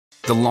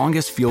The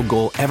longest field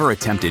goal ever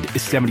attempted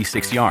is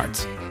 76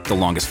 yards. The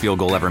longest field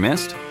goal ever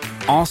missed?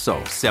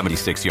 Also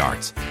 76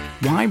 yards.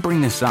 Why bring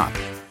this up?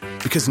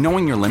 Because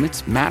knowing your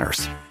limits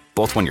matters,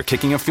 both when you're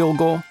kicking a field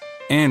goal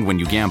and when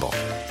you gamble.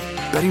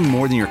 Betting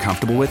more than you're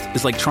comfortable with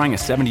is like trying a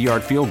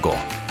 70-yard field goal.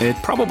 It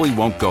probably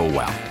won't go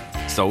well.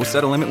 So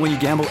set a limit when you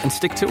gamble and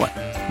stick to it.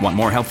 Want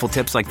more helpful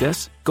tips like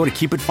this? Go to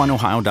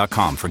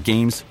keepitfunohio.com for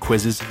games,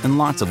 quizzes, and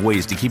lots of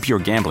ways to keep your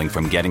gambling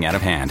from getting out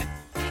of hand.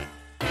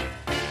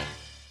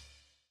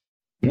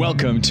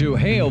 Welcome to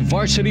Hail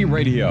Varsity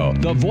Radio,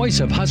 the voice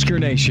of Husker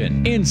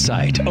Nation.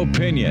 Insight,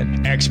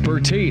 opinion,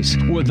 expertise,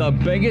 with the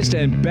biggest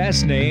and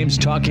best names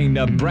talking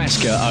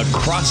Nebraska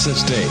across the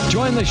state.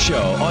 Join the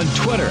show on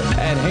Twitter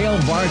at Hail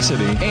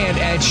Varsity and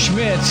at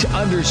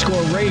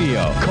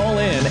Schmitz_radio. Call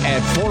in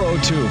at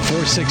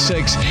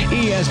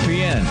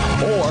 402-466-ESPN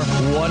or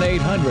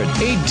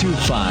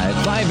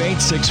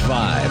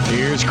 1-800-825-5865.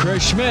 Here's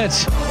Chris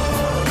Schmitz.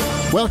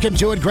 Welcome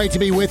to it. Great to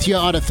be with you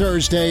on a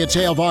Thursday. It's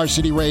Hail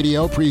Varsity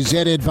Radio,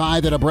 presented by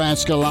the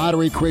Nebraska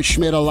Lottery. Chris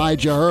Schmidt,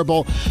 Elijah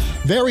Herbal.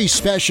 Very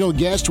special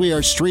guest. We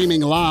are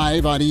streaming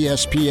live on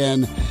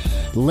ESPN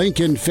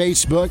Lincoln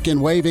Facebook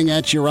and waving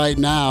at you right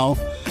now.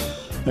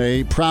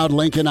 A proud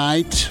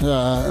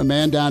Lincolnite, a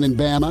man down in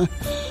Bama,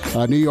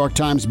 a New York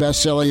Times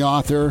bestselling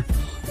author,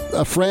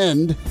 a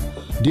friend,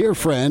 dear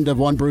friend of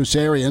one Bruce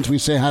Arians. We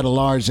say hi to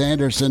Lars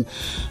Anderson.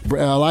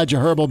 Elijah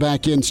Herbal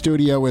back in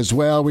studio as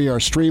well. We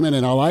are streaming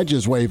and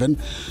Elijah's waving.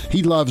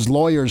 He loves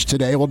lawyers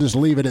today. We'll just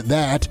leave it at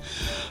that.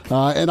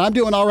 And I'm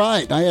doing all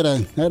right. I had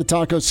a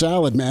taco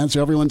salad, man,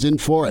 so everyone's in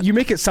for it. You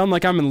make it sound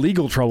like I'm in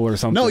legal trouble or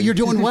something. No, you're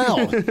doing well.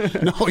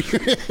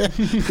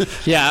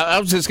 Yeah,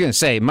 I was just going to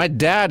say, my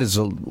dad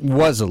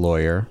was a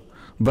lawyer.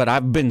 But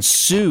I've been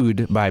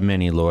sued by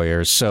many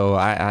lawyers, so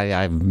I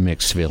have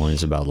mixed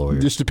feelings about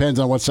lawyers. Just depends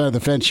on what side of the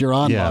fence you're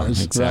on, yeah,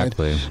 Lars.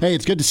 Exactly. Right? Hey,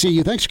 it's good to see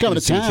you. Thanks for coming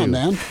to town,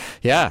 man.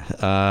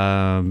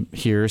 Yeah,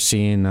 here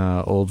seeing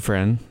old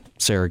friend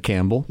Sarah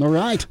Campbell. All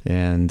right.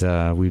 And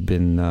we've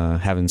been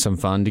having some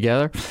fun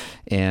together,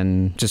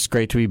 and just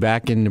great to be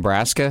back in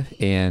Nebraska.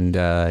 And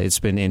it's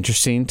been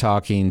interesting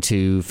talking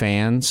to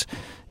fans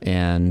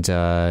and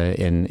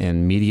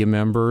media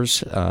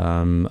members.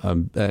 And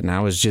I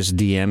was just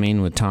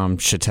DMing with Tom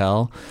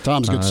Chattel.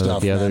 Tom's good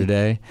stuff the man. Other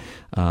day,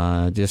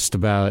 just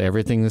about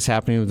everything that's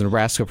happening with the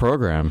Nebraska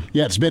program.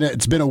 Yeah,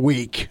 it's been a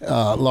week,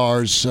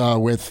 Lars,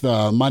 with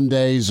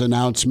Monday's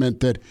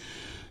announcement that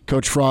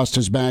Coach Frost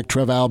is back.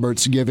 Trev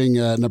Alberts giving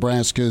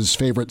Nebraska's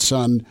favorite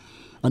son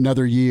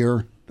another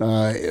year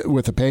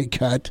with a pay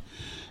cut,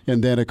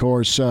 and then of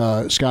course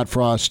Scott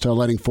Frost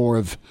letting four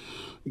of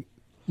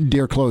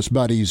dear close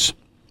buddies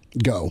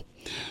go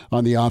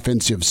on the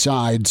offensive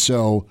side.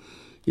 So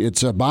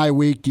it's a bye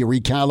week. You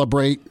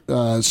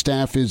recalibrate.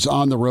 Staff is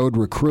on the road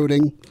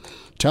recruiting.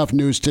 Tough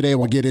news today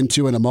we'll get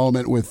into in a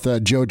moment with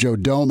JoJo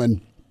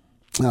Domann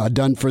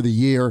done for the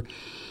year.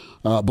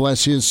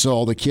 Bless his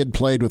soul. The kid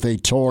played with a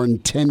torn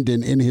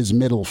tendon in his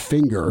middle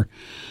finger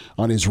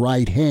on his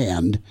right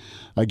hand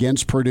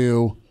against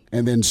Purdue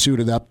and then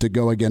suited up to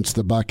go against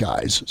the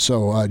Buckeyes.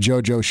 So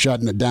JoJo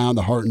shutting it down,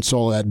 the heart and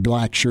soul of that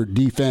black shirt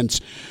defense.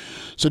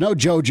 So no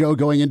JoJo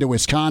going into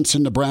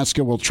Wisconsin.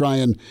 Nebraska will try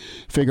and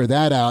figure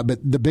that out. But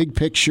the big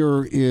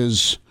picture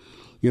is,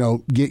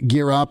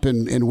 gear up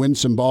and win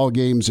some ball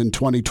games in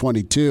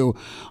 2022.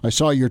 I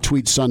saw your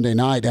tweet Sunday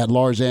night at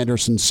Lars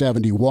Anderson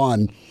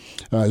 71.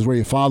 Is where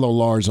you follow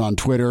Lars on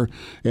Twitter.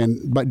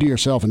 But do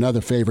yourself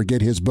another favor,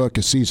 get his book,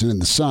 A Season in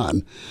the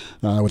Sun,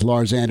 with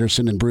Lars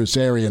Anderson and Bruce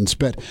Arians.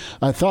 But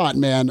I thought,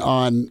 man,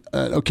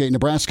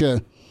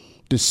 Nebraska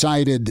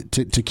decided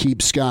to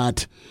keep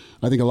Scott.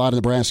 I think a lot of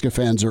Nebraska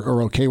fans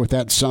are okay with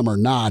that, some are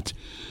not.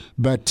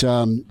 But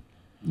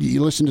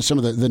you listen to some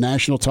of the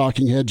national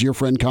talking heads, your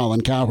friend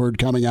Colin Cowherd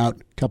coming out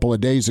a couple of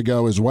days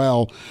ago as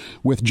well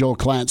with Joel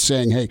Klatt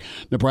saying, hey,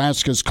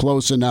 Nebraska's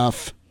close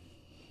enough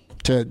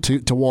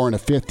to warrant a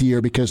fifth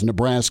year because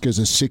Nebraska's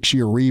a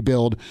 6-year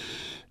rebuild.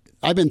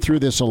 I've been through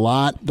this a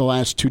lot the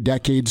last 2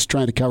 decades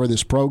trying to cover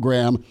this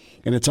program,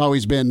 and it's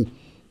always been,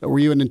 were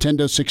you a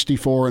Nintendo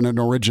 64 and an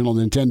original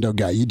Nintendo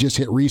guy? You just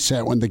hit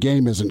reset when the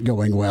game isn't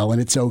going well,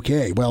 and it's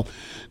okay. Well,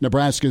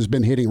 Nebraska's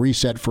been hitting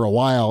reset for a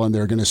while, and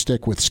they're going to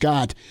stick with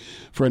Scott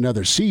for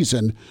another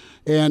season.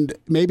 And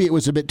maybe it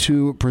was a bit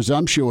too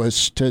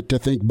presumptuous to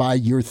think by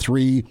year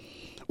 3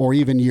 or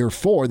even year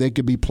 4 they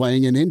could be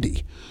playing in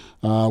Indy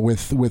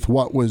with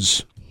what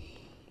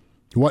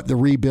the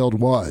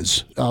rebuild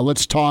was.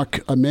 Let's talk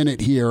a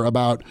minute here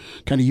about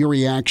kind of your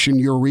reaction,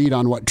 your read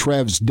on what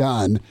Trev's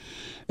done,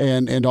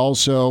 and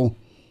also,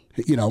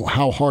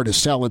 how hard a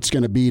sell it's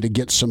going to be to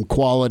get some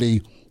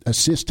quality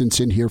assistance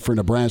in here for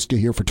Nebraska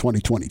here for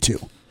 2022.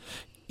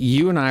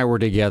 You and I were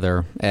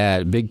together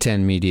at Big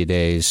Ten Media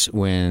Days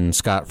when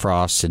Scott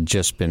Frost had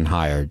just been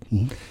hired.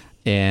 Mm-hmm.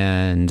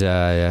 And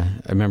I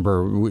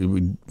remember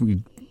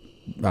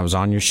I was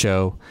on your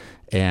show,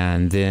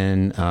 and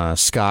then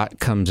Scott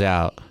comes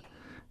out.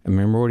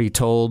 Remember what he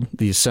told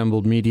the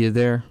assembled media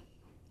there?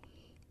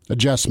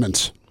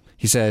 Adjustments.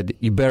 He said,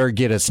 you better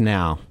get us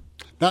now.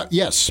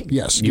 Yes,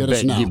 get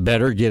us now. You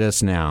better get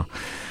us now.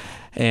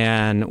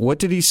 And what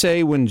did he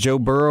say when Joe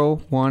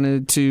Burrow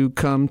wanted to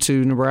come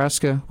to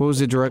Nebraska? What was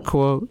the direct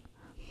quote?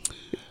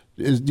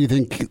 Do you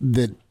think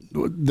that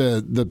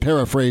the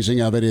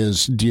paraphrasing of it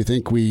is, do you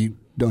think we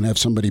don't have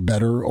somebody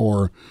better,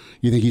 or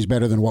you think he's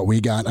better than what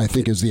we got, I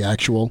think is the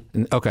actual?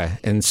 Okay.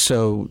 And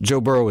so Joe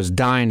Burrow was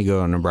dying to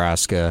go to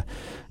Nebraska,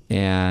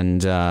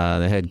 and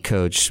the head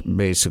coach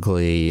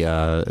basically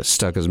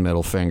stuck his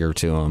middle finger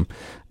to him.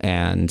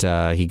 And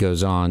he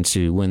goes on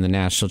to win the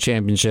national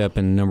championship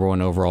and number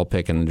 1 overall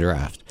pick in the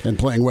draft. And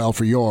playing well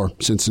for your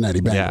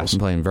Cincinnati Bengals. Yeah, I'm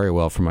playing very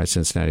well for my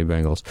Cincinnati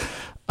Bengals.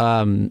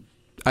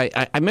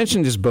 I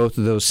mentioned just both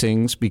of those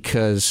things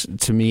because,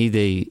 to me,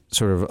 they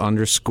sort of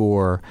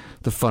underscore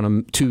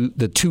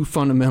the two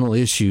fundamental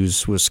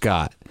issues with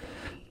Scott.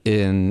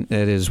 And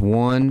that is,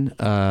 one,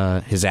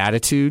 his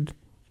attitude.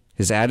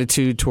 His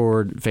attitude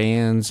toward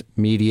fans,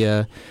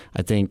 media,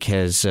 I think,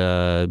 has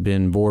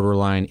been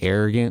borderline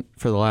arrogant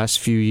for the last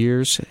few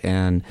years,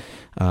 and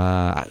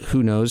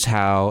who knows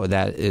how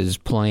that is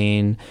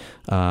playing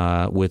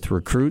with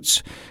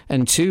recruits.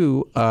 And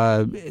two,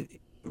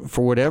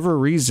 for whatever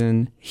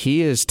reason,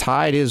 he has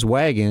tied his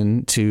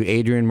wagon to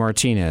Adrian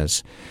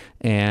Martinez.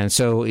 And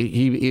so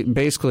he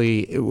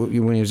basically,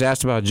 when he was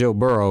asked about Joe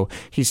Burrow,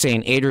 he's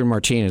saying Adrian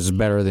Martinez is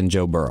better than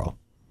Joe Burrow.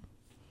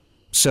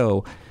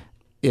 So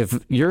if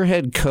your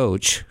head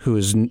coach, who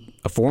is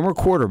a former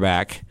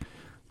quarterback,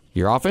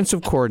 your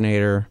offensive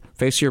coordinator,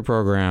 face of your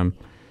program,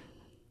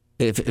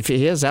 if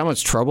he has that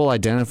much trouble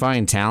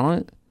identifying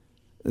talent,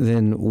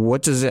 then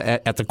what does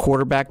it, at the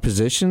quarterback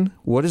position,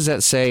 what does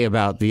that say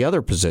about the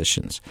other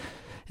positions?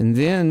 And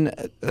then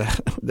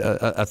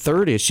a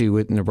third issue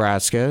with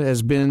Nebraska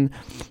has been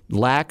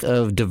lack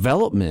of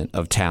development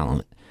of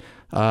talent.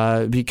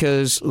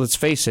 Because let's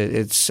face it,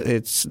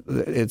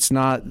 it's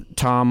not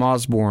Tom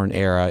Osborne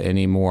era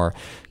anymore.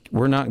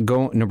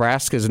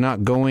 Nebraska is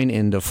not going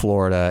into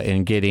Florida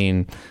and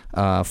getting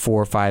 4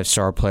 or 5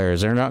 star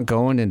players. They're not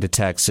going into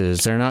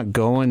Texas. They're not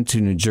going to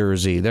New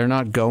Jersey. They're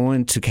not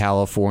going to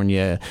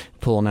California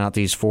pulling out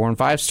these 4 and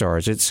 5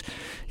 stars.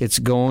 It's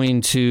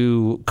going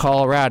to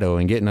Colorado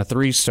and getting a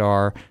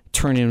 3-star,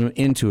 turning them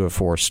into a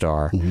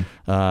 4-star.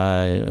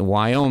 Mm-hmm.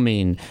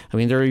 Wyoming. I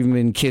mean, there have even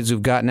been kids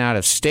who've gotten out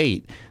of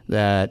state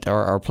that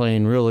are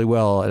playing really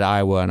well at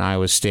Iowa and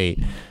Iowa State.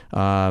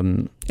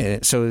 So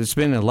it's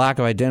been a lack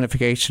of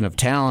identification of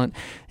talent.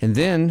 And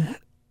then,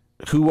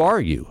 who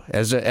are you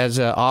as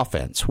a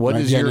offense? What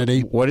is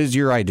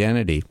your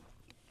identity?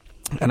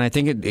 And I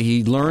think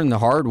he learned the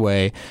hard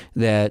way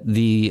that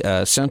the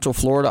Central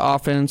Florida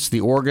offense,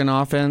 the Oregon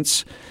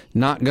offense,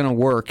 not going to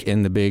work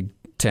in the Big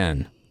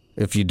Ten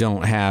if you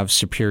don't have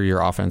superior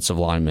offensive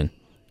linemen.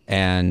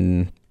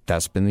 And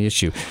that's been the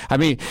issue. I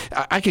mean,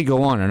 I could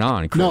go on and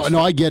on, Chris. No,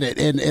 I get it.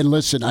 And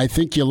listen, I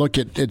think you look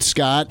at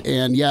Scott,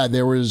 and yeah,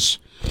 there was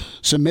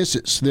some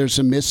misses. There's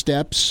some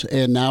missteps,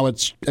 and now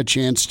it's a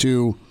chance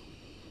to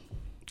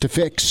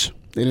fix.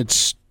 And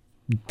it's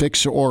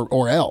fix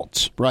or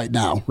else right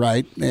now,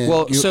 right? And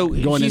well, so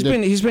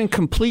he's been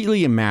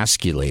completely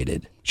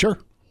emasculated. Sure.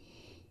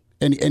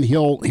 And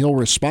he'll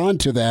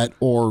respond to that,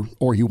 or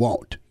he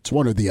won't. It's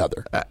one or the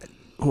other.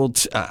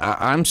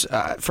 I'm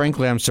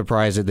frankly, I'm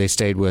surprised that they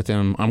stayed with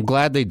him. I'm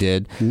glad they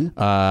did. Mm-hmm.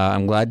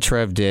 I'm glad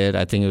Trev did.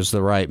 I think it was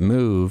the right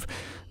move.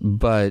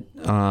 But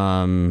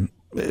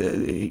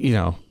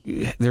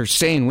they're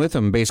staying with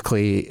him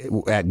basically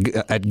at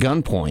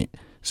gunpoint,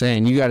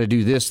 saying you got to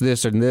do this,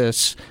 this, and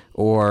this,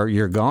 or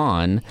you're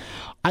gone.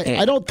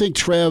 I don't think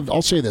Trev.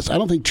 I'll say this. I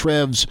don't think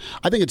Trev's.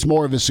 I think it's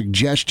more of a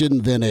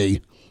suggestion than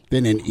an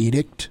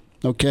edict.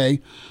 Okay,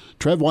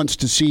 Trev wants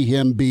to see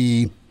him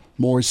be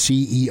more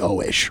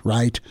CEO-ish,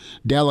 right?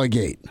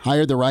 Delegate.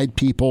 Hire the right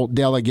people.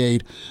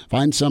 Delegate.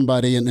 Find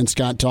somebody. And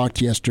Scott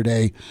talked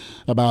yesterday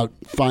about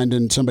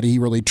finding somebody he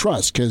really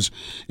trusts, because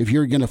if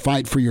you're going to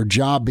fight for your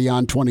job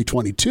beyond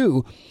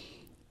 2022,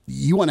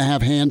 you want to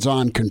have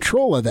hands-on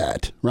control of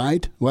that,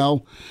 right?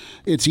 Well,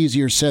 it's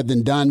easier said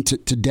than done to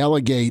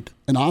delegate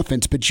an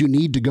offense, but you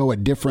need to go a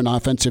different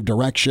offensive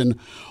direction,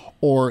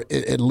 or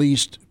at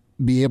least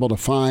be able to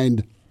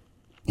find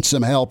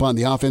some help on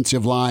the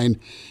offensive line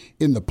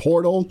in the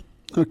portal.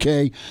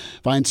 Okay,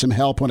 find some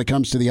help when it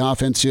comes to the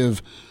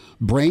offensive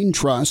brain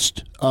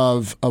trust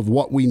of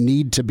what we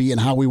need to be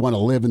and how we want to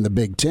live in the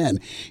Big Ten.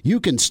 You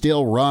can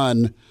still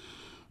run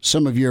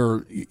some of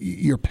your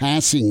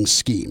passing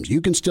schemes. You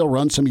can still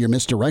run some of your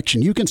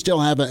misdirection. You can still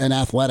have an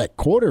athletic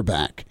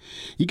quarterback.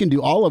 You can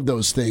do all of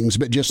those things,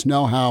 but just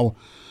know how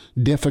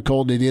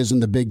difficult it is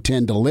in the Big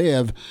Ten to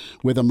live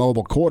with a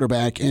mobile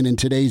quarterback. And in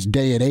today's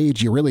day and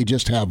age, you really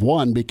just have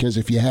one, because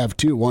if you have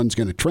two, one's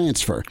going to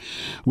transfer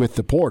with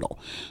the portal.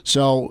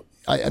 So,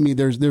 I mean,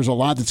 there's a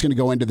lot that's going to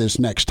go into this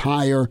next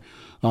hire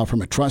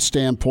from a trust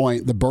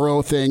standpoint. The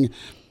Burrow thing,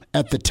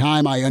 at the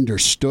time I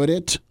understood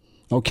it.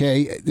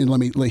 Okay,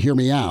 and hear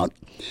me out.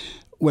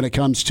 When it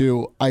comes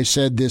to, I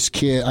said this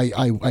kid,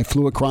 I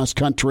flew across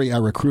country. I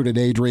recruited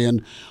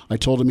Adrian. I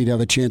told him he'd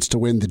have a chance to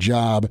win the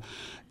job.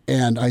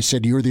 And I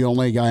said, you're the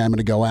only guy I'm going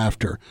to go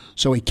after.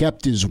 So he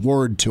kept his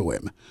word to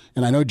him.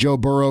 And I know Joe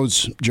Burrow,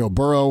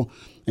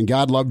 and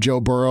God loved Joe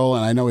Burrow,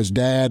 and I know his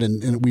dad,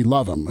 and we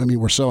love him. I mean,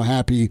 we're so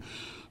happy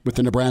with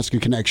the Nebraska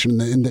connection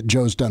and that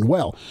Joe's done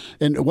well.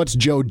 And what's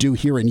Joe do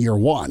here in year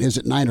one? Is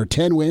it 9 or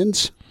 10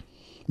 wins?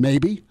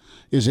 Maybe.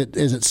 Is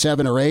it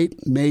 7 or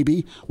 8?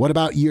 Maybe. What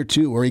about year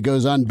 2 where he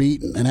goes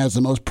unbeaten and has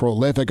the most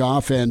prolific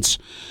offense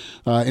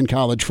in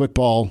college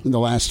football in the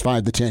last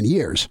 5 to 10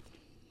 years?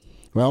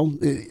 Well,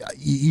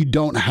 you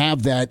don't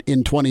have that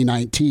in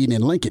 2019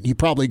 in Lincoln. You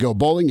probably go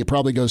bowling. You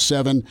probably go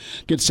 7,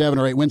 get 7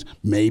 or 8 wins.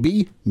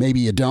 Maybe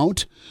you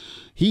don't.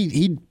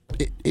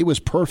 It was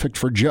perfect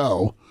for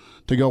Joe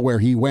to go where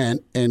he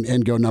went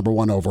and go number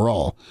 1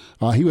 overall.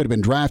 He would have been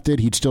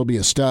drafted. He'd still be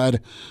a stud,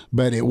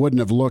 but it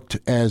wouldn't have looked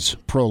as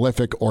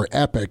prolific or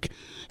epic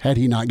had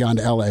he not gone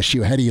to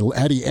LSU,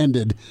 had he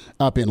ended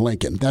up in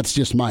Lincoln. That's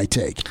just my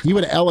take. He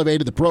would have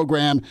elevated the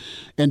program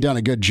and done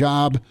a good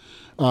job.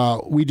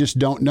 We just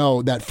don't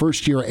know. That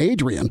first year,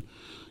 Adrian,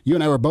 you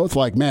and I were both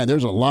like, man,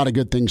 there's a lot of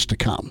good things to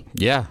come.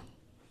 Yeah.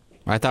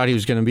 I thought he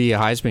was going to be a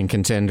Heisman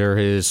contender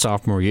his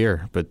sophomore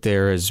year, but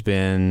there has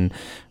been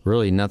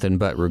really nothing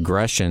but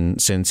regression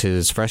since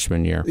his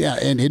freshman year. Yeah,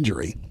 and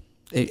injury.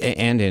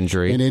 And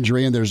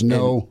injury. And there's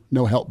no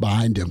help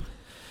behind him.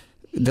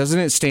 Doesn't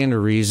it stand to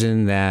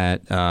reason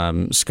that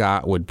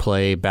Scott would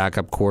play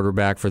backup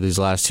quarterback for these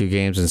last 2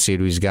 games and see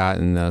what he's got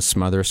in the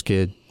Smothers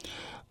kid?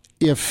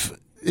 If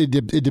it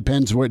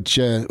depends what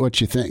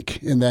you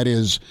think, and that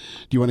is,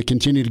 do you want to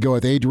continue to go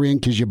with Adrian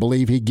because you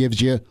believe he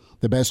gives you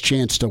the best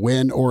chance to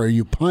win, or are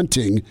you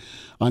punting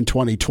on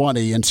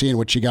 2020 and seeing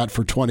what you got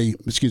for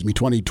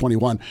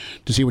 2021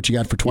 to see what you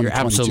got for 2022?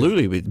 You're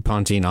absolutely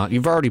punting on.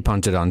 You've already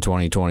punted on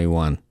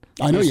 2021.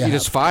 I know you have. You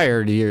just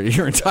fired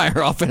your entire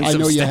offensive staff. I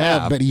know you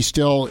have, but he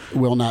still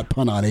will not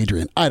punt on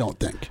Adrian. I don't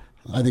think.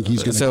 I think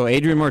he's going to. So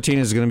Adrian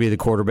Martinez is going to be the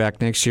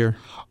quarterback next year?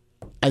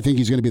 I think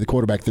he's going to be the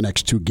quarterback the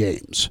next 2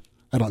 games.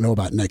 I don't know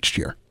about next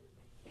year.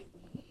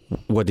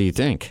 What do you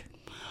think?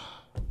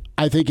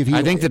 I think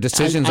the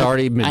decision's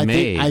already been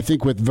made. I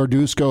think with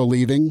Verduzco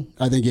leaving,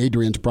 I think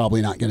Adrian's probably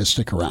not going to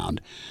stick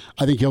around.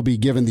 I think he'll be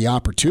given the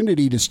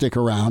opportunity to stick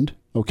around,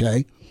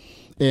 okay?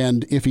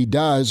 And if he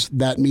does,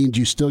 that means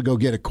you still go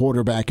get a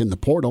quarterback in the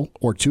portal,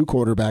 or 2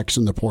 quarterbacks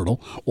in the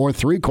portal, or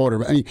 3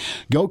 quarterbacks. I mean,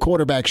 go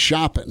quarterback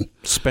shopping.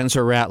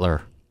 Spencer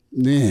Rattler.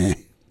 Nah.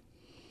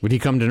 Would he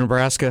come to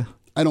Nebraska?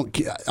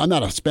 I'm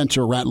not a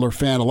Spencer Rattler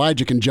fan.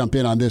 Elijah can jump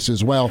in on this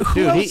as well.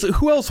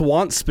 Who else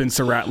wants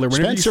Spencer Rattler?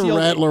 Spencer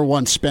Rattler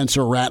wants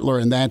Spencer Rattler,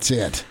 and that's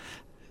it.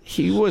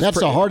 That's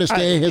the hardest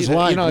day of his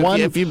life.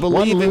 If you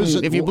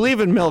believe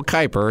in Mel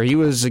Kiper, he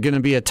was going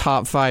to be a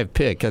top 5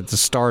 pick at the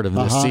start of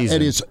this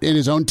season. And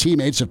his own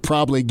teammates have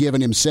probably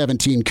given him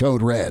 17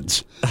 code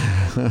reds.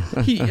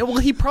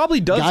 He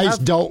probably does. Guys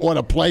don't want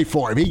to play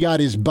for him. He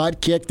got his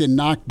butt kicked and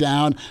knocked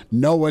down.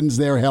 No one's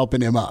there helping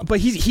him up.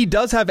 But he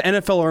does have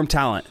NFL arm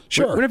talent.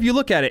 Sure. Whenever you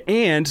look at it,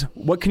 and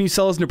what can you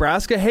sell as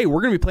Nebraska? Hey,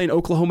 we're going to be playing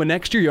Oklahoma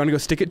next year. You want to go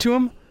stick it to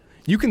him?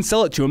 You can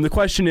sell it to him. The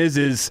question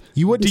is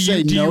you wouldn't do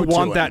say do no you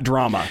want to that him.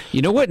 drama?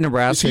 You know what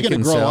Nebraska is he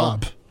can grow sell?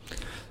 Up?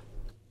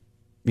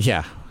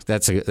 Yeah,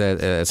 that's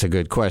a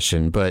good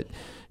question. But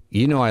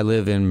I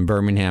live in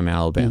Birmingham,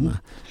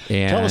 Alabama. Mm-hmm.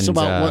 And, tell us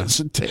about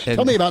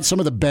tell me about some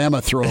of the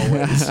Bama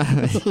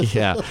throwaways.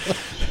 Yeah.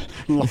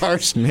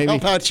 Lars,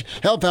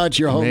 help out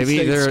your home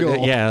state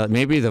school. Yeah,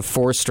 maybe the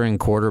 4-string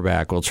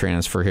quarterback will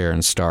transfer here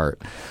and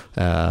start.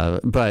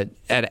 But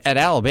at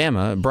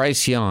Alabama,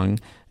 Bryce Young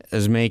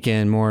is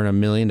making more than $1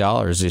 million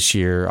this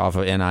year off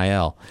of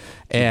NIL.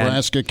 And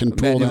Nebraska can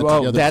pull that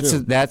together too.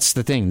 That's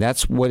the thing.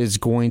 That's what is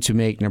going to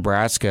make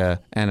Nebraska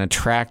an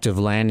attractive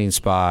landing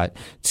spot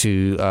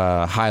to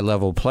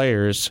high-level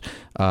players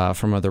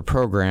from other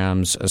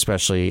programs,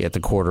 especially at the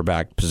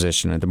quarterback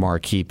position, at the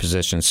marquee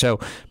position. So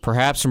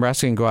perhaps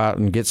Nebraska can go out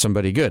and get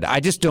somebody good.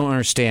 I just don't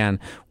understand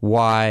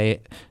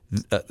why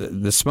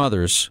the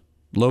Smothers,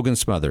 Logan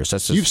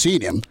Smothers. You've seen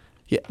him.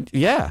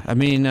 Yeah. I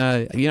mean,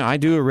 I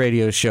do a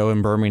radio show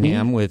in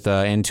Birmingham with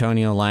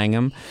Antonio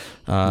Langham.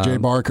 Jay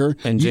Barker.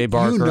 And Jay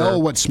Barker. You know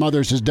what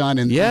Smothers has done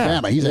in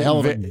Alabama. He's a hell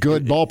of a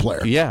good ball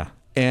player. Yeah.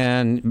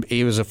 And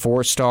he was a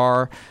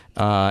 4-star.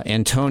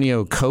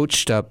 Antonio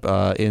coached up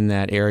in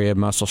that area,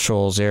 Muscle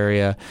Shoals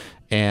area,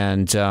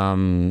 and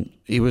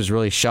he was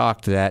really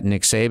shocked that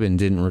Nick Saban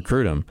didn't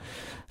recruit him.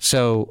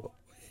 So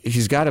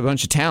he's got a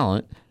bunch of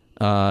talent.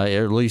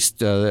 At least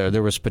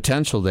there was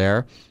potential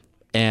there.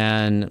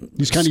 And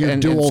he's kind of your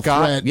dual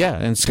threat. Yeah,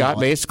 and Scott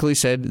basically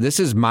said, "This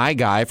is my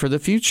guy for the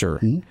future."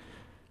 Mm-hmm.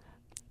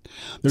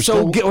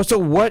 So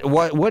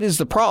what is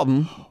the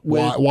problem?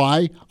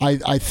 Why?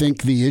 I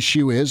think the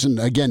issue is, and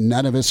again,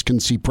 none of us can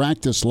see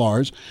practice,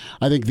 Lars.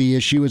 I think the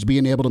issue is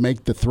being able to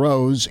make the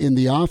throws in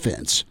the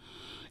offense.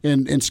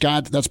 And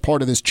Scott, that's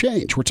part of this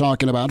change we're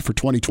talking about for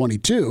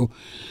 2022.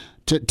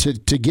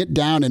 To get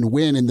down and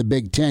win in the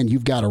Big Ten,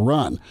 you've got to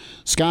run.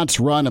 Scott's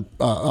run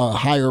a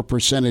higher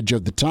percentage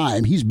of the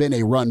time. He's been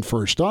a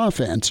run-first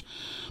offense,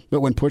 but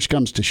when push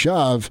comes to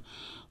shove,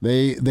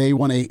 they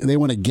want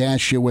to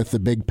gash you with the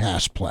big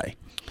pass play.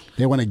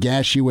 They want to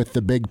gash you with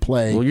the big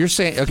play. Well, you're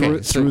saying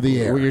through the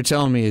air. What you're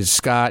telling me is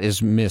Scott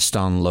is missed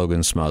on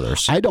Logan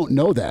Smothers. I don't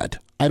know that.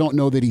 I don't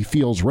know that he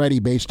feels ready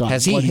based on.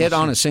 Has he hit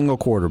on a single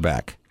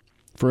quarterback?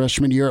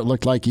 Freshman year, it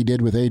looked like he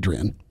did with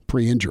Adrian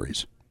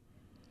pre-injuries.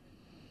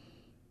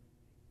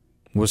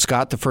 Was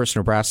Scott the first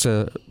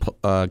Nebraska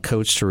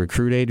coach to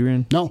recruit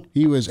Adrian? No,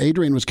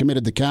 Adrian was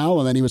committed to Cal,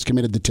 and then he was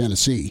committed to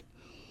Tennessee,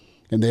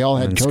 and they all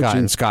had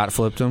coaching. Scott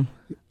flipped him.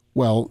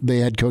 Well,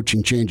 they had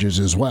coaching changes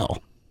as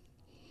well.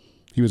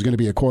 He was going to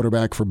be a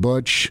quarterback for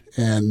Butch,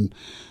 and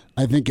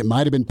I think it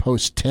might have been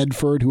post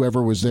Tedford,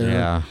 whoever was there.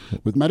 Yeah,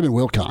 it might have been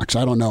Wilcox.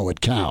 I don't know at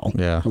Cal.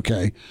 Yeah.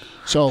 Okay.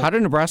 So how do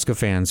Nebraska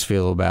fans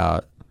feel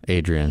about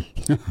Adrian?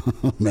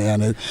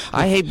 Man,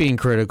 I hate being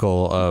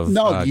critical of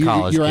college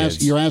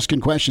kids. You're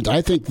asking questions.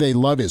 I think they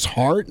love his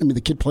heart. I mean,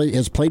 the kid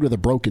has played with a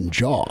broken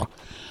jaw.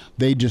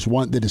 They just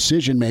want the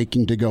decision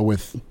making to go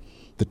with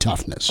the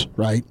toughness,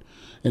 right?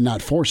 And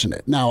not forcing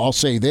it. Now, I'll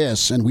say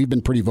this, and we've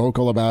been pretty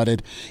vocal about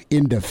it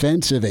in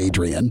defense of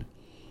Adrian,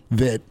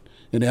 and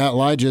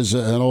Elijah's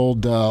an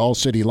old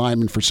all-city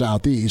lineman for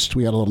Southeast.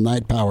 We had a little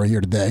night power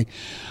here today.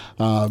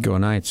 Go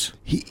Knights.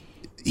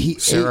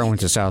 Sarah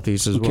went to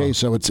Southeast as well. Okay,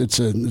 so it's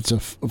a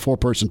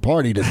four-person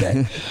party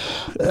today.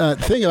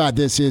 Thing about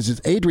this is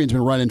Adrian's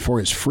been running for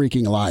his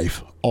freaking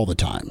life all the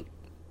time.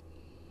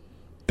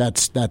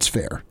 That's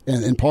fair,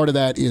 and part of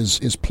that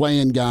is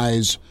playing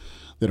guys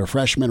that are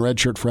freshmen,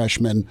 redshirt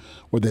freshmen,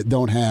 or that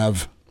don't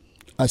have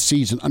a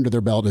season under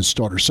their belt as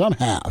starters. Some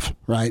have,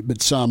 right?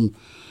 But some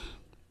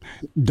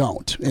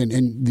don't.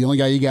 And the only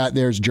guy you got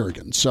there is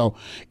Juergens. So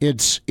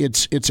it's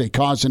a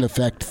cause and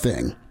effect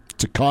thing.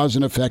 It's a cause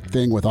and effect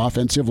thing with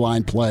offensive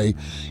line play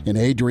and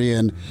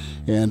Adrian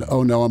and,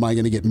 oh no, am I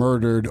going to get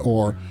murdered?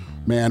 Or,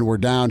 man, we're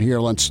down here,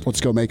 let's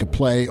go make a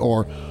play.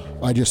 Or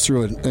I just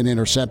threw an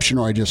interception,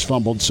 or I just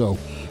fumbled. So,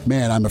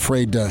 man, I'm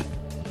afraid to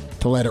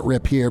let it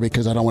rip here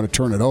because I don't want to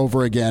turn it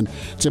over again.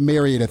 It's a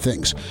myriad of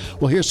things.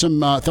 Well, here's some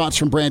thoughts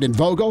from Brandon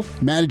Vogel,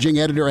 managing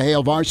editor of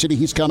Hail Varsity.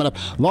 He's coming up.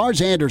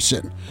 Lars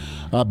Anderson,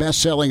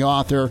 best-selling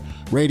author,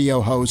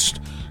 radio host,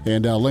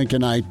 and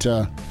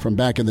Lincolnite from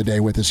back in the day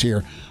with us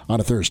here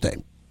on a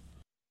Thursday.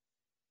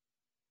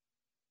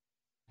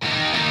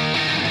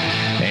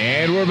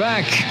 And we're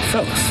back.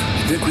 Fellas,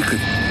 think we could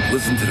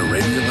listen to the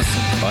radio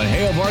on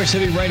Hail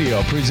Varsity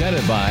Radio,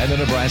 presented by the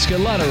Nebraska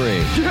Lottery.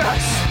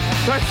 Yes!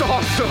 That's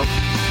awesome!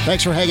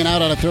 Thanks for hanging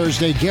out on a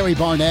Thursday. Gary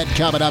Barnett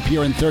coming up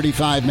here in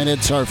 35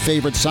 minutes. Our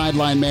favorite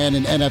sideline man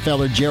and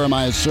NFLer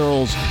Jeremiah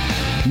Searles.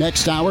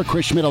 Next hour,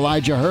 Chris Schmidt,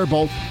 Elijah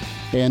Herbal,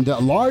 and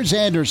Lars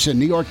Anderson,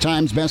 New York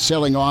Times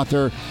bestselling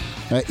author,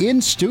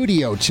 in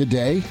studio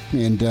today.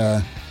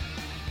 And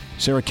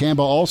Sarah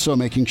Campbell also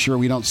making sure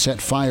we don't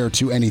set fire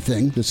to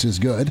anything. This is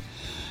good.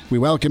 We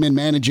welcome in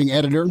managing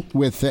editor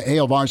with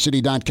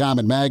HailVarsity.com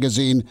and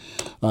magazine.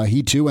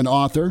 He, too, an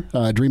author.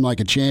 Dream Like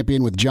a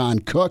Champion with John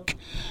Cook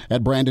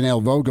at Brandon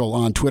L. Vogel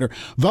on Twitter.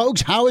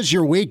 Vogues, how has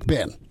your week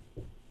been?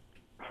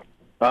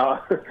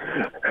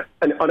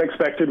 An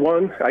unexpected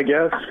one, I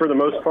guess, for the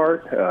most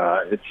part.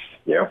 It's,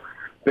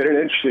 been an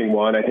interesting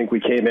one. I think we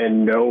came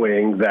in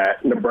knowing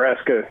that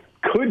Nebraska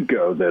could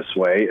go this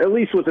way, at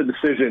least with a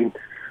decision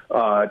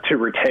to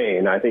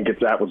retain. I think if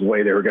that was the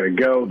way they were going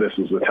to go, this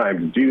was the time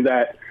to do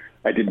that.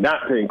 I did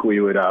not think we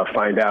would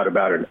find out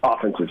about an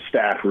offensive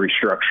staff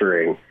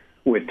restructuring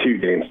with 2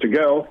 games to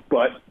go,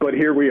 but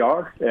here we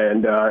are,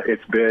 and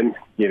it's been,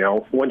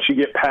 once you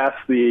get past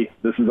this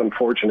is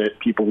unfortunate,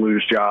 people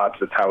lose jobs,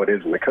 that's how it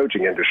is in the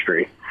coaching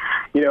industry,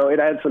 it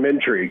adds some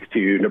intrigue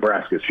to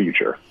Nebraska's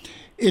future.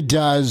 It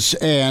does,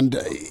 and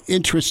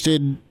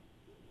interested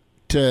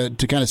to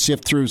kind of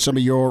sift through some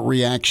of your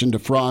reaction to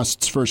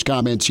Frost's first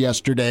comments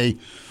yesterday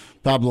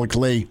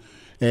publicly.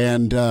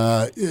 And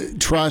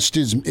trust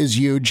is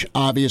huge,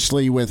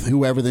 obviously, with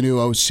whoever the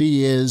new OC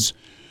is.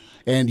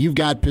 And you've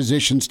got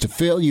positions to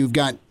fill. You've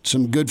got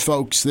some good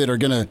folks that are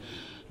going to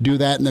do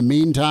that in the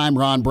meantime.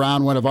 Ron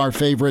Brown, one of our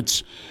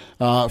favorites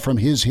from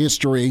his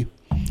history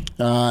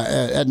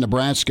at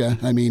Nebraska.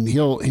 I mean,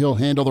 he'll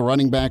handle the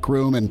running back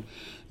room and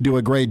do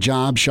a great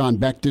job. Sean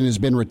Beckton has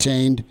been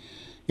retained,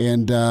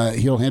 and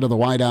he'll handle the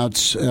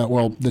wideouts,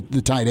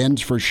 the tight ends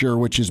for sure,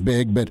 which is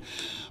big. But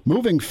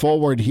moving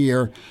forward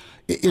here,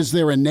 is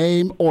there a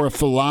name or a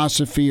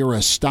philosophy or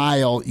a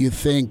style you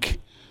think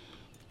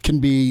can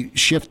be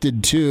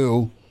shifted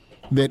to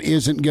that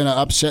isn't going to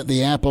upset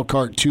the apple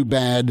cart too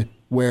bad,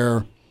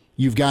 where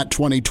you've got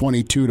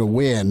 2022 to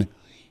win?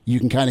 You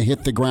can kind of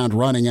hit the ground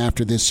running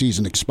after this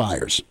season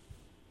expires.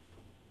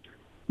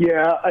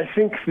 Yeah, I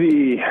think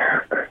the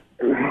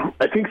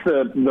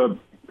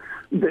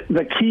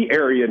key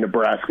area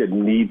Nebraska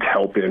needs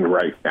help in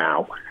right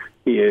now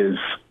is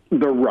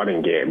the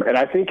running game. And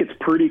I think it's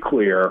pretty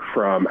clear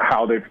from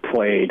how they've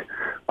played,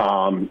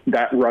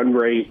 that run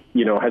rate,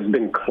 has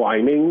been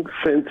climbing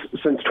since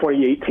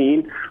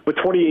 2018. But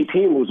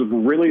 2018 was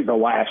really the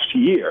last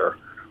year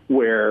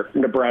where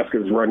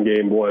Nebraska's run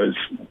game was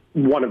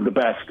one of the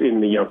best in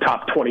the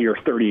top 20 or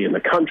 30 in the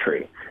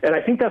country. And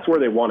I think that's where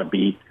they want to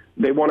be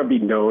they want to be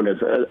known as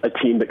a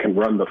team that can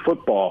run the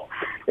football,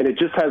 and it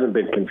just hasn't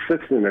been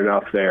consistent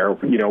enough there,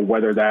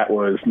 whether that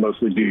was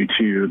mostly due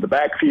to the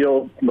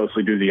backfield,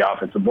 mostly due to the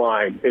offensive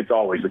line. It's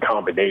always a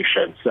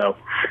combination. So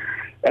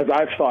as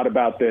I've thought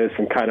about this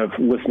and kind of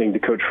listening to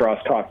Coach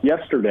Frost talk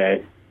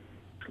yesterday,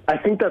 I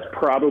think that's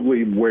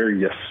probably where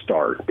you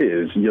start,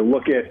 is you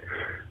look at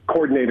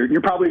coordinator.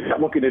 You're probably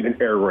not looking at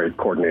an air raid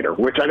coordinator,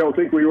 which I don't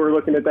think we were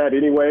looking at that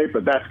anyway,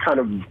 but that's kind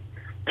of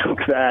took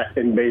that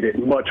and made it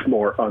much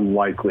more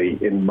unlikely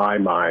in my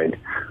mind.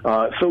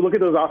 So look at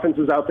those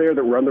offenses out there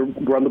that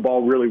run the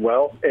ball really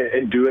well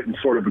and do it in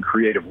sort of a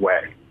creative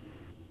way.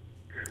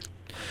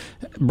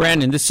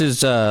 Brandon, this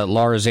is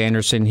Lars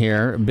Anderson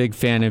here. Big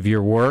fan of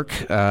your work.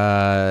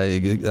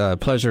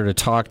 Pleasure to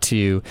talk to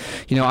you.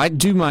 I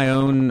do my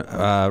own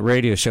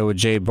radio show with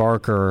Jay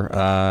Barker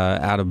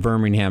out of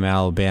Birmingham,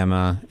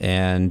 Alabama,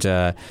 and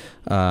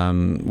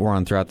we're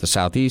on throughout the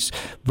Southeast.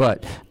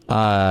 But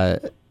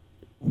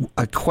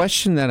a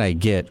question that I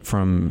get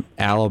from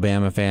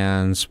Alabama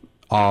fans,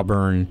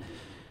 Auburn,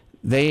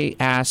 they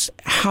ask,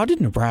 how did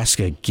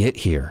Nebraska get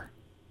here?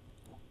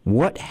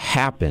 What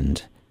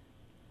happened?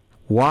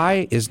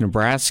 Why is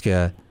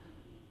Nebraska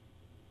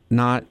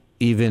not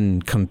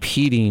even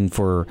competing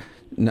for,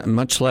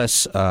 much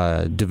less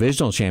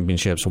divisional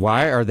championships?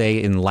 Why are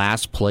they in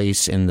last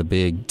place in the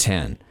Big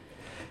Ten?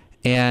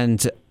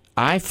 And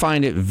I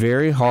find it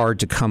very hard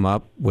to come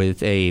up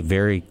with a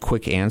very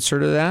quick answer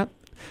to that.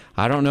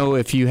 I don't know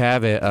if you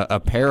have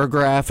a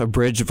paragraph,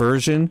 abridged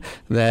version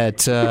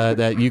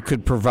that you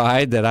could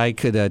provide that I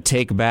could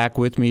take back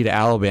with me to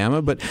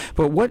Alabama. But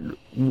what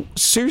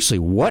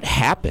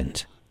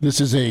happened? This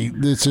story,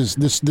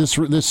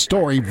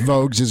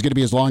 Vogues, is going to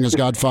be as long as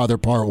Godfather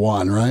Part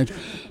 1, right?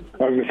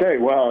 I was going to say,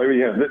 well,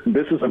 yeah,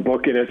 this is a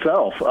book in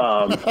itself,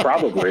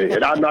 probably.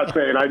 And I'm not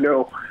saying I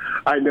know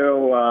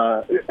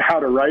how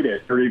to write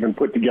it or even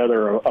put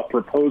together a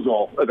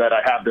proposal that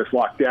I have this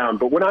locked down.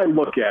 But when I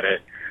look at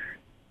it,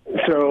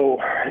 so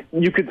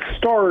you could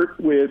start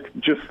with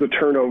just the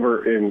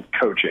turnover in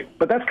coaching,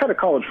 but that's kind of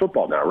college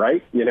football now,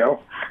 right?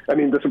 I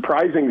mean, the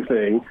surprising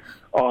thing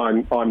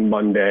on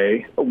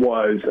Monday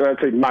was, and I'd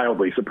say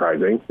mildly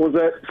surprising, was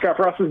that Scott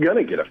Frost is going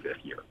to get a fifth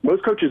year.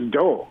 Most coaches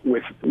don't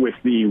with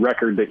the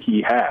record that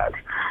he has.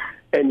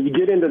 And you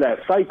get into that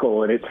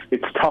cycle, and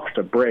it's tough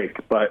to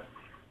break. But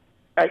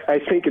I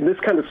think, and this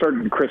kind of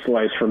started to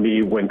crystallize for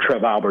me when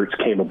Trev Alberts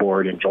came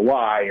aboard in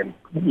July and,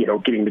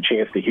 getting the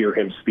chance to hear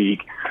him speak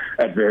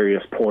at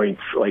various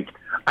points. Like,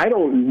 I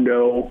don't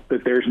know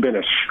that there's been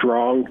a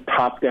strong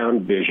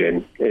top-down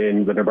vision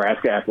in the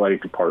Nebraska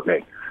athletic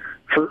department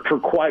for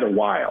quite a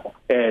while.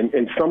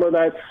 And some of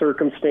that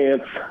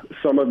circumstance,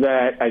 some of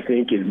that I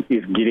think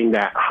is getting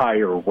that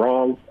hire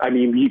wrong. I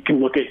mean, you can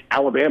look at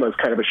Alabama as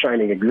kind of a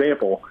shining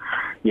example.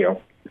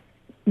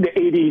 The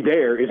AD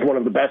there is one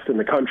of the best in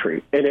the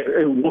country, and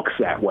it looks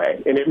that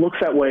way. And it looks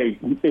that way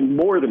in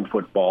more than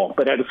football,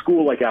 but at a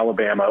school like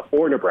Alabama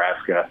or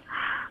Nebraska,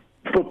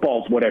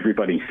 football's what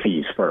everybody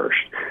sees first.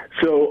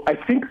 So I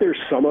think there's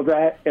some of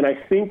that, and I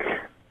think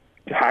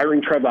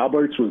hiring Trev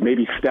Alberts was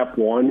maybe step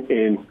one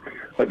in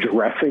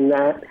addressing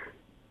that.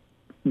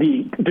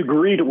 The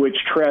degree to which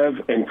Trev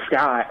and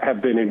Scott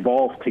have been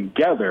involved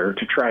together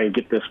to try and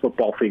get this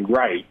football thing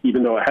right,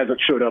 even though it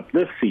hasn't showed up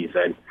this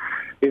season,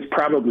 is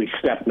probably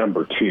step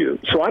number two.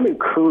 So I'm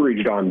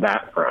encouraged on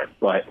that front.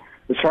 But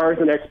as far as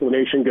an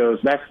explanation goes,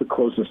 that's the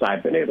closest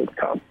I've been able to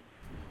come.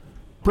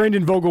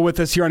 Brandon Vogel with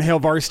us here on Hail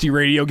Varsity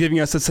Radio,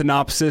 giving us a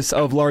synopsis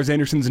of Lars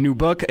Anderson's new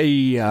book,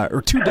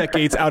 or 2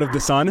 decades out of the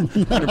sun,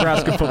 a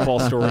Nebraska football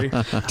story.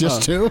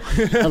 Just two?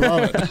 I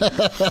love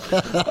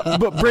it.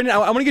 But Brandon, I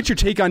want to get your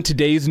take on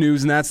today's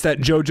news, and that's that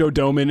JoJo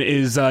Domann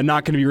is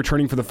not going to be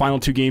returning for the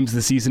final 2 games of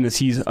the season as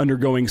he's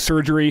undergoing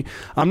surgery.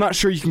 I'm not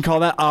sure you can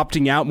call that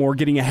opting out, more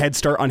getting a head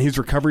start on his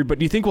recovery, but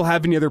do you think we'll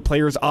have any other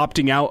players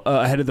opting out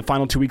ahead of the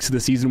final 2 weeks of the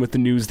season with the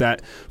news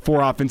that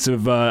 4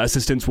 offensive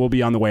assistants will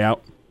be on the way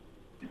out?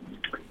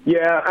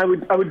 Yeah, I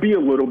would be a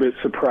little bit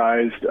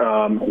surprised. This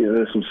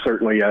was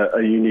certainly a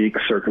unique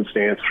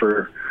circumstance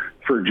for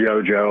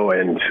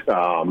JoJo, and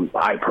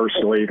I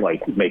personally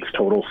makes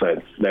total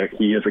sense that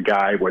he is a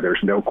guy where there's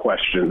no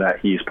question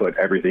that he's put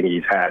everything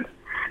he's had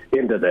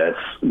into this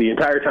the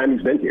entire time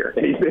he's been here,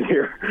 and he's been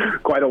here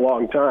quite a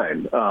long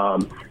time.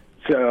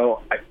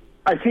 So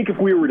I think if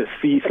we were to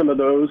see some of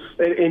those,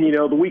 and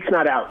the week's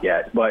not out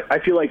yet, but I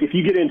feel like if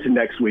you get into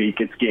next week,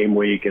 it's game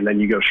week, and then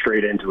you go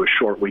straight into a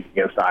short week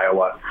against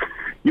Iowa,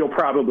 you'll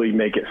probably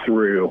make it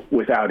through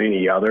without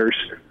any others.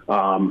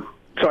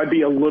 So I'd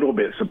be a little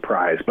bit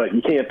surprised, but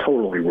you can't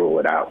totally rule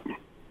it out.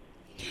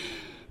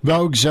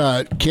 Vogues,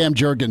 Cam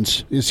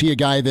Jurgens, is he a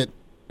guy that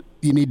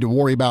you need to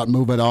worry about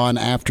moving on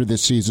after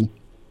this season?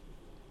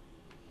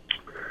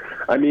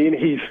 I mean,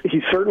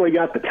 he's certainly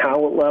got the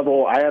talent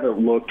level. I haven't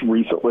looked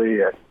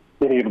recently at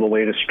any of the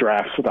latest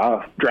draft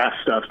stuff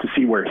to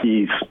see where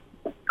he's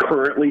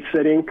currently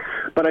sitting,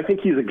 but I think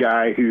he's a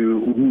guy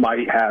who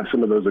might have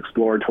some of those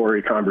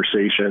exploratory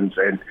conversations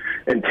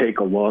and take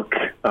a look.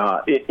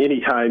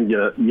 Anytime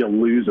you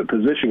lose a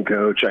position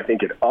coach, I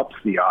think it ups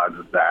the odds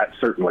of that,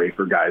 certainly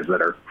for guys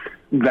that are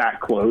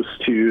that close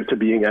to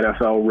being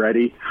NFL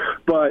ready.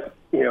 But,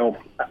 you know,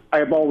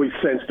 I've always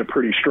sensed a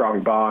pretty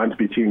strong bond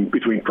between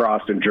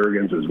Frost and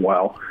Juergens as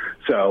well.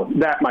 So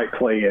that might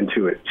play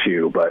into it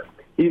too. But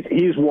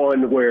he's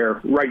one where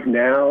right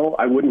now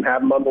I wouldn't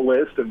have him on the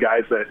list of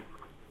guys that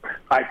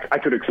I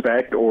could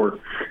expect or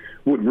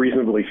would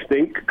reasonably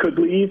think could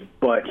leave,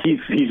 but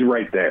he's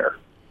right there.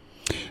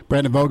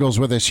 Brandon Vogel's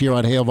with us here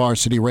on Hail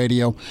Varsity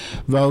Radio.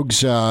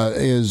 Vogues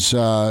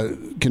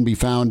can be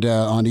found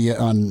on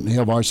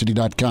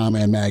HailVarsity.com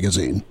and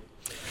magazine.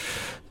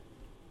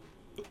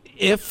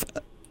 If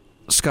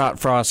Scott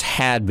Frost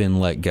had been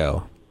let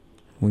go,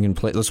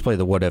 let's play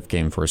the what if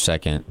game for a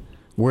second.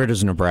 Where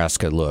does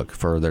Nebraska look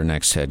for their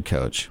next head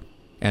coach?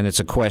 And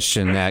it's a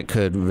question that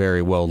could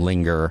very well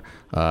linger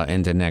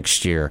into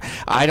next year.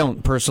 I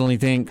don't personally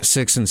think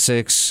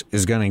 6-6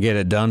 is going to get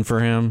it done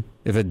for him.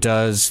 If it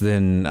does,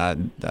 then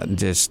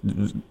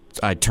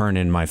I turn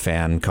in my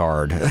fan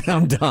card.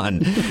 I'm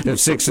done. If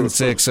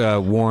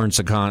 6-6 warrants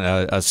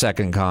a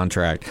second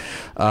contract,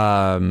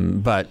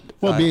 but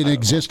be an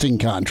existing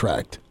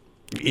contract.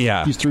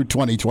 Yeah, he's through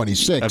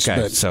 2026.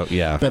 Okay, but, so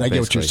yeah, but I get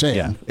what you're saying.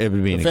 Yeah, it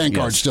would be the fan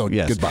card's still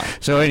goodbye.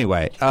 So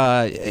anyway,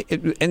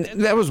 and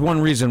that was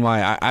one reason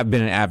why I've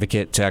been an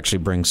advocate to actually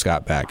bring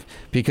Scott back,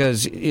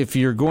 because if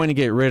you're going to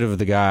get rid of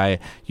the guy,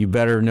 you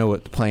better know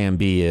what the plan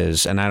B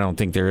is, and I don't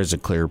think there is a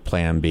clear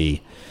plan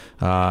B.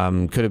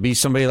 Could it be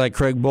somebody like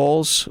Craig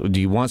Bowles? Do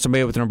you want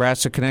somebody with a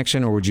Nebraska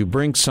connection, or would you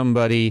bring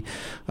somebody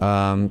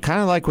kind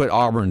of like what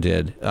Auburn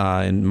did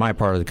in my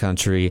part of the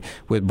country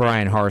with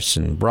Brian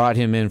Harsin? Brought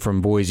him in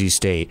from Boise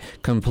State.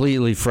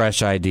 Completely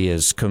fresh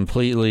ideas,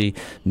 completely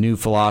new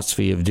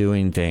philosophy of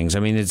doing things. I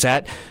mean, is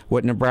that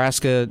what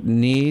Nebraska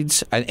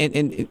needs?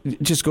 And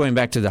just going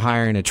back to the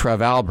hiring of Trev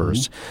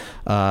Albers,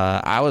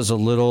 I was a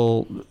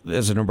little,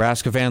 as a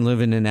Nebraska fan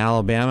living in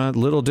Alabama, a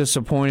little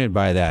disappointed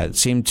by that. It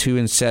seemed too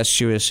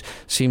incestuous.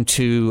 Seemed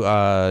too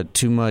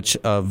much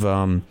of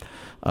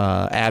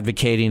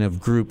advocating of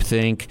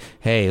groupthink.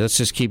 Hey, let's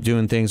just keep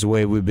doing things the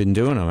way we've been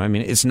doing them. I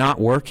mean, it's not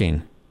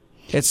working.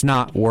 It's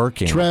not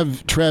working.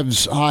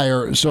 Trev's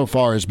hire so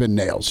far has been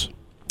nails.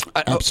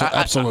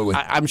 Absolutely.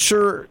 I'm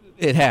sure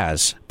it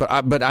has,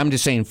 but I'm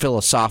just saying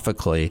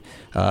philosophically,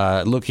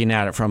 looking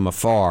at it from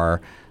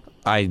afar,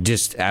 I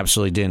just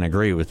absolutely didn't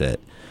agree with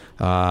it.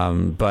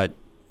 But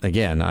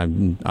again,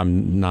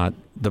 I'm not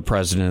the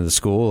president of the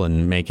school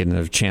and making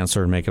the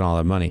chancellor and making all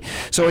that money.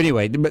 So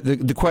anyway, but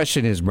the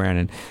question is,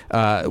 Brandon,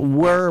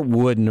 where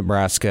would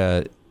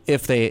Nebraska,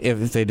 if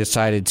they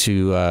decided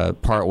to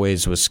part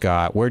ways with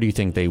Scott, where do you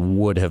think they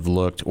would have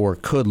looked or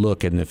could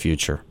look in the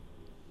future?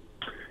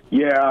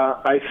 Yeah,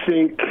 I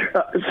think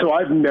so.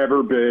 I've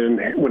never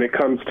been, when it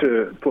comes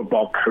to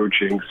football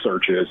coaching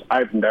searches,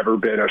 I've never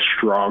been a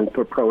strong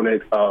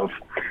proponent of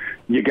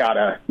you've got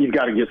to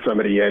get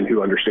somebody in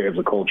who understands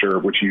the culture,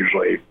 which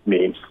usually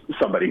means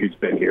somebody who's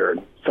been here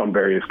in some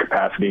various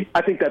capacity.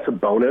 I think that's a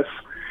bonus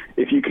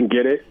if you can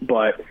get it,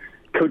 but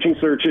coaching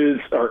searches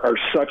are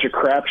such a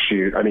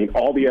crapshoot. I mean,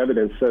 all the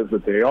evidence says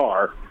that they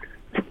are.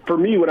 For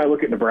me, when I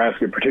look at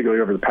Nebraska,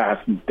 particularly over the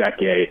past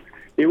decade,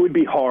 it would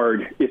be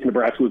hard if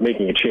Nebraska was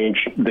making a change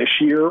this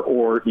year,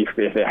 or if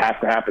it has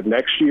to happen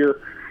next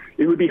year.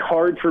 It would be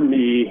hard for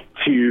me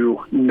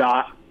to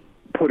not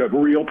put a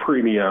real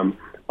premium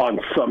on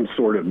some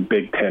sort of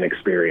Big Ten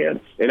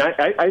experience. And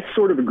I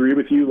sort of agree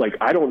with you. Like,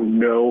 I don't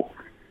know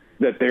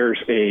that there's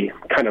a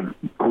kind of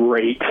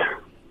great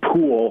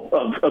pool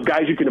of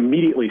guys you can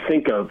immediately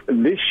think of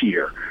this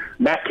year.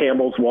 Matt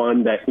Campbell's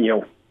one that, you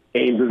know,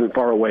 Ames isn't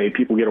far away.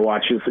 People get to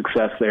watch his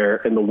success there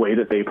and the way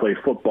that they play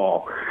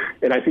football.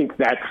 And I think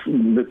that's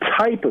the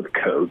type of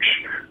coach,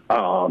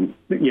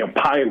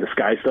 pie in the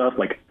sky stuff.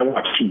 Like, I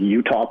watched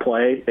Utah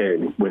play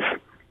and with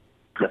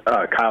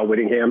Kyle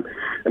Whittingham,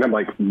 and I'm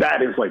like,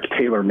 that is like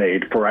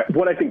tailor-made for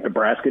what I think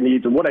Nebraska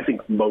needs and what I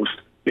think most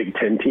Big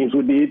Ten teams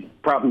would need.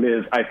 Problem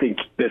is, I think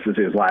this is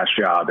his last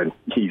job, and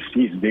he's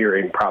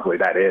nearing probably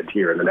that end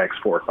here in the next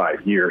 4 or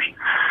 5 years.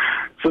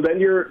 So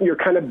then you're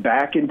kind of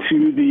back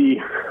into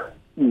the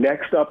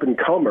next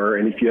up-and-comer,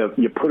 and if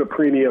you put a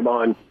premium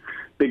on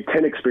Big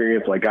Ten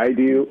experience like I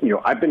do, you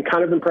know, I've been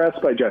kind of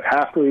impressed by Jeff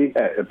Hafley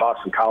at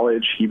Boston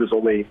College. He was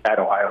only at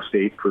Ohio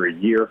State for a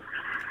year.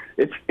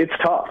 It's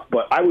tough,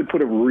 but I would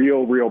put a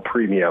real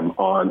premium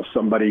on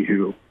somebody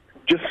who,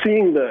 just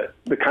seeing the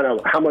kind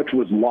of how much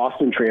was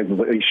lost in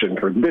translation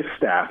for this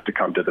staff to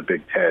come to the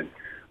Big Ten.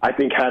 I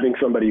think having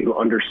somebody who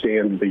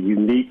understands the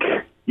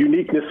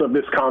uniqueness of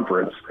this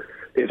conference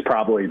is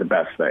probably the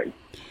best thing.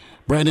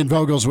 Brandon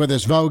Vogel's with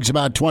us. Vogue's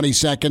about 20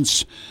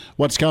 seconds.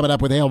 What's coming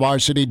up with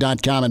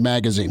HailVarsity.com and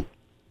magazine?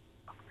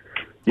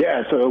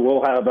 Yeah, so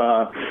we'll have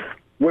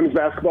women's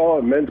basketball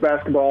and men's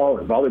basketball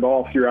and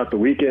volleyball throughout the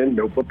weekend.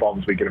 No football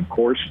this weekend, of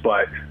course,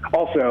 but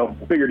also,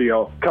 bigger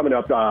deal, coming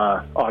up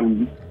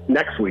on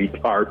next week,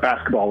 our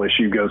basketball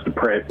issue goes to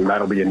print, and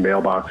that'll be in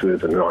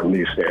mailboxes and on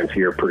newsstands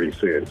here pretty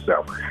soon.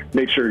 So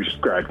make sure you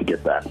subscribe to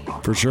get that.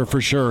 For sure.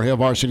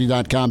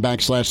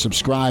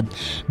 HailVarsity.com/subscribe,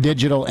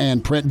 digital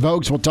and print.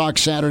 Vogues, we'll talk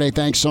Saturday.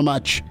 Thanks so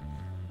much.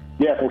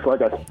 Yeah, thanks a lot,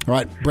 guys. All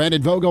right,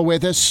 Brandon Vogel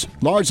with us.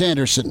 Lars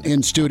Anderson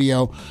in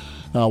studio.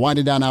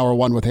 Winding down hour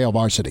one with Hail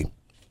Varsity.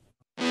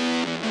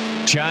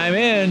 Chime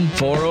in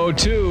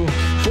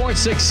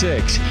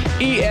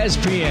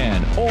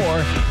 402-466-ESPN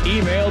or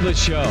email the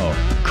show,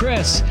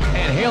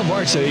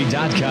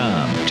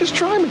 Chris@HailVarsity.com. Just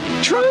try me.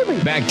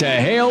 Back to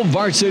Hail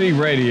Varsity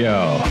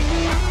Radio.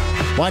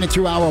 Winding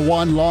through hour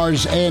one,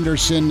 Lars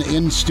Anderson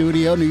in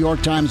studio, New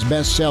York Times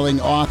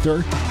best-selling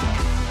author.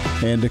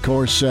 And, of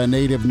course,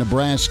 native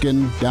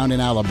Nebraskan down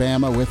in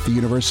Alabama with the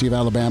University of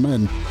Alabama.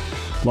 And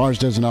Lars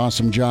does an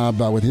awesome job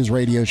with his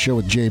radio show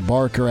with Jay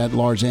Barker at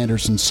Lars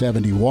Anderson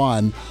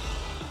 71.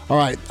 All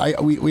right,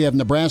 we have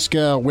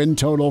Nebraska win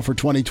total for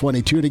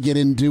 2022 to get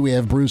into. We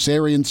have Bruce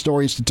Arians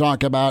stories to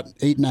talk about,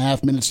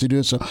 8.5 minutes to do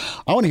it. So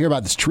I want to hear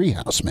about this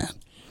treehouse, man.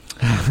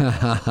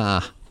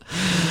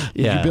 Yeah.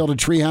 Did you build a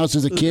treehouse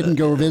as a kid and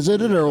go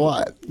visit it, or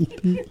what?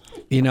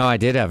 You know, I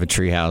did have a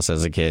treehouse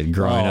as a kid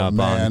growing up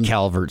on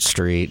Calvert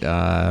Street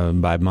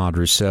by Maud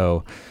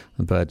Rousseau.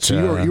 But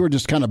so you were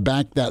just kind of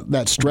back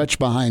that stretch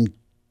behind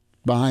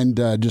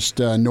just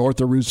north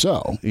of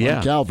Rousseau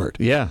on Calvert.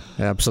 Yeah,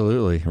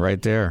 absolutely,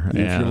 right there. And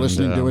if you're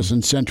listening to us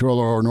in central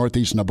or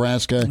northeast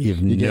Nebraska, you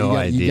have no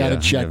idea. You got to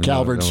check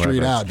Calvert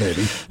Street out,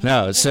 baby.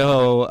 No,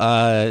 so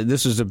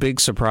this was a big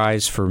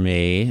surprise for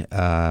me.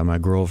 My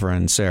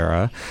girlfriend,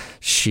 Sarah,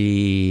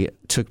 she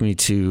took me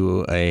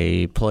to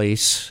a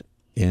place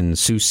in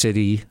Sioux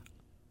City,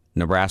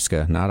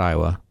 Nebraska, not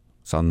Iowa.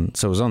 So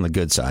it was on the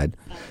good side,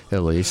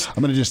 at least.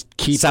 I'm going to just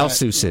keep South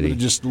Sioux City. I'm going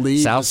to just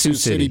leave South the Sioux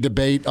City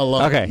debate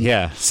alone. Okay,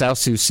 yeah, South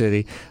Sioux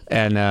City,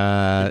 and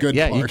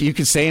you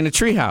could stay in a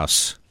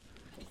treehouse.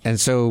 And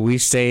so we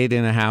stayed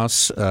in a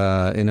house,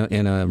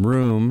 in a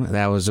room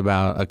that was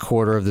about a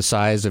quarter of the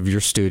size of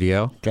your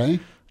studio.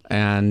 Okay,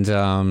 and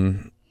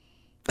I'm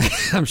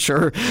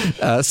sure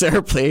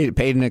Sarah paid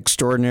an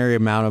extraordinary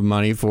amount of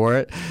money for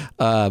it,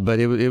 but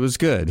it was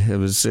good. It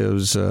was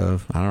I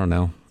don't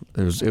know.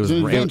 It was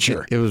an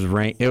adventure. It was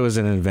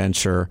an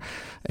adventure,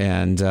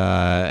 and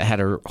had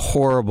a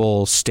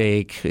horrible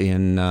steak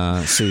in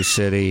Sioux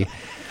City,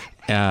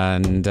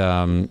 and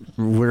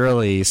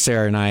really,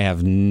 Sarah and I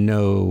have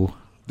no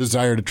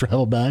desire to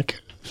travel back.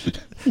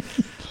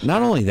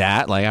 Not only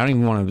that, like I don't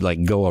even want to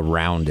go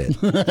around it.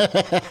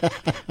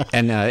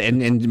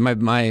 and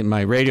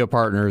my radio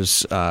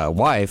partner's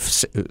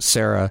wife,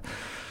 Sarah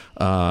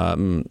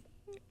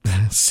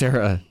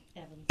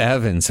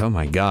Evans. Oh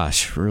my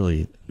gosh,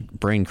 really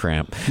brain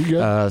cramp.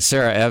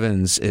 Sarah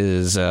Evans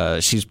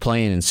she's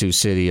playing in Sioux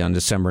City on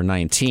December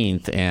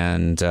 19th,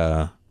 and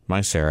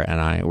my Sarah and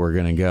I were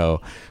going to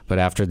go, but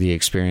after the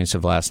experience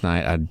of last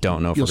night, I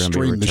don't know if we're going to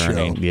be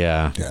returning.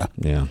 Yeah.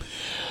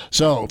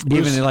 So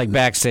Bruce, even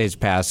backstage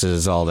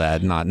passes, all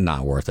that,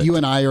 not worth it. You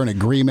and I are in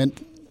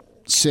agreement.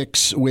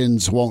 6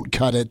 wins won't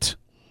cut it.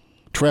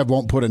 Trev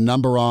won't put a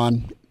number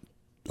on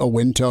a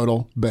win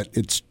total, but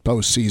it's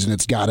postseason.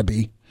 It's got to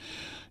be.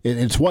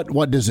 It's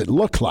what does it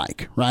look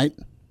like, right?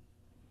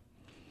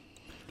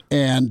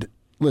 And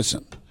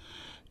listen,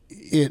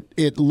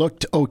 it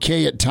looked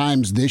okay at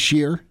times this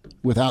year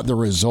without the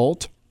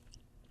result.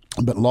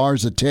 But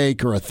Lars, a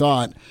take or a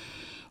thought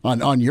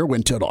on your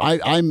win total?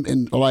 I'm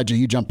and Elijah,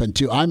 you jump in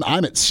too. I'm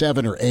at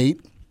 7 or 8.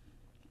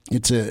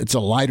 It's a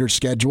lighter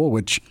schedule,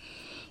 which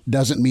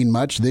doesn't mean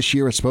much. This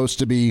year is supposed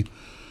to be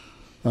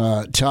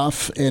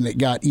tough, and it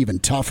got even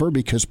tougher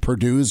because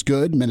Purdue's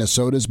good.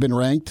 Minnesota's been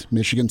ranked.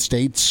 Michigan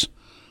State's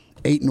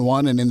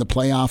 8-1 and in the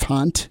playoff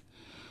hunt.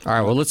 All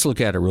right, well, let's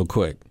look at it real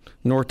quick.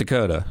 North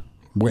Dakota,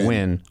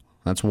 win.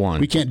 That's 1.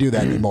 We can't do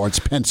that anymore. It's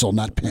pencil,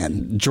 not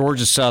pen.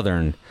 Georgia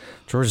Southern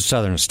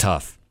is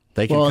tough.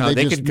 They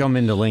could come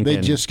into Lincoln.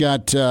 They just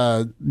got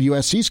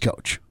USC's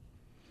coach.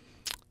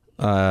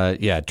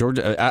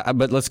 Georgia.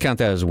 But let's count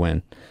that as a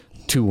win.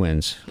 2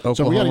 wins. Oklahoma.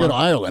 So we got to go to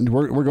Ireland.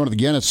 We're going to the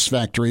Guinness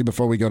factory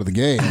before we go to the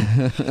game.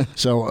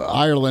 So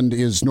Ireland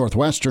is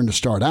Northwestern to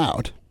start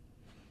out.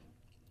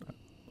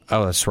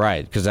 Oh, that's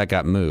right, because that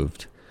got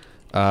moved.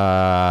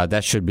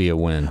 That should be a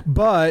win.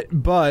 But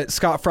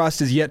Scott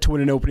Frost is yet to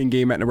win an opening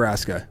game at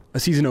Nebraska, a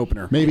season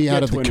opener. Maybe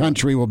out of the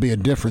country will be a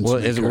difference.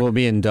 Will it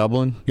be in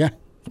Dublin? Yeah.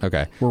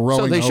 Okay. We're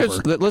rolling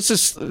over. Let's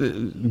just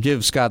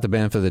give Scott the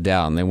benefit of the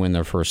doubt, and they win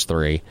their first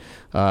 3.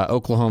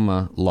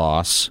 Oklahoma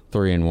loss,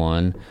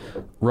 3-1.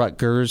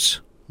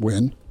 Rutgers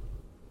win.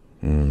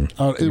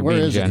 Where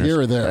is it? Here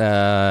or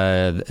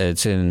there?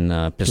 It's in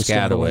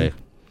Piscataway.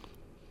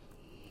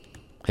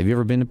 Have you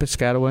ever been to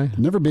Piscataway?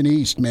 Never been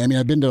east, man. I mean,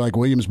 I've been to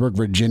Williamsburg,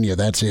 Virginia.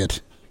 That's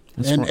it.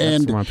 That's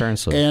where my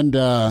parents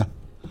live.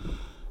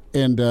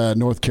 And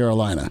North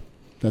Carolina.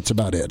 That's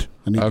about it.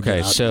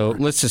 Okay, so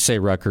let's just say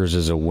Rutgers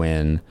is a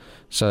win.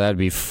 So that'd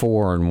be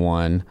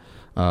 4-1.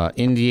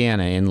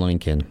 Indiana in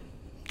Lincoln.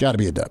 Got to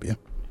be a W.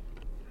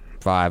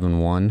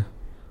 5-1.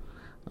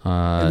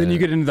 And then you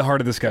get into the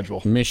heart of the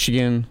schedule.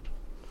 Michigan,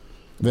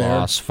 There.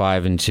 loss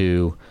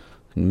 5-2.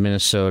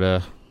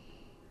 Minnesota,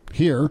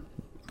 Here.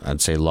 I'd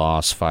say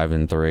loss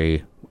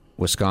 5-3.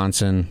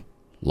 Wisconsin,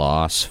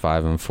 loss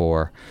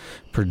 5-4.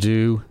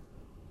 Purdue,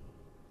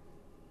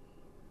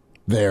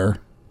 There.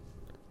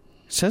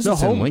 says No,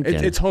 it's home. in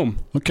Lincoln. It's home.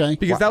 Okay.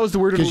 Because that was the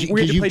word. We had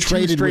to play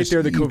two straight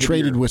there. The you COVID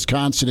traded year.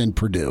 Wisconsin and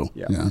Purdue.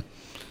 Yeah.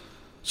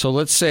 So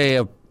let's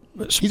say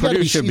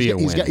Purdue should be a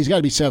win. He's got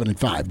to be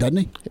 7-5, doesn't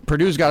he?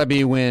 Purdue's got to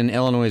be a win.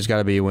 Illinois has got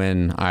to be a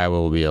win.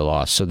 Iowa will be a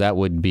loss. So that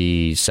would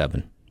be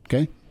 7.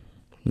 Okay.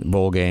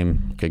 Bowl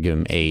game could give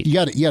them 8. You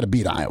got to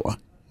beat Iowa.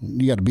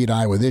 You got to beat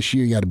Iowa this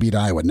year. You got to beat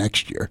Iowa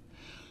next year.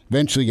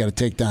 Eventually, you got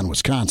to take down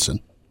Wisconsin.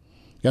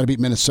 You got to beat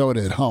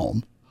Minnesota at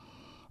home.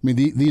 I mean,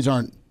 these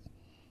aren't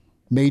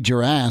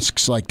major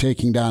asks like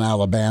taking down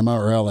Alabama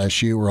or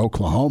LSU or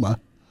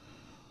Oklahoma,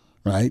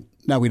 right?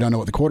 Now, we don't know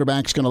what the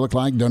quarterback's going to look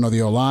like. Don't know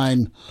the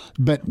O-line.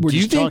 But Do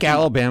you think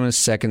Alabama's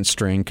second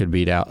string could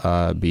beat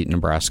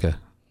Nebraska?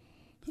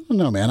 I don't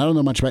know, man. I don't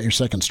know much about your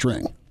second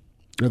string,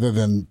 other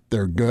than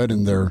they're good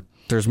and they're...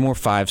 There's more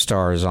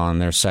 5-stars on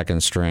their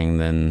second string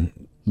than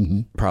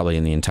probably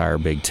in the entire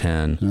Big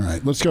Ten. All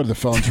right, let's go to the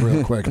phones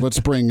real quick. Let's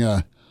bring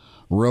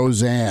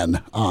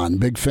Roseanne on.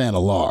 Big fan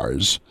of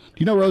Lars. Do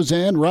you know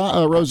Roseanne?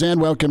 Roseanne,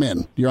 welcome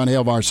in. You're on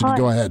Hail Varsity. Hi.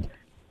 Go ahead.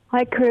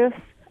 Hi, Chris.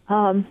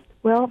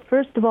 Well,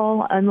 first of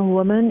all, I'm a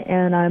woman,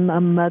 and I'm a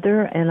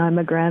mother, and I'm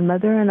a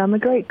grandmother, and I'm a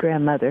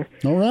great-grandmother.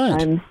 All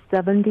right. I'm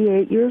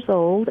 78 years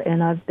old,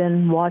 and I've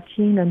been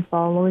watching and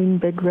following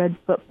Big Red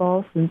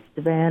football since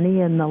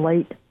Devaney in the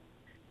late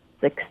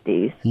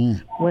 60s.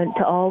 Went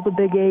to all the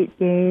Big 8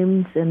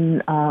 games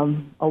and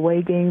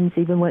away games,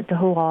 even went to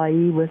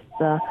Hawaii with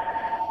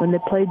when they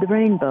played the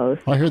Rainbows.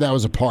 I hear that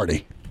was a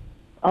party.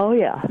 Oh,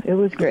 yeah, it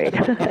was great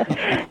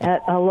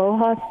at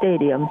Aloha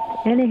Stadium.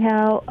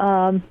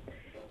 Anyhow,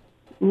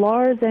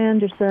 Lars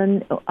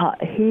Anderson,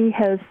 he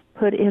has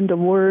put into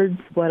words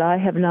what I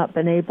have not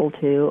been able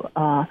to.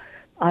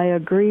 I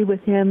agree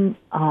with him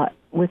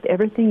with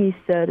everything he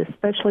said,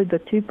 especially the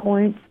 2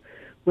 points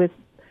with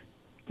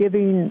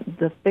giving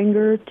the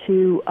finger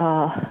to,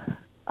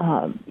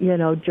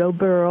 Joe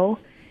Burrow.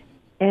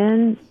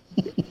 And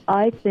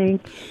I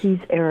think he's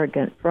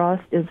arrogant.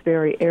 Frost is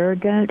very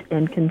arrogant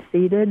and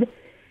conceited,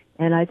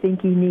 and I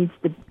think he needs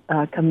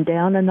to come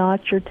down a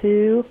notch or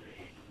two.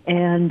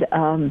 And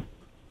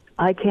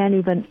I can't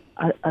even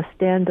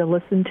stand to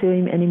listen to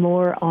him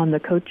anymore on the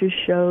coaches'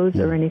 shows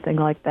or anything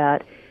like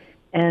that.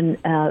 And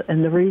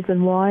the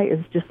reason why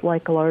is just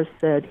like Lars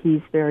said,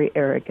 he's very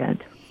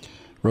arrogant.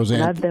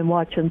 Roseanne. And I've been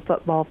watching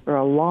football for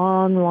a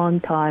long, long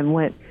time.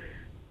 Went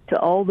to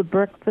all the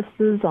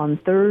breakfasts on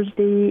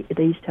Thursday.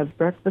 They used to have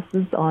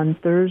breakfasts on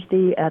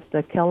Thursday at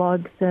the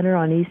Kellogg Center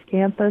on East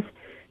Campus.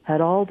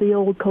 Had all the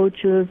old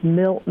coaches,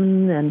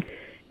 Milton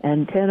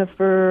and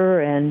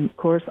Tennifer, and, of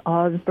course,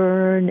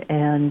 Osborne,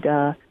 and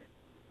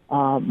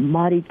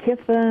Monty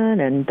Kiffin,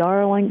 and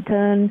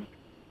Darlington.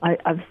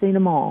 I've seen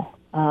them all.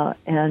 I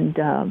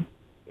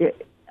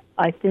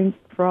think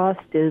Frost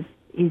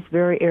he's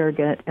very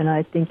arrogant, and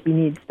I think he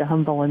needs to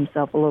humble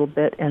himself a little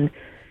bit and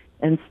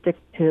stick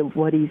to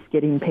what he's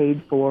getting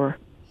paid for.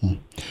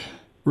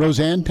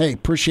 Roseanne, hey,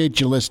 appreciate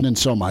you listening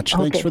so much.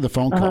 Okay. Thanks for the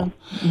phone call.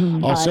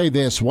 I'll say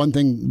this. One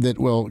thing that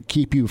will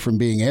keep you from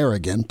being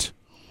arrogant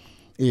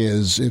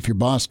is if your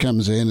boss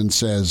comes in and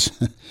says,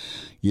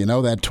 you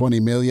know that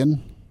 $20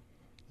 million,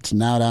 it's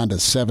now down to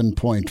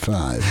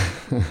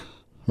 7.5,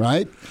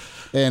 right?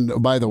 And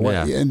by the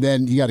way, and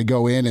then you got to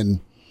go in and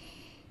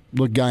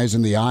look guys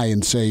in the eye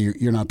and say,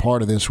 you're not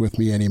part of this with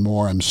me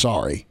anymore. I'm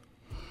sorry.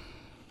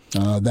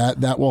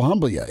 That will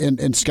humble you.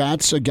 And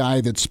Scott's a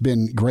guy that's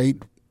been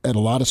great at a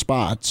lot of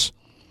spots,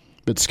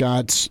 but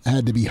Scott's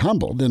had to be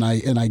humbled. And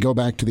I go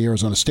back to the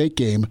Arizona State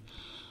game.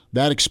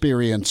 That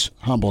experience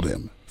humbled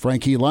him.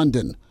 Frankie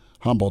London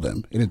humbled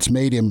him, and it's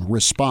made him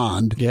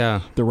respond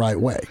the right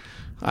way.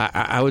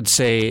 I would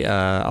say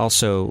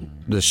also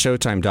the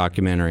Showtime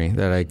documentary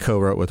that I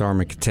co-wrote with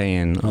Armin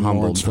Katayan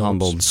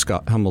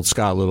humbled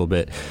Scott a little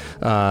bit.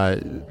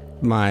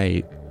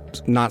 My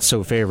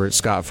not-so-favorite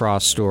Scott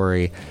Frost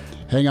story.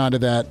 Hang on to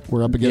that.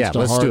 We're up against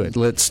let's do it.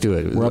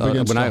 We're up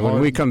against when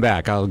we come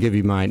back, I'll give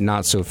you my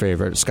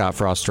not-so-favorite Scott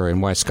Frost story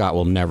and why Scott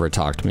will never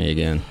talk to me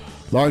again.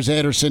 Lars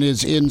Anderson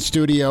is in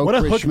studio. What a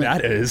Chris hook Schmidt,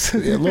 that is.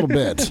 A little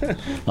bit.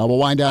 We'll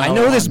wind down. I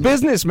know this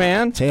business,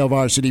 man. Hail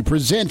Varsity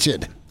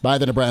presented by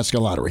the Nebraska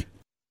Lottery.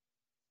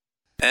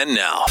 And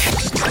now,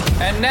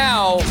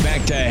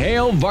 back to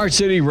Hail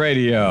Varsity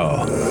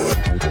Radio.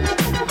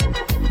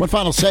 One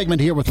final segment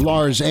here with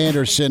Lars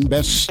Anderson,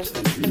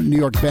 New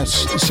York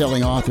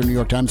best-selling author, New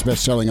York Times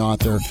best-selling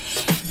author.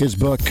 His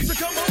book,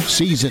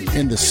 Season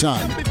in the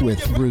Sun,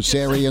 with Bruce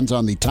Arians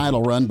on the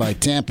title run by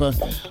Tampa.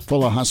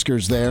 Full of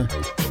Huskers there.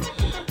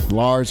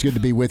 Lars, good to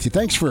be with you.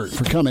 Thanks for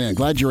coming in.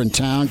 Glad you're in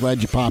town.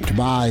 Glad you popped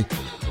by.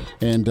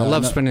 And I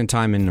love spending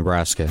time in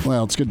Nebraska.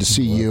 Well, it's good to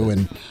see you,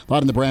 and a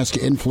lot of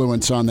Nebraska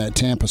influence on that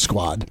Tampa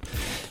squad.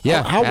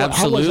 Yeah,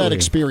 how was that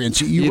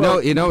experience? You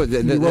wrote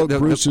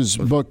Bruce's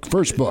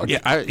first book.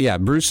 Yeah,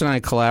 Bruce and I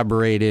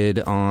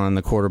collaborated on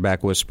The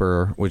Quarterback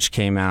Whisperer, which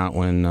came out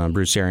when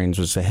Bruce Arians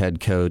was the head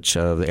coach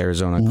of the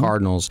Arizona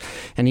Cardinals,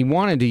 and he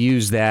wanted to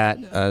use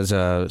that as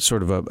a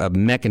sort of a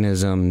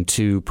mechanism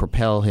to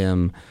propel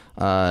him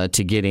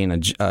to getting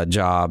a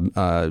job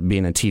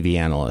being a TV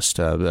analyst,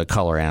 a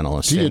color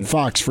analyst. He did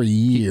Fox for a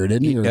year,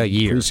 didn't he? A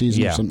year.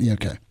 Preseason or something?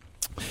 Okay.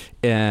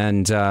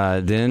 And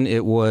then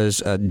it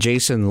was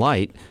Jason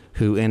Light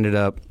who ended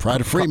up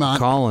Pride of Fremont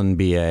calling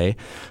BA,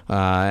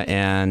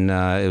 and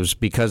it was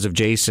because of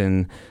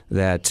Jason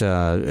that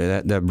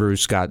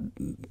Bruce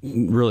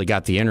really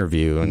got the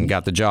interview and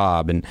got the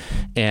job.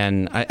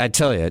 And I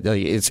tell you,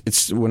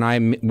 it's when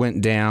I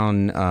went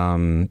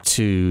down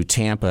to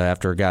Tampa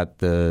after I got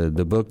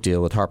the book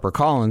deal with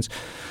HarperCollins.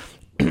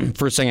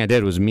 First thing I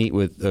did was meet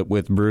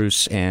with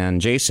Bruce and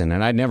Jason,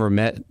 and I'd never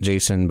met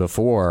Jason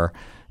before,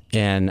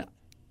 and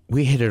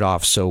we hit it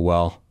off so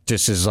well.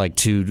 Just as like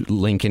two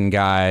Lincoln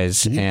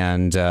guys,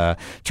 and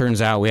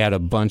turns out we had a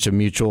bunch of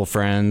mutual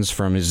friends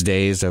from his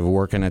days of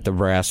working at the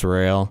Brass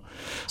Rail.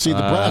 See, the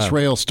Brass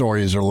Rail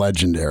stories are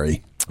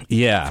legendary.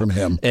 Yeah, from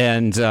him,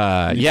 and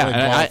I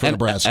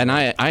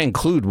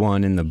include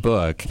one in the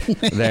book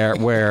there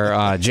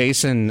where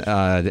Jason,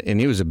 and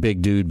he was a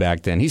big dude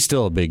back then. He's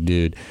still a big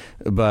dude,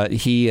 but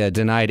he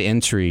denied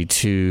entry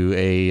to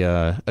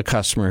a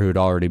customer who had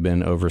already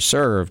been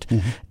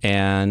overserved,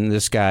 and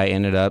this guy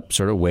ended up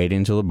sort of waiting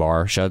until the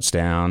bar shuts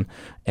down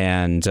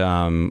and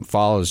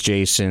follows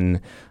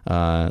Jason,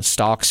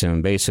 stalks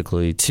him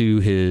basically to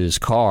his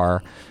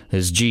car,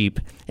 his Jeep,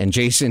 and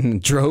Jason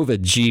drove a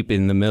Jeep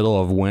in the middle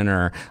of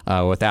winter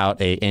without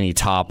any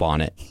top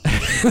on it.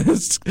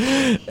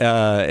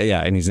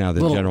 And he's now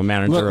the general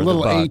manager of the Bucs.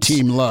 Little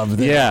A-team love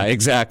there. Yeah,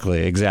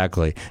 exactly.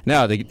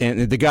 No,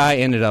 the guy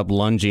ended up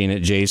lunging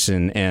at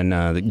Jason,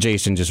 and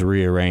Jason just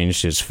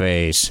rearranged his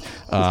face,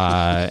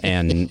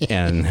 and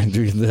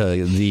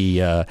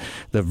the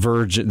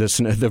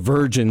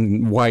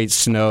virgin white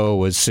snow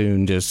was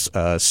soon just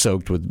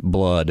soaked with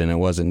blood, and it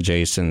wasn't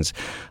Jason's.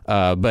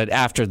 But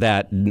after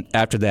that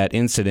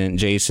incident,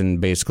 Jason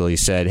basically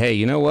said, "Hey,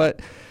 you know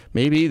what?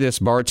 Maybe this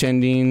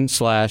bartending /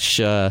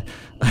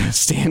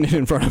 standing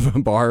in front of a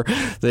bar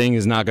thing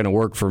is not going to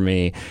work for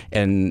me."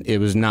 And it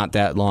was not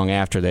that long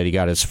after that he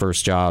got his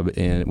first job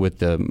with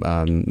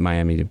the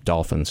Miami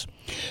Dolphins.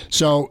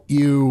 So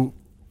you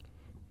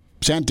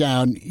sat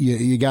down,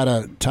 you got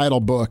a title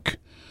book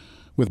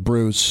with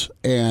Bruce,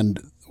 and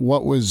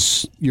what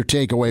was your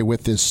takeaway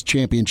with this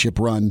championship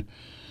run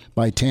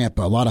by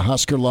Tampa? A lot of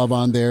Husker love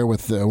on there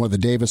with one of the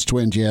Davis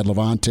twins. You had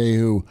Levante,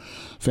 who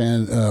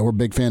we're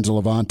big fans of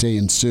Levante,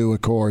 and Sue,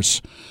 of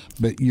course.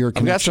 But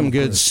I've got some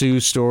good Sue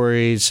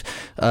stories,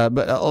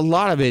 but a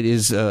lot of it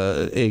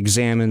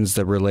examines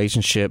the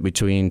relationship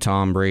between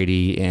Tom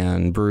Brady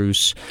and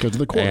Bruce. Because of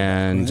the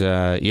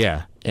quarterback,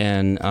 and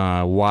and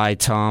why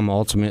Tom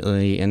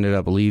ultimately ended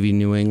up leaving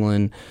New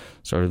England.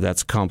 Sort of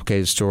that's a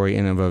complicated story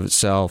in and of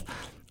itself.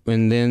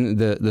 And then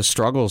the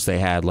struggles they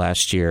had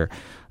last year.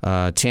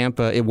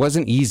 Tampa, it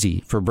wasn't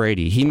easy for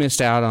Brady. He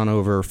missed out on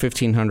over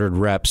 1,500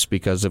 reps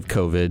because of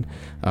COVID,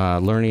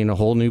 learning a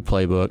whole new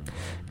playbook.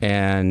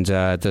 And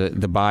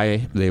the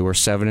bye, they were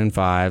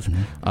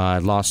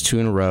 7-5, lost 2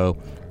 in a row.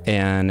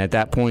 And at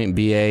that point,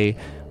 BA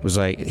was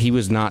like, he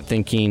was not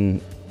thinking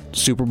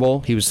Super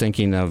Bowl. He was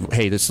thinking of,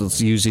 hey,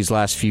 let's use these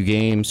last few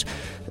games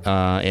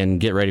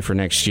and get ready for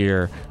next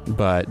year.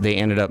 But they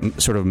ended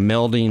up sort of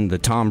melding the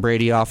Tom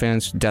Brady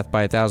offense, death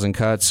by 1,000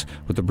 cuts,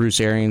 with the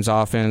Bruce Arians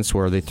offense,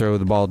 where they throw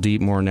the ball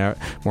deep more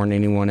than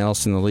anyone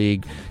else in the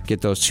league. Get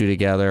those two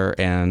together,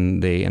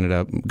 and they ended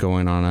up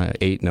going on a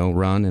 8-0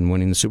 run and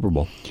winning the Super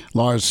Bowl.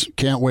 Lars,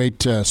 can't wait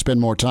to spend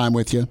more time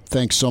with you.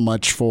 Thanks so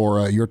much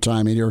for your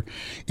time here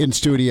in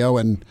studio,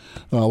 and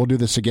we'll do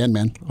this again,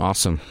 man.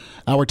 Awesome.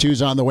 Hour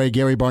 2's on the way.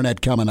 Gary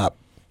Barnett coming up.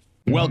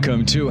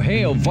 Welcome to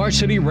Hail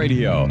Varsity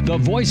Radio, the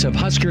voice of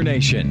Husker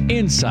Nation.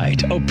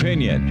 Insight,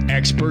 opinion,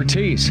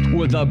 expertise,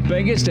 with the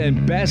biggest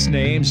and best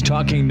names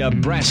talking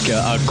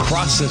Nebraska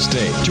across the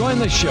state. Join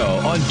the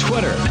show on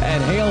Twitter at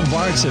Hail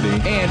Varsity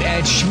and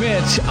at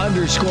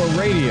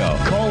Schmitz_radio.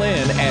 Call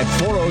in at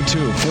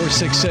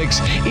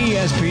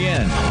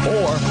 402-466-ESPN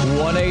or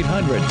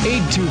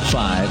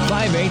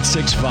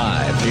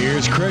 1-800-825-5865.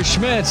 Here's Chris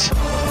Schmitz.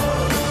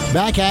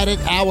 Back at it,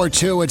 Hour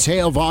 2. It's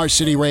Hail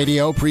Varsity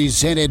Radio,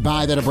 presented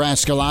by the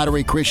Nebraska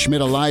Lottery. Chris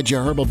Schmidt,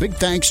 Elijah Herbal. Big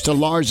thanks to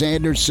Lars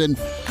Anderson,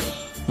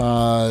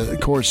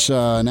 of course,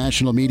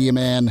 national media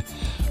man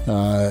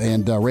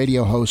and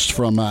radio host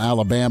from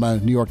Alabama,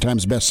 New York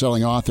Times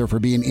bestselling author, for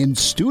being in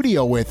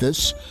studio with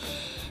us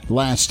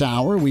last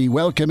hour. We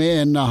welcome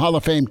in a Hall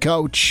of Fame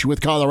coach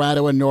with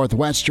Colorado and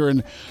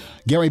Northwestern,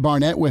 Gary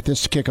Barnett, with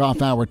us to kick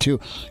off Hour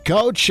 2.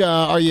 Coach,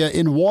 are you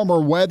in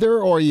warmer weather,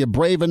 or are you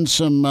braving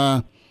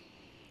some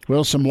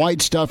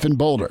white stuff in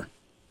Boulder?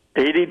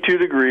 82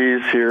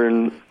 degrees here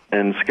in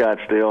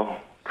Scottsdale,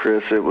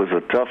 Chris. It was a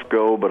tough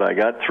go, but I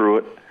got through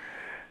it.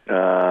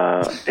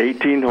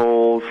 18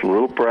 holes, a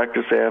little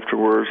practice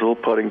afterwards, a little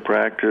putting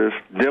practice.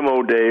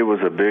 Demo day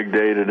was a big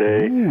day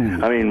today.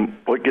 I mean,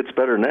 what gets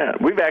better than that?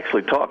 We've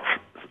actually talked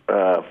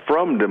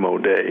from demo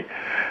day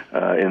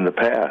in the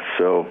past,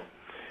 so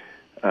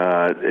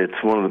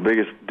it's one of the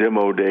biggest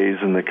demo days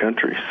in the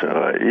country.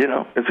 So,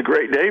 it's a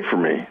great day for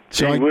me.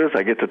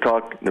 I get to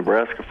talk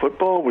Nebraska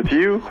football with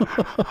you.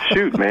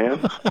 Shoot, man.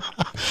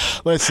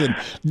 Listen,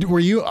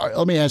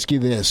 let me ask you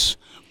this.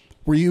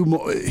 Were you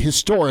more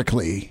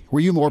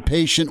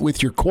patient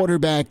with your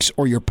quarterbacks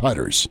or your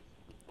putters?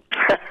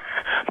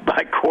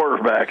 My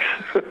quarterbacks.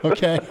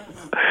 Okay.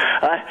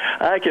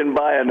 I can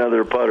buy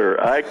another putter.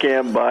 I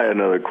can't buy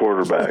another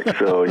quarterback.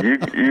 So you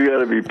got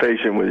to be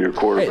patient with your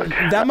quarterback.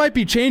 Hey, that might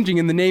be changing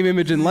in the name,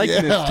 image, and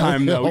likeness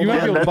time, though. You might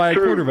be able to buy a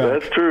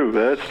quarterback. That's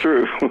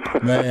true.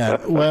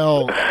 Man,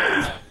 well,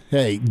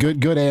 hey,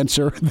 good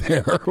answer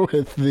there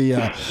with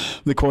the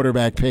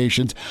quarterback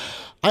patience.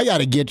 I got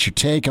to get your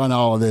take on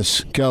all of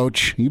this,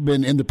 Coach. You've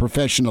been in the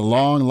profession a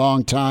long,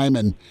 long time,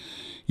 and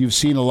you've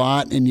seen a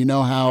lot, and you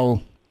know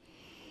how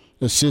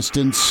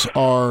assistants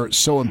are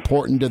so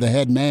important to the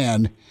head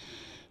man.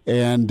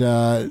 And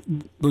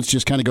let's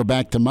just kind of go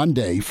back to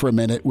Monday for a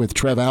minute with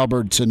Trev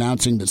Alberts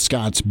announcing that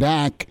Scott's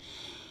back,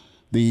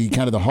 the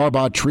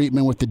Harbaugh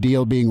treatment with the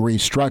deal being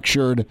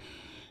restructured,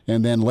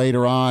 and then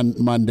later on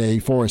Monday,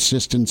 4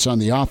 assistants on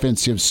the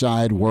offensive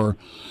side were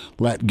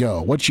let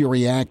go. What's your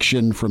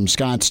reaction from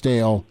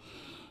Scottsdale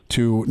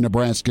to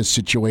Nebraska's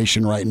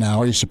situation right now?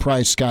 Are you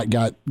surprised Scott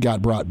got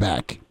brought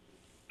back?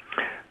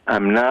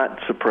 I'm not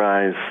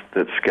surprised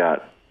that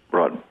Scott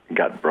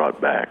got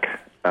brought back.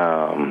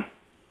 And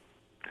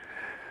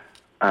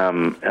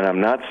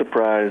I'm not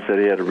surprised that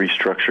he had to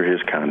restructure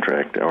his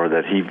contract or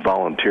that he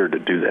volunteered to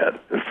do that,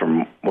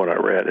 from what I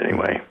read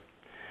anyway.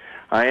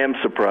 I am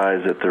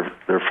surprised that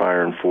they're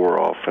firing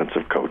 4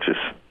 offensive coaches,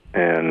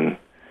 and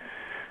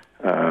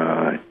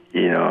I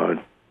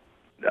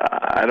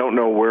don't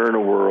know where in the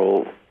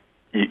world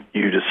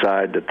you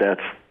decide that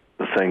that's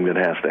the thing that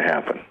has to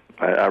happen.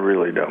 I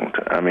really don't.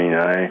 I mean,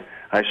 I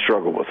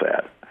struggle with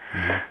that.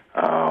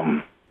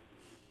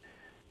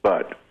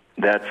 But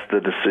that's the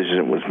decision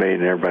that was made,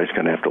 and everybody's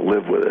going to have to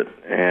live with it.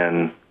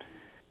 And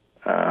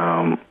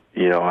I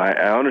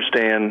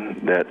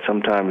understand that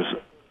sometimes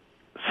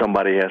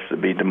somebody has to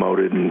be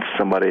demoted and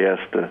somebody has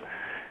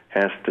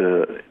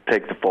to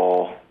take the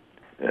fall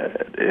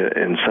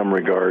in some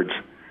regards.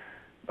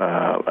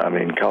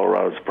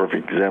 Colorado's a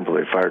perfect example.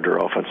 They fired their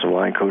offensive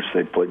line coach.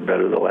 They played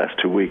better the last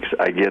 2 weeks.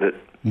 I get it.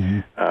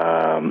 Mm-hmm.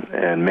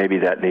 And maybe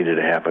that needed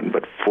to happen.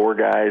 But 4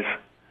 guys,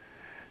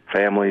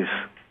 families,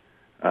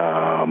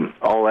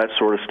 all that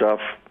sort of stuff,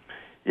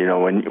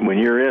 when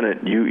you're in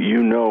it,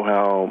 you know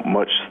how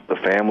much the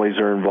families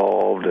are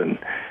involved and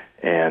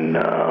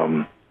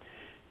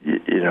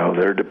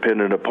they're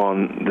dependent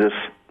upon this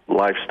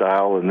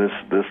lifestyle and this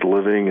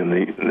living and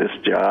this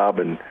job,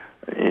 and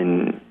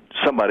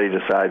somebody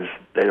decides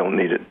they don't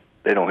need it,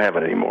 they don't have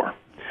it anymore.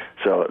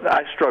 So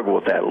I struggle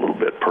with that a little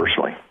bit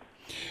personally.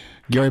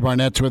 Gary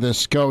Barnett's with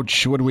us,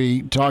 Coach. When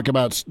we talk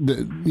about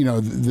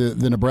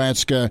the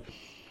Nebraska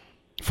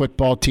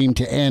football team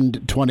to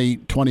end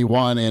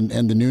 2021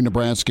 and the new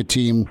Nebraska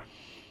team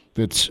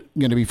that's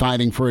going to be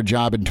fighting for a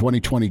job in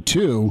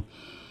 2022.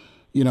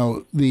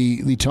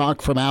 The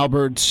talk from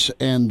Alberts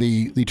and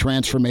the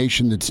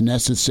transformation that's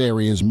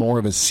necessary is more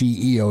of a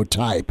CEO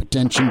type.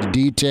 Attention to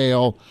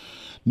detail,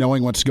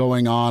 knowing what's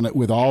going on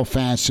with all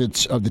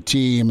facets of the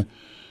team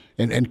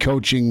and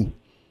coaching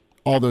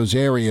all those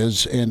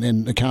areas.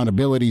 And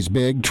accountability is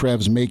big.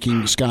 Trev's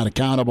making Scott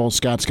accountable.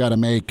 Scott's got to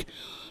make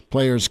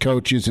players,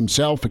 coaches,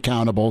 himself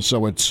accountable.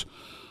 So it's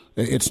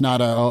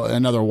not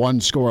another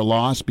one-score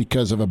loss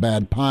because of a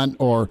bad punt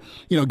or,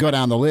 go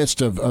down the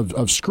list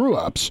of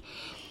screw-ups.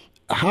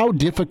 How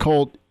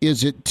difficult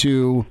is it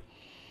to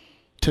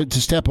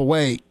step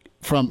away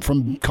from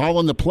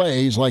calling the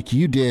plays like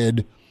you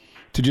did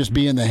to just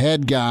being the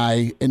head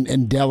guy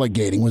and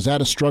delegating? Was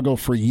that a struggle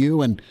for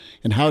you? And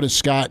how does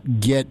Scott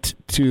get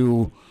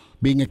to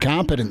being a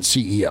competent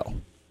CEO?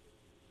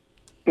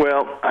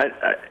 Well,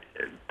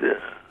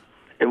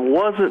 it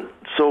wasn't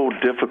so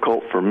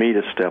difficult for me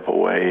to step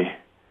away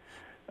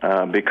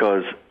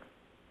because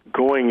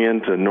going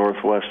into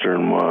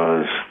Northwestern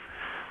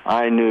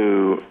I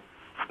knew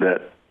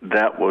that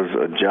was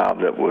a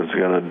job that was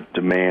going to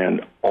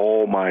demand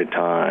all my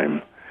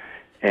time.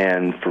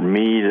 And for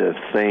me to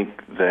think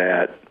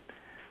that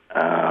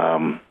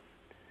I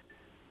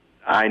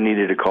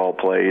needed to call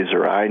plays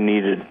or I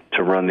needed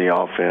to run the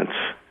offense,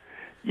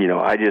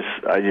 I just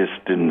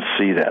didn't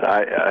see that.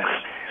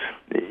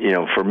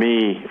 For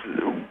me,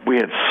 we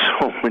had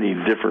so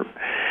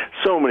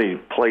many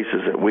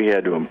places that we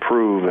had to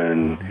improve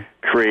and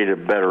create a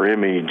better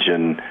image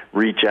and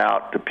reach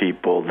out to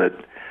people that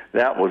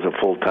was a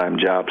full-time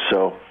job.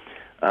 So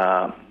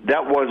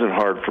that wasn't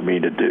hard for me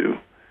to do.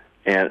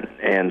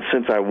 And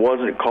since I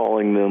wasn't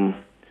calling them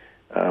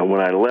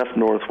when I left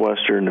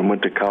Northwestern and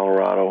went to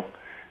Colorado,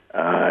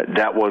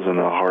 that wasn't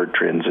a hard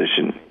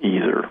transition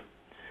either.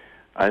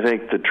 I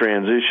think the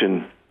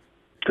transition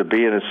to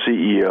being a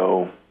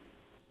CEO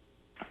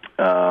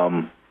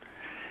that's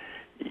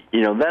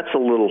a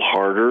little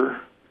harder,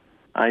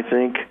 I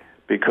think,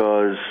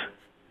 because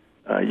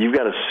you've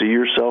got to see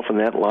yourself in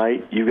that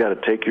light. You've got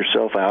to take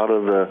yourself out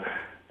of the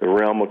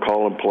realm of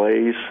calling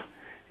plays,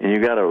 and you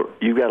got to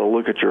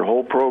look at your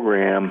whole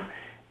program,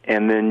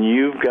 and then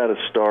you've got to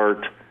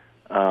start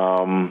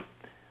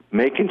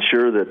making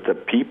sure that the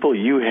people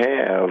you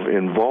have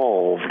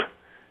involved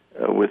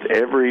with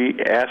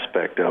every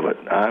aspect of it.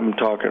 I'm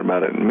talking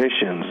about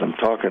admissions. I'm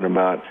talking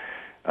about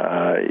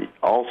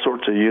all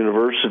sorts of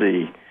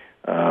university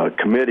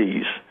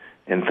committees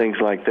and things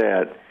like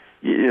that.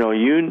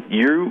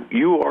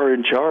 You are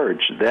in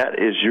charge. That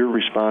is your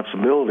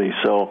responsibility.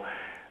 So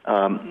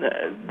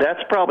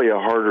that's probably a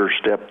harder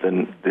step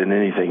than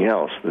anything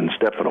else, than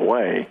stepping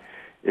away,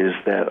 is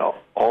that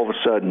all of a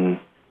sudden,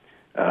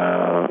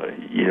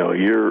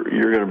 you're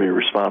going to be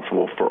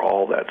responsible for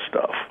all that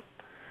stuff.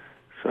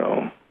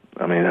 So,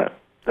 I mean,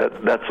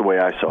 that's the way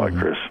I saw it,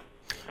 Chris.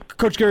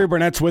 Coach Gary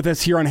Barnett's with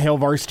us here on Hail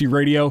Varsity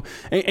Radio.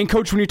 And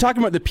Coach, when you're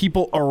talking about the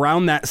people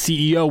around that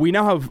CEO, we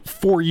now have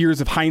 4 years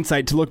of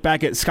hindsight to look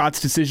back at Scott's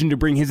decision to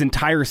bring his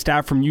entire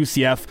staff from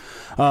UCF,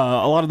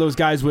 a lot of those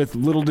guys with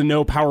little to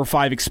no Power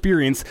 5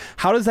 experience.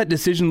 How does that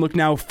decision look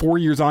now 4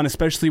 years on,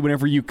 especially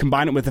whenever you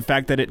combine it with the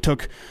fact that it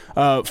took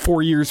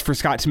 4 years for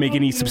Scott to make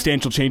any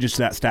substantial changes to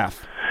that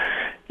staff?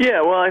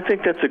 Yeah, well, I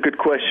think that's a good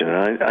question.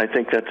 I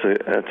think that's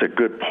a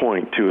good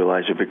point too,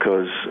 Elijah,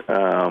 because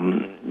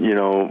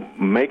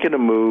making a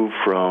move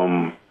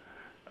from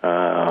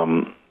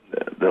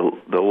the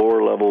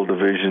lower level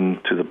division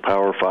to the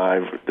Power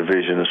 5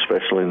 division,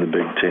 especially in the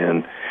Big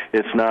Ten,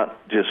 it's not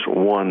just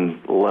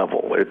one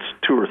level; it's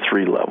 2 or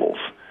 3 levels.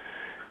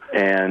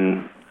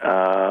 And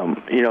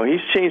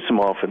he's changed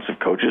some offensive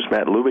coaches.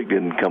 Matt Lubick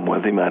didn't come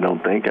with him, I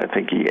don't think. I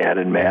think he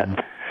added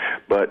Matt,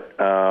 but.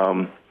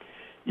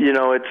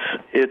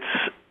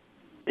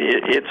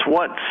 It's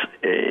what's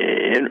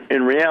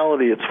in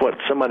reality. It's what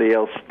somebody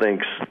else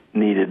thinks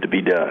needed to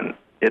be done.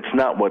 It's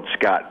not what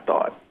Scott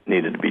thought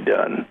needed to be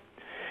done,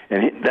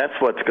 and that's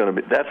what's going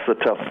to be. That's the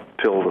tough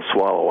pill to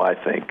swallow. I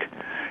think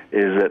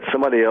is that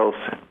somebody else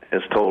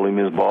has told him,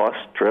 his boss,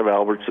 Trev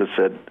Alberts, has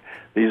said,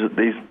 this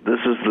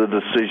is the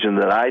decision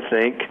that I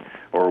think,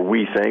 or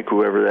we think,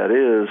 whoever that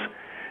is,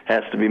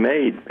 has to be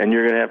made, and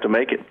you're going to have to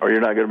make it, or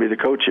you're not going to be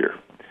the coach here.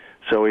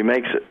 So he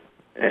makes it.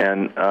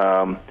 And if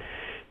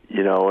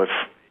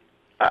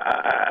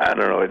I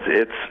don't know,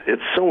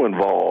 it's so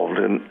involved,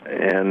 and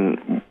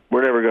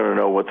we're never going to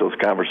know what those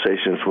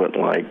conversations went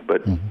like.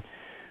 But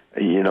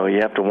you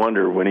have to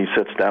wonder when he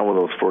sits down with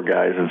those 4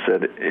 guys and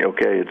said,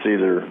 "Okay, it's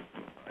either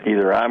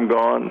I'm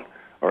gone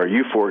or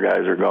you 4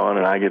 guys are gone,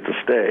 and I get to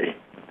stay."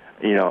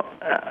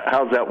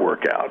 How's that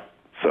work out?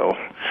 So,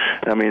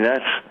 I mean,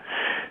 that's.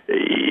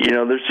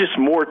 There's just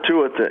more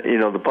to it that,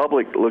 the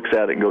public looks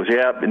at it and goes,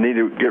 yeah, they need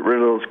to get rid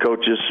of those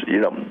coaches.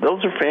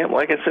 Those are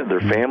like I said,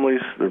 they're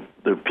families.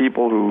 They're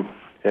people who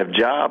have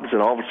jobs, and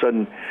all of a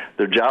sudden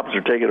their jobs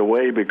are taken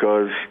away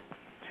because,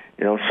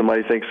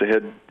 somebody thinks the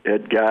head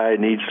guy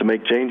needs to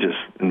make changes,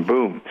 and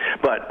boom.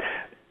 But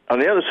on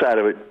the other side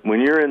of it,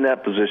 when you're in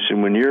that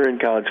position, when you're in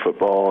college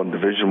football and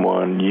Division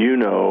I,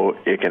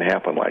 it can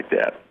happen like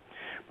that.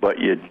 But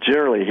you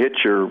generally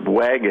hitch your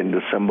wagon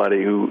to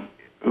somebody who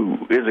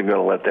isn't going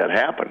to let that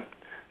happen.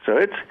 So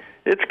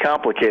it's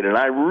complicated. And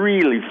I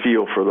really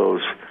feel for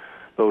those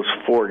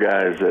 4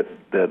 guys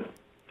that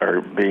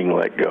are being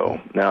let go.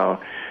 Now,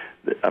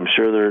 I'm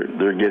sure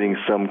they're getting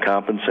some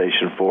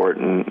compensation for it,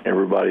 and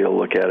everybody will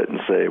look at it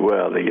and say,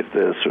 well, they get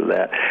this or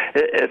that.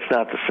 It's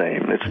not the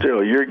same. It's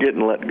still, you're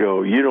getting let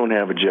go. You don't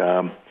have a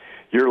job.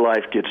 Your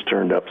life gets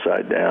turned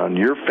upside down.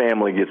 Your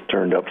family gets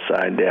turned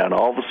upside down.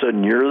 All of a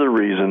sudden, you're the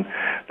reason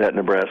that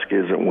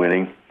Nebraska isn't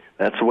winning.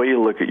 That's the way you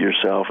look at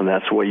yourself, and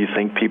that's the way you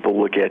think people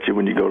look at you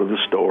when you go to the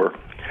store.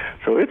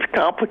 So it's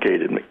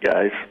complicated,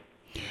 guys.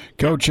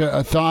 Coach,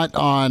 a thought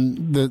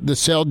on the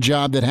sell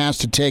job that has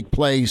to take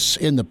place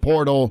in the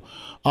portal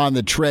on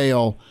the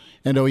trail.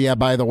 And,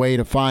 by the way,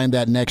 to find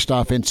that next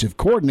offensive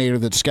coordinator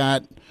that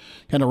Scott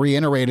kind of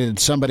reiterated,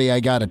 somebody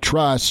I got to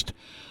trust.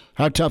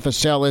 How tough a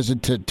sell is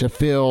it to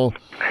fill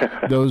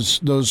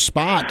those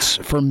spots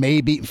for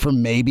maybe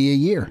a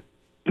year?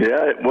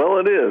 Yeah, well,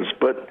 it is.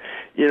 But,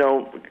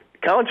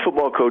 college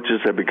football coaches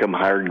have become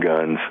hired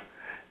guns,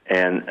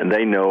 and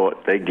they know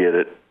it, they get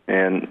it,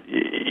 and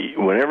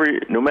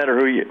no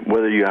matter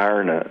whether you're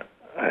hiring a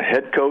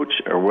head coach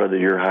or whether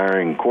you're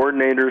hiring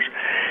coordinators,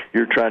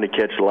 you're trying to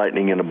catch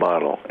lightning in a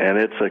bottle, and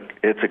it's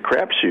a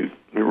crapshoot.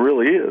 It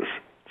really is.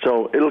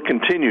 So it'll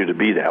continue to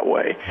be that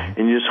way,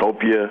 and you just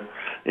hope you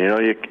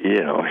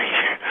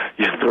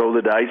throw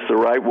the dice the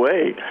right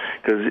way,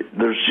 because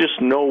there's just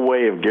no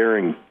way of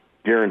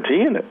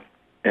guaranteeing it,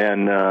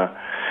 and.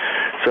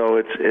 So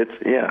it's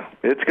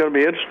going to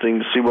be interesting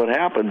to see what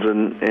happens,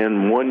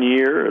 and 1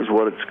 year is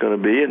what it's going to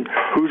be, and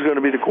who's going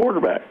to be the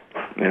quarterback.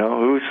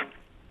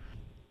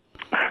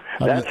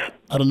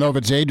 I don't know if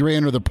it's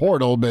Adrian or the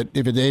portal, but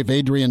if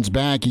Adrian's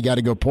back, you got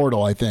to go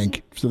portal, I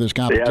think. So there's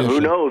competition. Yeah,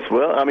 who knows?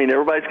 Well,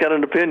 everybody's got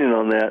an opinion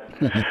on that.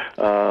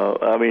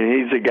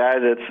 He's a guy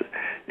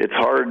it's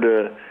hard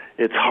to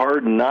it's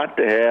hard not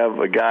to have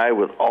a guy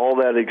with all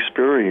that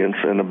experience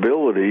and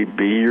ability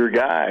be your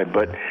guy.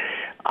 But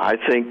I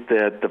think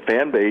that the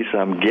fan base,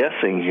 I'm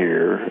guessing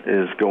here,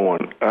 is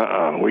going,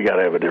 we got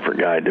to have a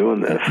different guy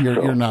doing this.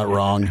 You're not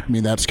wrong. I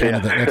mean, that's kind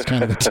of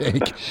the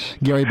take.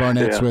 Gary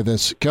Barnett's with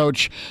us.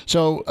 Coach,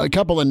 so a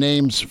couple of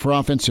names for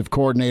offensive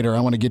coordinator I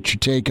want to get your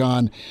take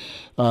on.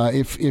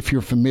 If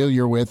you're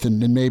familiar with, and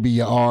maybe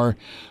you are,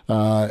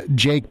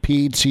 Jake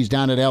Peets, he's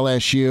down at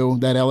LSU.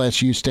 That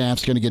LSU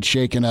staff's going to get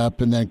shaken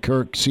up. And then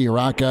Kirk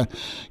Ciarrocca,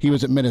 he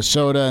was at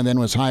Minnesota and then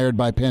was hired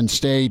by Penn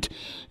State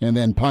and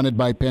then punted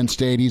by Penn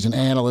State. He's an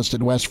analyst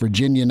at West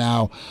Virginia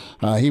now.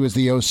 He was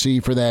the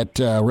OC for that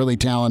really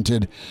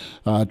talented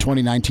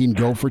 2019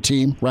 Gopher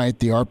team, right?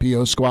 The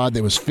RPO squad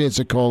that was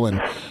physical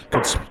and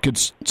could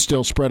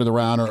still spread it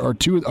around. Are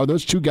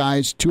those two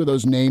guys, two of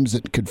those names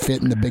that could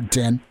fit in the Big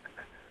Ten?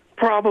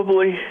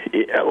 Probably.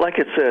 Like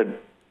I said,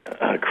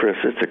 Chris,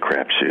 it's a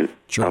crapshoot.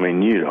 Sure. I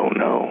mean, you don't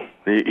know.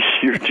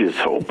 You're just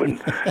hoping.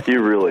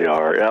 You really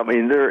are. I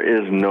mean, there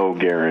is no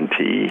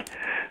guarantee.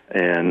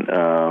 And,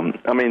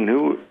 I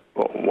mean,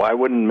 why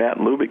wouldn't Matt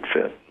Lubick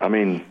fit? I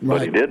mean, right.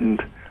 But he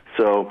didn't.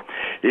 So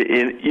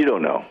you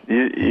don't know.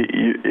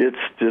 It's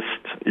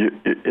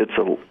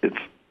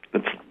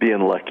being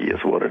lucky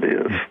is what it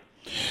is.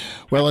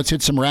 Well, let's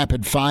hit some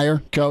rapid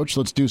fire, Coach.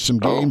 Let's do some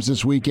games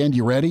this weekend.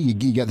 You ready?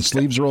 You got the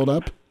sleeves rolled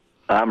up?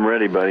 I'm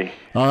ready, buddy.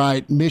 All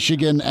right,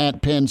 Michigan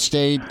at Penn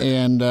State,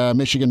 and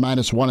Michigan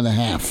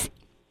 -1.5.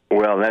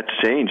 Well, that's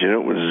changed, and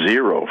it was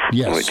 0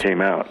 when it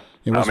came out.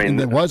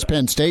 It was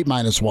Penn State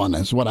 -1.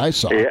 That's what I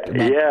saw.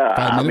 Yeah.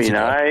 I mean,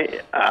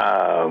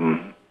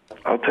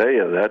 I'll tell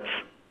you,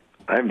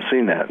 I haven't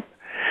seen that.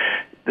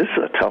 This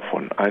is a tough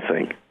one, I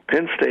think.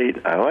 Penn State,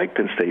 I like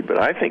Penn State, but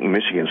I think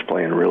Michigan's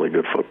playing really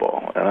good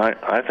football, and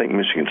I think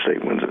Michigan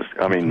wins this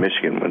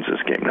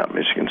game, not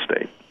Michigan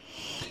State.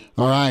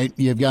 All right,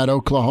 you've got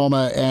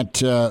Oklahoma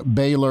at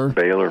Baylor.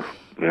 Baylor,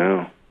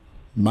 yeah.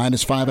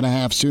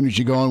 -5.5. Soon as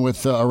you going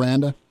with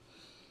Aranda?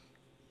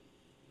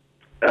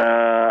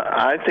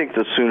 I think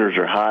the Sooners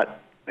are hot.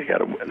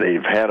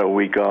 They've had a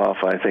week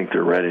off. I think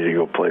they're ready to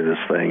go play this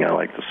thing. I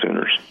like the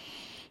Sooners.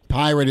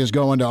 Pirate is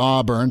going to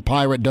Auburn.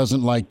 Pirate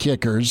doesn't like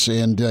kickers,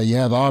 and you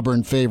have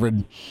Auburn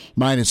favored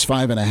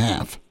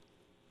 -5.5.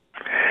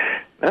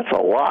 That's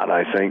a lot,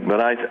 I think. But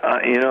I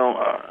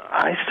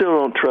still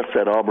don't trust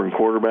that Auburn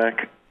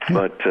quarterback.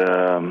 But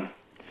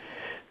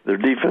their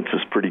defense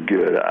is pretty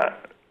good.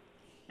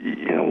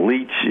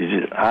 Leach.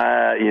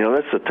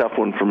 That's a tough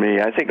one for me.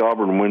 I think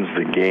Auburn wins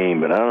the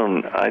game, but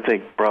I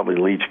think probably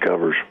Leach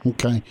covers.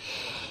 Okay.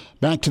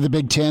 Back to the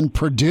Big Ten.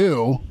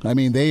 Purdue. I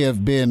mean, they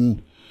have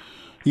been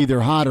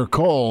either hot or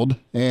cold,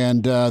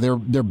 and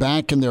they're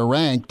back and they're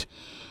ranked.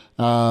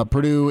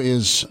 Purdue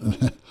is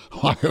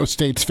Ohio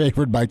State's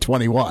favored by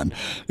 21.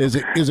 Is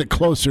it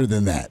closer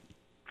than that?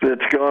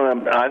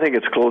 I think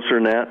it's closer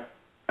than that.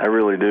 I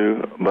really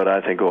do, but I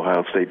think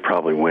Ohio State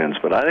probably wins.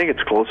 But I think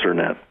it's closer than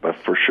that, but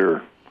for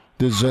sure.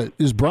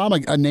 Is Brom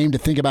a name to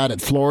think about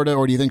at Florida,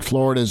 or do you think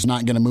Florida is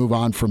not going to move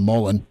on from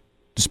Mullen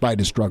despite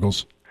his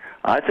struggles?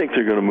 I think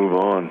they're going to move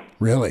on.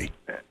 Really?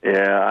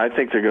 Yeah, I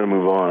think they're going to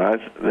move on.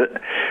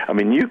 I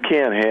mean, you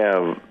can't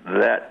have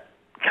that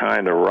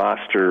kind of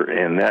roster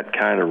and that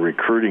kind of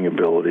recruiting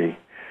ability.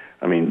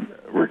 I mean,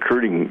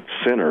 recruiting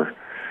center,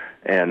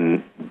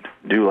 and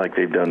do like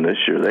they've done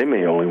this year. They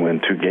may only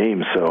win 2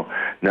 games. So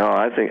no,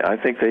 I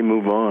think they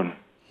move on.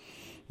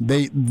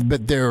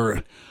 But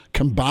their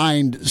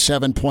combined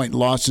 7-point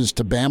losses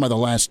to Bama the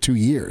last 2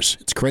 years.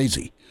 It's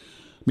crazy.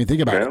 I mean,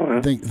 think about it.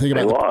 Think about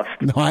they lost.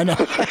 No, I know.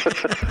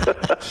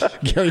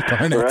 Gary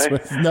Barnett.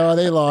 Right? No,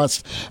 they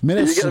lost. You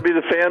got to be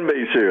the fan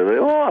base here. They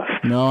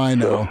lost. No, I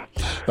know.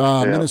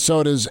 So,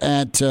 Minnesota's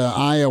at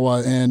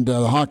Iowa, and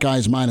the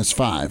Hawkeyes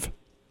 -5.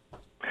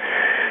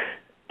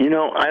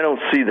 I don't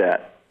see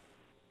that.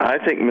 I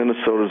think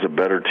Minnesota's a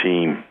better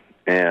team,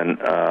 and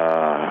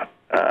I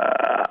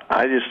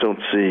just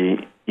don't see,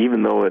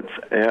 even though it's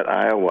at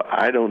Iowa,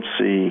 I don't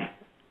see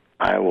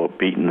Iowa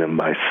beating them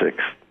by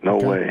 6. No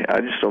way. I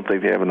just don't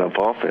think they have enough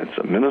offense.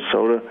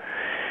 Minnesota,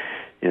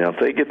 if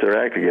they get their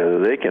act together,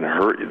 they can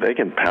hurt you. They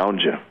can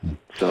pound you.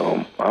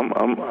 So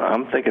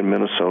I'm thinking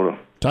Minnesota.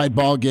 Tight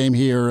ball game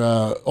here.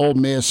 Ole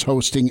Miss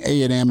hosting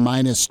A&M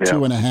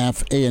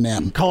 -2.5.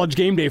 A&M. College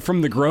game day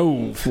from the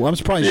Grove. Well, I'm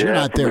surprised you're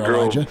not there,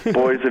 Elijah.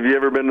 Boys, have you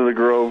ever been to the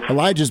Grove?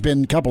 Elijah's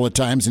been a couple of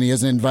times, and he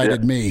hasn't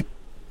invited me.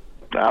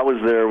 I was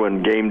there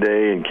when game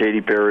day, and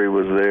Katy Perry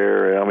was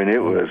there. I mean,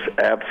 it was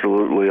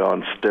absolutely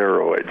on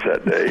steroids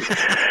that day.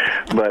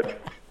 But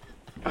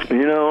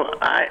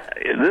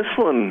this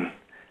one,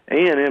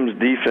 A&M's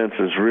defense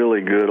is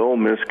really good. Ole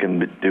Miss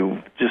can do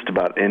just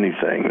about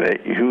anything.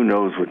 Who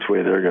knows which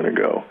way they're going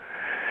to go?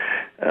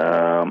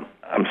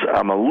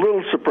 I'm a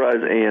little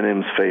surprised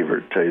A&M's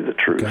favored, to tell you the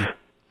truth. Okay.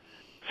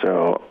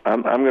 So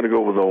I'm going to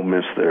go with Ole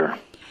Miss there.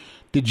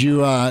 Did you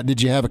have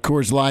a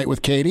Coors Light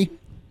with Katie?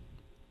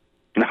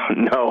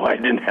 No, I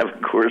didn't have a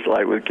Coors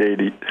Light with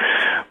Katie.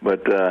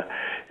 But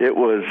it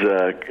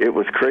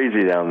was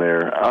crazy down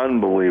there,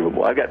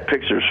 unbelievable. I got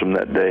pictures from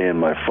that day in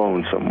my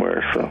phone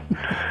somewhere, so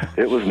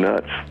it was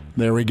nuts.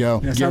 There we go.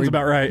 That sounds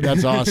about right.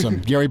 That's awesome.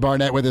 Gary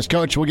Barnett with us.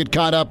 Coach, we'll get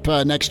caught up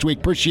next week.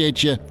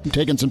 Appreciate you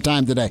taking some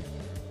time today.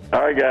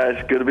 All right,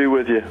 guys. Good to be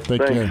with you.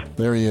 Take care.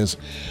 There he is.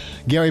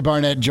 Gary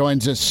Barnett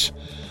joins us,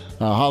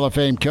 Hall of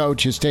Fame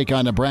coach, his take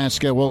on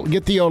Nebraska. We'll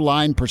get the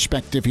O-line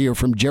perspective here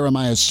from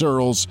Jeremiah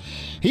Searles.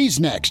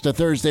 He's next, a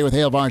Thursday with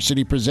Hail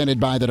Varsity, presented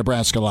by the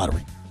Nebraska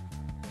Lottery.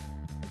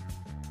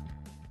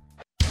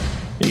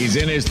 He's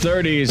in his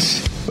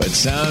 30s, but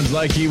sounds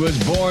like he was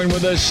born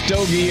with a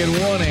stogie in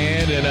one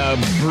hand and a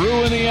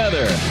brew in the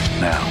other.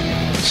 Now,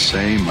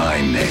 say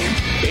my name.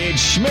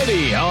 It's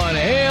Schmitty on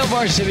Hail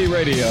Varsity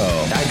Radio.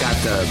 I got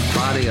the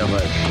body of a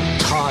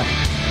taut,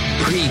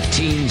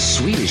 preteen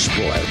Swedish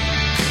boy.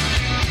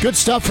 Good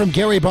stuff from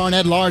Gary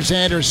Barnett, Lars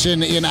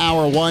Anderson in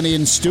hour one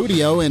in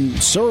studio. And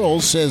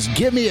Searles says,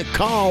 give me a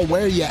call.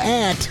 Where you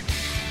at?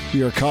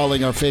 You're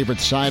calling our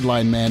favorite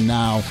sideline man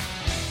now.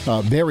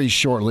 Very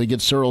shortly,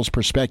 get Searles'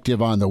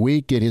 perspective on the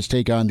week, get his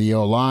take on the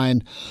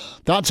O-line.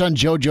 Thoughts on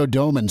JoJo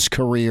Doman's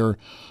career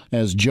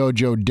as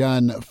JoJo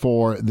done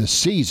for the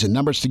season.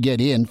 Numbers to get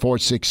in,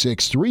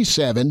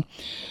 466-3776,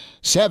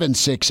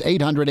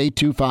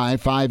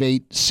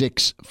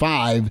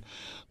 800-825-5865.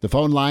 The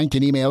phone line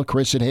can email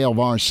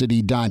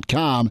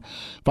chris@hailvarsity.com.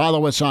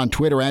 Follow us on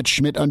Twitter at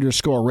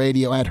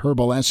Schmidt_radio, at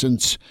Herbal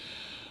Essence.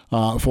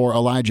 For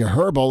Elijah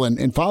Herbal,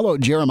 and follow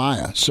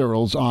Jeremiah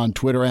Searles on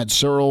Twitter at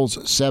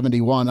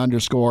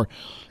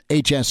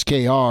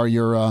Searles71_HSKR.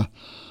 Your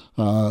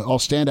all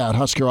standout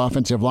Husker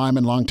offensive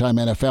lineman, longtime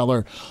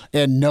NFLer,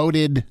 and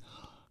noted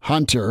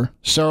hunter.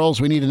 Searles,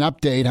 we need an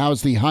update.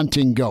 How's the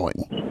hunting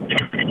going?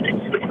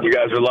 You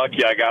guys are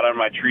lucky I got on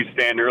my tree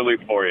stand early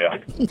for you.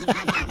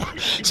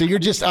 So you're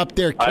just up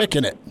there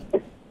kicking it.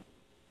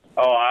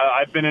 Oh,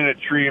 I've been in a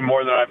tree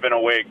more than I've been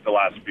awake the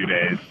last few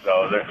days.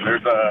 So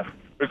there's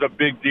a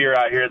big deer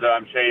out here that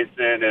I'm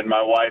chasing, and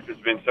my wife has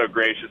been so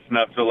gracious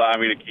enough to allow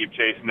me to keep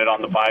chasing it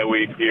on the bye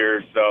week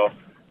here. So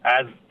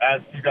as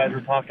you guys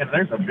were talking,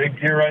 there's a big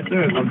deer right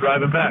there as I'm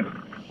driving back.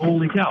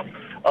 Holy cow.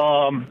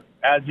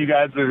 As you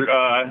guys are,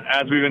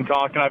 as we've been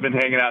talking, I've been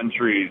hanging out in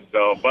trees.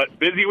 So, but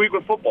busy week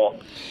with football.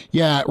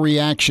 Yeah,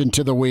 reaction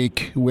to the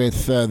week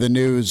with the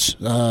news.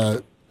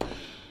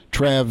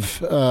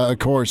 Trev, of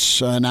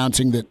course,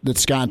 announcing that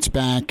Scott's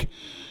back.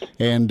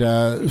 And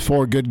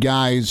 4 good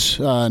guys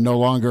no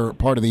longer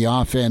part of the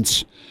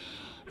offense.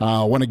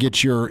 Want to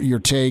get your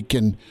take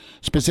and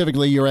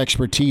specifically your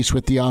expertise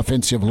with the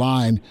offensive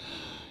line.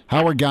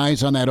 How are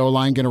guys on that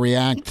O-line going to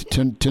react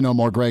to no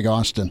more Greg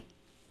Austin?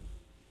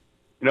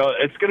 You know,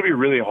 it's going to be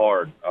really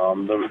hard.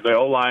 The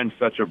O-line is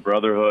such a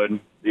brotherhood.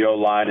 The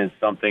O-line is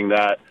something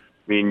that, I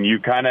mean, you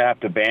kind of have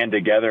to band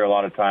together a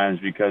lot of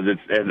times because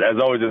it's, as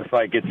always, it's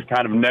like it's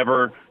kind of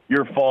never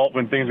your fault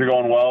when things are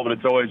going well, but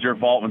it's always your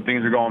fault when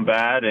things are going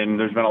bad, and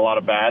there's been a lot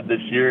of bad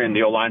this year, and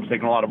the O-line's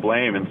taking a lot of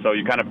blame, and so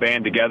you kind of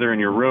band together in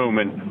your room,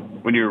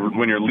 and when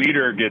your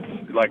leader gets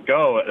let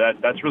go,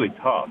 that's really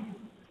tough.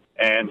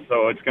 And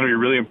so it's going to be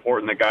really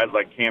important that guys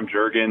like Cam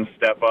Jurgens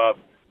step up,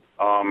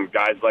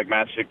 guys like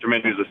Matt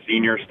Schichterman, who's a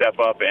senior, step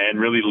up and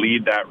really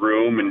lead that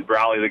room and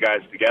rally the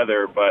guys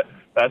together, but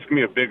that's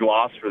going to be a big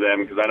loss for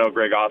them because I know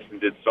Greg Austin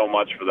did so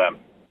much for them.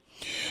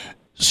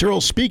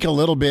 Cyril, speak a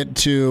little bit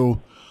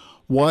to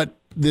what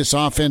this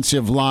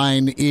offensive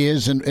line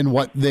is and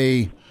what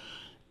they,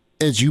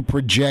 as you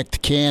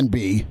project, can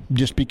be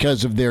just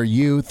because of their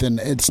youth. And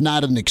it's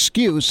not an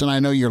excuse, and I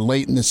know you're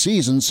late in the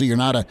season, so you're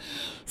not a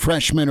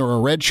freshman or a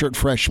redshirt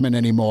freshman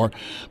anymore.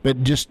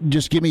 But just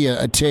give me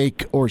a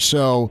take or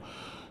so,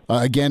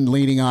 again,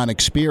 leaning on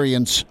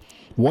experience,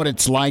 what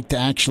it's like to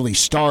actually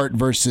start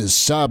versus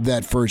sub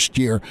that first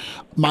year.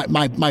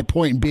 My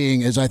point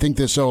being is I think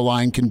this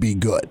O-line can be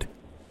good.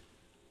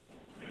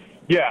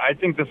 Yeah, I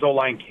think this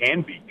O-line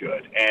can be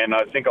good, and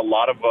I think a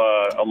lot of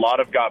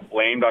got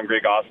blamed on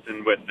Greg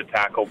Austin with the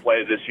tackle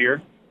play this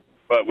year.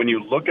 But when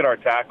you look at our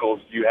tackles,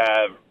 you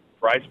have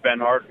Bryce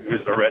Benhart, who's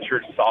a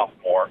redshirt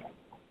sophomore,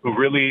 who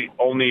really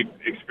only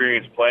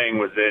experienced playing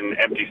was in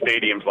empty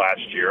stadiums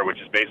last year, which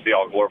is basically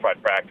all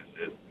glorified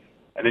practices.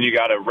 And then you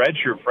got a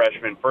redshirt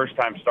freshman,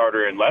 first-time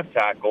starter in left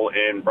tackle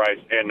in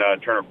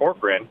Turner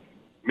Corcoran.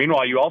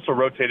 Meanwhile, you also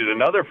rotated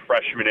another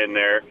freshman in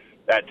there,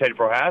 that Teddy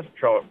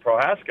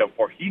Prohaska,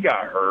 before he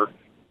got hurt.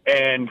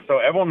 And so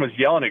everyone was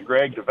yelling at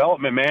Greg,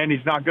 development, man,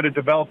 he's not good at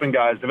developing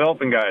guys.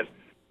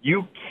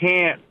 You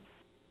can't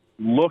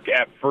look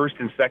at first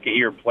and second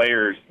year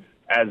players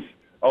as,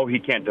 oh, he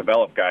can't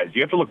develop guys.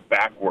 You have to look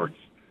backwards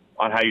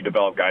on how you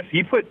develop guys.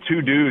 He put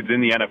 2 dudes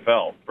in the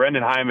NFL.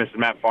 Brendan Hymas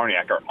and Matt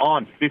Farniak are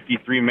on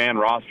 53-man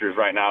rosters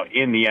right now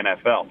in the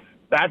NFL.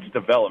 That's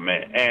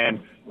development. And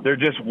there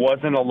just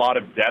wasn't a lot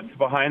of depth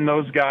behind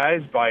those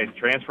guys by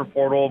transfer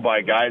portal,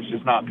 by guys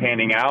just not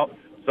panning out.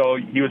 So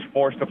he was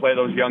forced to play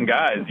those young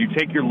guys. You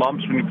take your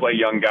lumps when you play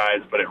young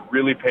guys, but it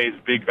really pays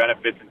big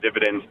benefits and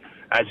dividends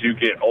as you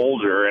get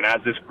older. And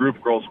as this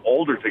group grows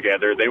older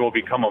together, they will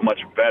become a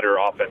much better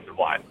offensive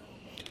line.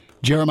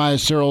 Jeremiah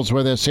Sirles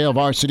with us, Hail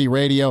Varsity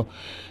Radio.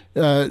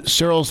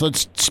 Sirles,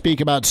 let's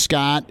speak about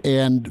Scott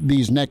and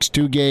these next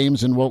two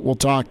games, and we'll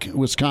talk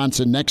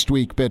Wisconsin next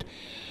week. But,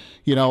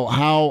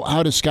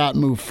 how does Scott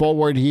move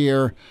forward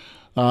here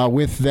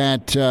with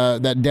that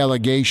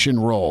delegation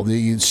role,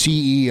 the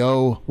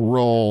CEO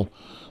role,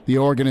 the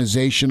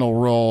organizational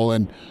role,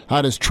 and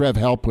how does Trev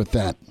help with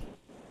that?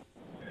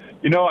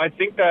 I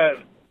think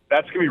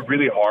that's going to be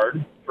really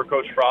hard for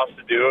Coach Frost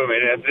to do. I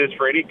mean, as it is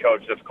for any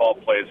coach that's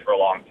called plays for a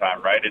long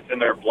time, right? It's in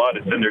their blood.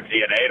 It's in their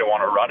DNA to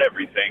want to run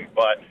everything.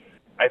 But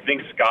I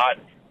think Scott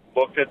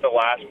looked at the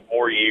last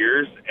 4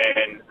 years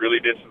and really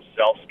did some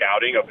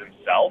self-scouting of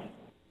himself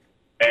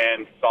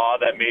and saw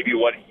that maybe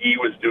what he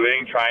was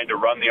doing, trying to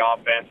run the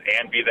offense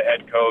and be the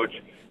head coach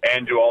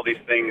and do all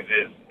these things,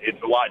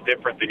 it's a lot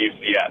different than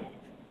UCF,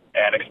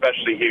 and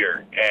especially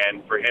here.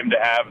 And for him to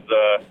have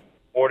the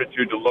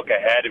fortitude to look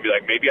ahead and be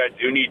like, maybe I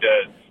do need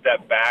to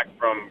step back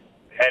from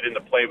head in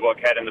the playbook,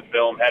 head in the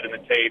film, head in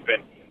the tape,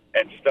 and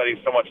study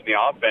so much in the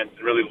offense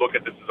and really look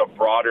at this as a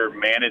broader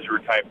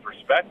manager-type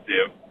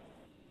perspective.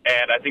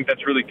 And I think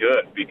that's really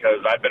good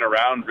because I've been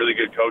around really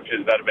good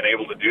coaches that have been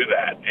able to do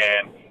that.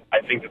 And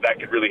I think that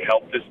could really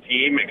help this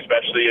team,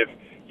 especially if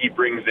he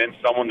brings in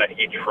someone that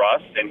he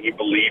trusts and he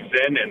believes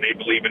in and they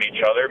believe in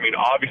each other. I mean,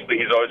 obviously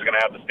he's always going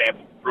to have the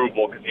stamp of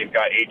approval because he's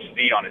got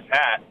HC on his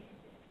hat.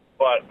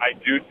 But I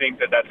do think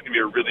that that's going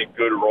to be a really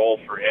good role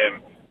for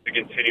him to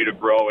continue to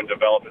grow and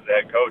develop as a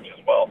head coach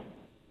as well.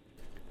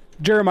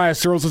 Jeremiah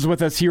Sirles is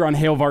with us here on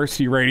Hail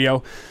Varsity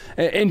Radio.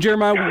 And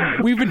Jeremiah,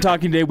 we've been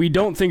talking today. We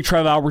don't think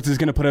Trev Alberts is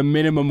going to put a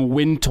minimum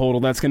win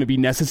total that's going to be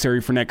necessary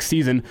for next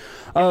season.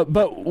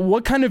 But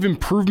what kind of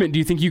improvement do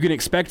you think you can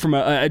expect from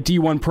a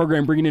D1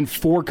 program bringing in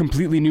 4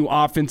 completely new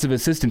offensive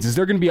assistants? Is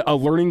there going to be a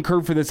learning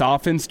curve for this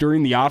offense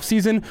during the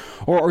offseason?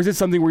 Or is it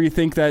something where you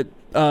think that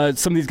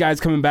some of these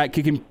guys coming back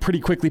can pretty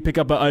quickly pick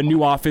up a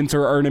new offense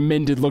or an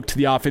amended look to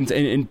the offense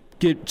and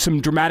get some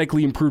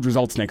dramatically improved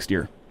results next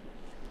year?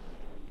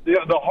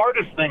 The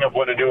hardest thing of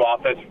when a new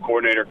offensive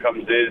coordinator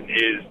comes in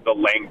is the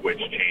language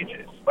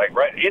changes. Like,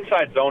 right,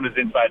 inside zone is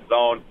inside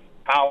zone.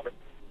 Power,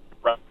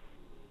 but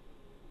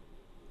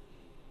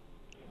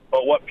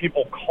what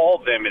people call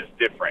them is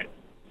different.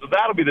 So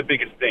that'll be the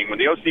biggest thing. When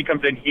the OC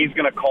comes in, he's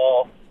going to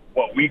call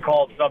what we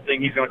called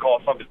something. He's going to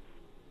call something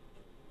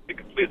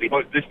completely.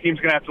 This team's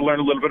going to have to learn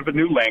a little bit of a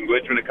new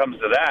language when it comes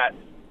to that.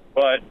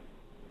 But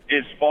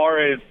as far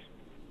as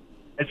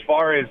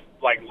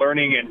like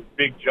learning in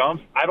big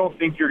jumps, I don't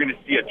think you're going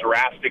to see a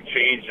drastic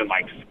change in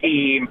like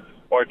scheme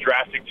or a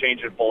drastic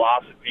change in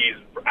philosophies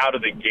out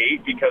of the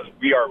gate because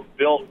we are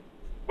built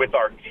with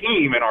our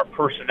team and our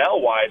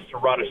personnel-wise to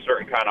run a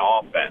certain kind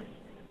of offense.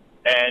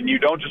 And you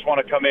don't just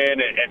want to come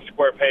in and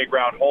square peg,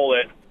 ground hole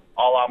it,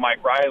 a la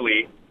Mike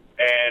Riley,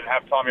 and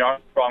have Tommy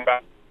Armstrong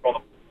back.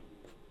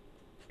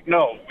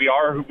 No, we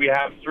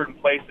have certain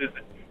places,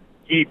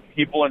 keep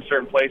people in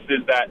certain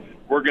places that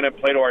we're going to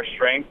play to our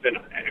strengths. And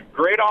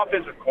great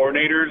offensive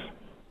coordinators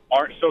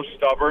aren't so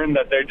stubborn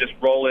that they just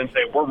roll in and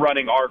say, we're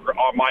running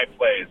my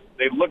plays.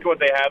 They look at what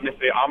they have and they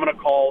say, I'm going to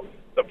call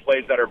the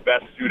plays that are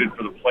best suited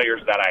for the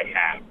players that I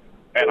have.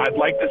 And I'd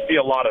like to see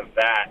a lot of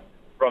that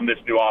from this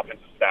new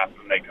offensive staff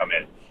when they come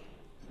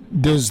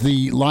in. Does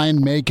the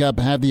line makeup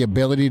have the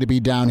ability to be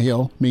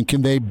downhill? I mean,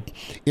 can they,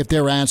 if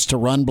they're asked to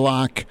run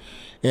block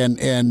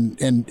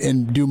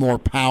and do more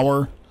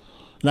power?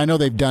 And I know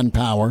they've done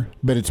power,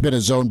 but it's been a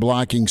zone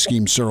blocking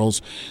scheme, Sirles.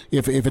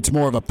 If it's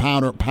more of a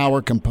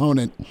power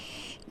component,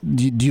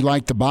 do you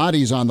like the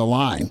bodies on the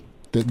line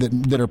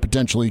that are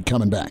potentially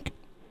coming back?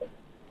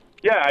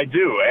 Yeah, I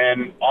do.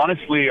 And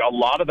honestly, a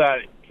lot of that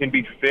can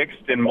be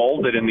fixed and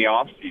molded in the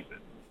offseason.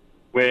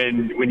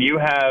 When you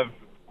have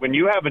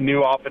a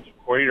new offensive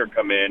coordinator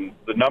come in,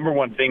 the number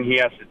one thing he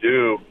has to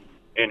do,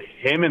 and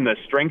him and the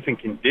strength and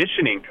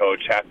conditioning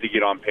coach have to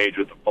get on page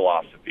with the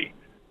philosophy.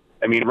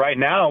 I mean, right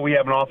now we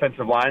have an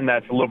offensive line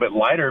that's a little bit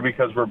lighter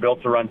because we're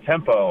built to run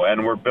tempo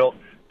and we're built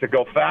to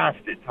go fast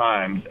at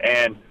times.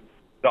 And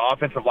the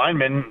offensive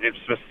linemen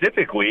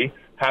specifically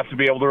have to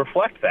be able to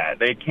reflect that.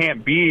 They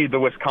can't be the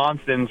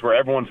Wisconsins where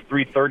everyone's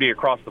 330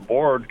 across the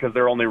board because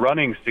they're only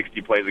running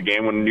 60 plays a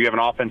game when you have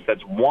an offense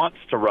that wants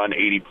to run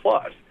 80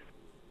 plus.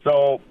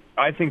 So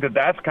I think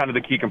that's kind of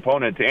the key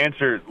component. To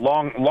answer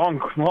long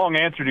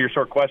answer to your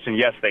short question,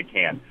 yes, they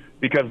can.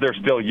 Because they're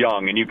still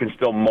young, and you can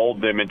still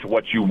mold them into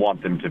what you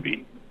want them to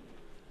be.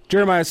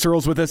 Jeremiah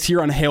Sirles with us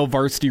here on Hail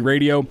Varsity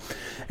Radio.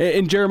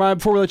 And Jeremiah,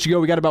 before we let you go,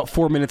 we got about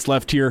 4 minutes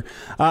left here.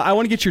 I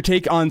want to get your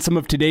take on some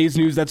of today's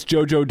news. That's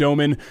JoJo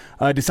Domann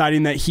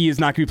deciding that he is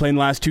not going to be playing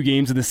the last 2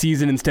 games of the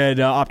season, instead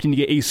opting to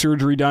get a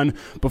surgery done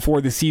before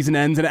the season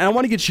ends. And I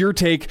want to get your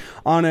take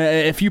on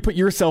if you put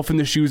yourself in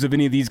the shoes of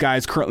any of these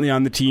guys currently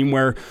on the team,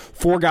 where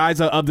 4 guys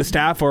of the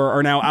staff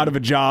are now out of a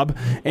job,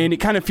 and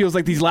it kind of feels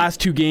like these last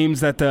 2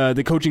 games that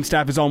the coaching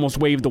staff has almost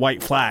waved the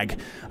white flag.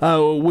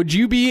 Would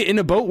you be in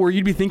a boat where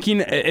you'd be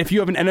thinking, if you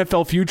have an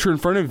NFL future in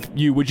front of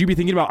you, would you be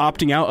thinking about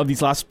opting out of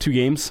these last 2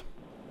 games?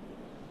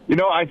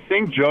 I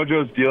think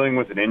JoJo's dealing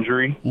with an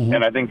injury,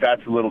 and I think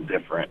that's a little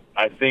different.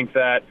 I think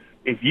that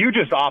if you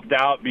just opt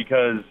out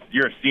because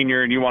you're a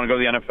senior and you want to go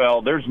to the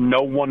NFL, there's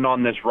no one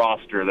on this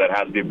roster that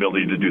has the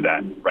ability to do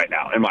that right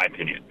now, in my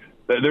opinion.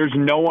 There's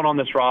no one on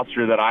this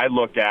roster that I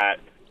look at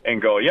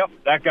and go, yep,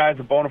 that guy's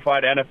a bona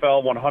fide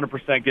NFL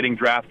 100% getting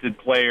drafted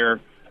player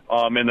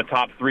in the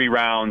top 3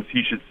 rounds.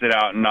 He should sit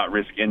out and not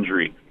risk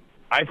injury.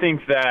 I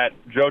think that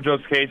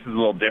JoJo's case is a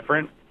little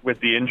different with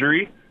the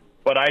injury,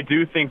 but I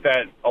do think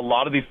that a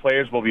lot of these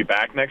players will be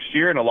back next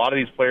year, and a lot of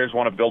these players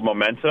want to build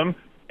momentum,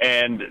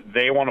 and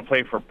they want to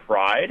play for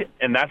pride,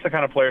 and that's the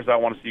kind of players I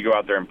want to see go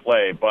out there and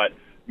play. But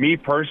me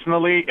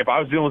personally, if I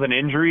was dealing with an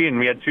injury and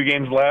we had 2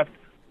 games left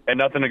and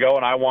nothing to go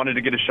and I wanted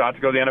to get a shot to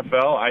go to the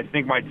NFL, I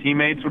think my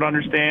teammates would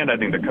understand. I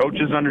think the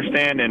coaches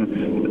understand.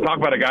 And talk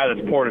about a guy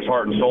that's poured his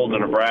heart and soul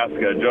into Nebraska,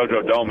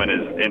 JoJo Domann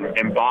has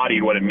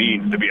embodied what it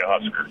means to be a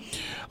Husker.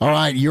 All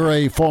right, you're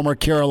a former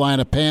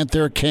Carolina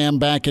Panther. Cam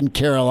back in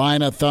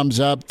Carolina. Thumbs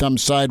up,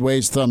 thumbs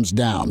sideways, thumbs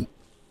down.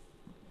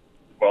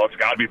 Well, it's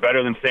got to be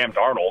better than Sam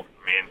Darnold.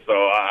 So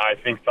I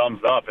think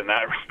thumbs up in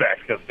that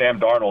respect, because Sam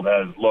Darnold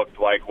has looked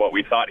like what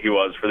we thought he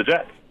was for the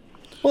Jets.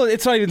 Well,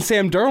 it's not even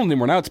Sam Darnold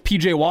anymore. Now it's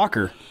P.J.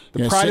 Walker,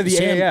 the pride of the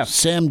AAF.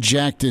 Sam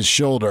jacked his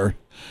shoulder.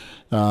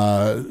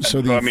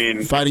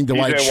 Fighting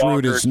Dwight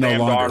Schrute is no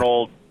longer.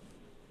 Darnold,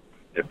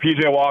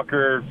 P.J.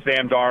 Walker,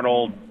 Sam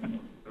Darnold,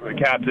 the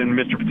captain,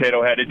 Mr.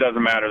 Potato Head, it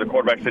doesn't matter. The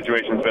quarterback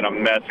situation's been a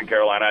mess in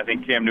Carolina. I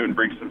think Cam Newton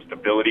brings some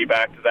stability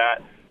back to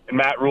that. And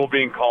Matt Rule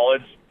being a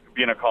college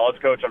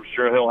coach, I'm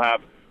sure he'll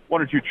have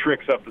 1 or 2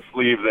 tricks up the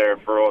sleeve there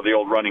for the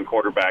old running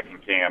quarterback in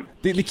Cam.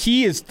 The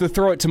key is to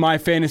throw it to my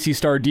fantasy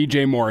star,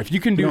 DJ Moore. If you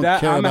can do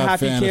that, I'm a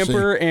happy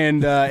camper,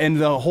 and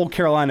the whole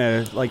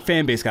Carolina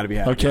fan base got to be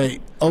happy. Okay,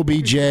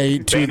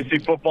 OBJ. Fantasy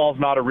football is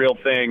not a real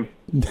thing.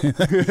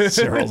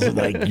 Cyril's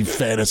like, you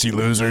fantasy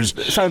losers.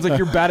 Sounds like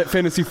you're bad at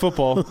fantasy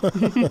football.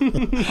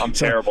 I'm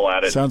terrible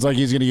at it. Sounds like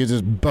he's going to use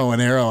his bow and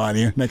arrow on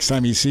you next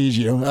time he sees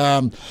you.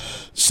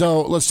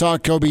 So let's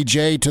talk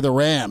OBJ to the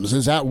Rams.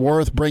 Is that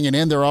worth bringing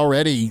in? They're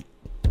already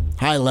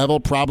high level,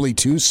 probably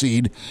 2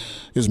 seed.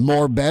 Is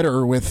more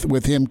better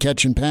with him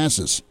catching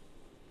passes.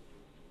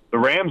 The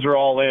Rams are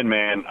all in,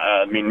 man.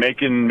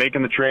 Making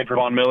the trade for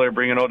Von Miller,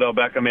 bringing Odell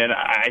Beckham in.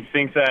 I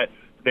think that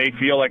they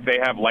feel like they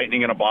have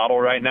lightning in a bottle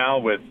right now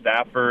with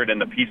Stafford and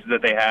the pieces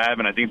that they have,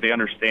 and I think they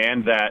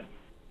understand that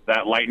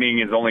lightning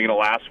is only going to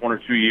last 1 or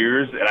 2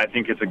 years, and I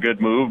think it's a good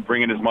move,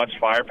 bringing as much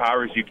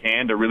firepower as you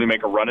can to really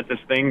make a run at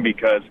this thing,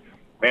 because,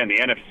 man, the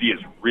NFC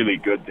is really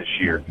good this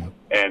year,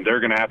 and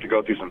they're going to have to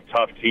go through some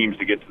tough teams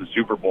to get to the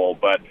Super Bowl,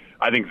 but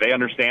I think they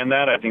understand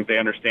that. I think they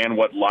understand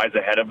what lies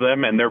ahead of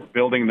them, and they're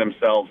building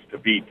themselves to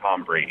beat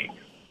Tom Brady.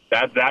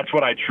 That's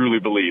what I truly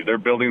believe. They're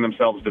building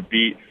themselves to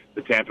beat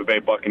the Tampa Bay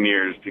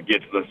Buccaneers to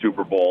get to the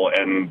Super Bowl,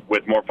 and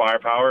with more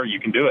firepower, you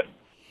can do it.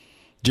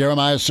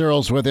 Jeremiah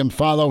Sirles with him.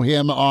 Follow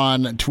him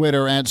on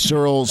Twitter at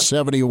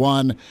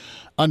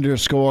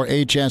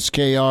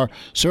Sirles71_HSKR.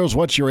 Sirles,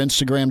 what's your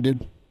Instagram,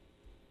 dude?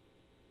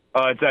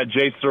 It's at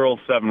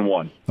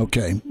jsearle71.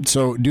 Okay,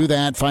 so do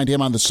that. Find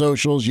him on the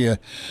socials. You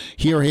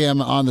hear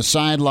him on the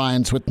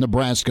sidelines with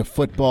Nebraska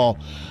football.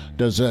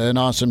 Does an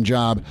awesome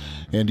job.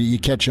 And you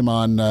catch him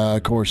on,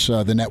 of course,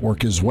 the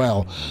network as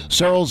well.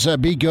 Searles,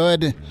 be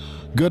good.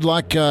 Good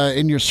luck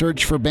in your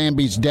search for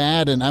Bambi's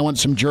dad, and I want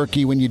some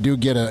jerky when you do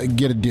get a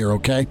deer,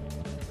 okay?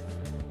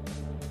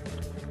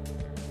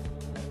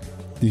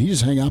 Did he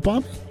just hang up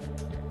on me?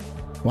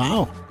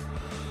 Wow.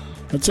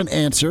 That's an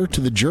answer to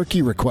the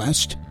jerky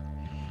request.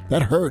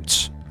 That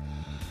hurts.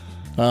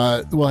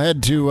 We'll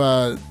head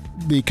to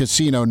the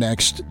casino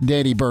next.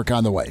 Danny Burke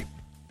on the way.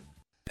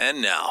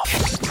 And now,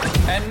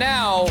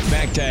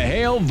 back to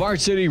Hail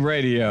Varsity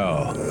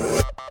Radio.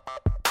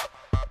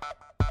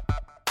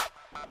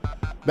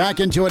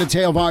 Back into it at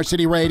Hail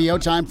Varsity Radio.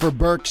 Time for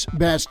Burke's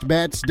Best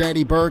Bets.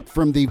 Danny Burke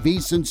from the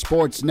VSiN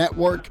Sports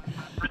Network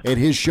at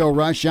his show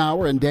Rush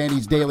Hour and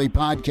Danny's daily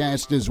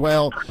podcast as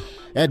well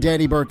at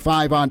Danny Burke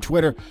 5 on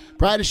Twitter.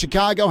 Pride of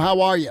Chicago, how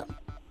are you?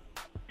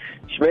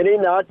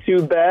 Schmitty, not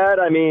too bad.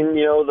 I mean,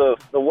 the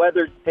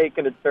weather's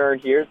taking a turn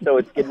here, so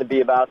it's getting to be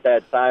about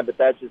that time, but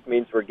that just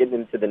means we're getting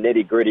into the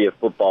nitty-gritty of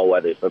football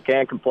weather, so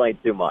can't complain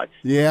too much.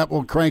 Yeah,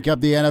 we'll crank up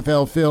the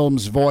NFL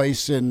Films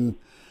voice and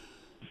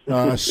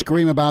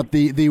scream about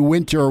the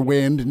winter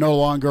wind, no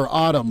longer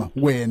autumn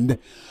wind.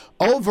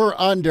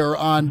 Over-under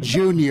on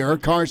Junior,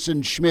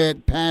 Carson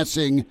Schmidt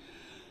passing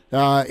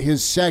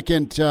his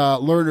second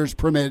learner's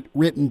permit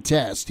written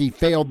test. He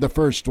failed the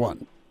first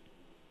one.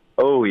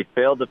 Oh, he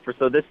failed the first.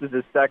 So this is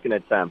his second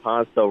attempt,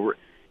 huh? So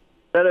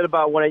said it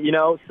about when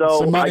so.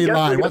 What's the money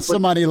line? What's the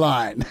money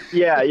line?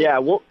 Yeah.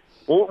 We'll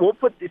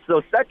put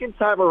second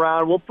time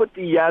around. We'll put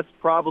the yes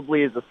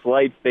probably as a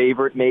slight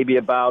favorite, maybe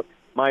about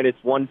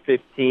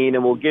 -115,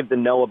 and we'll give the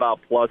no about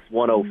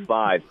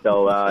 +105.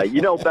 So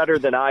you know better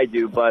than I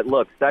do, but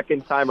look,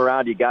 second time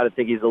around, you got to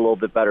think he's a little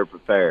bit better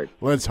prepared.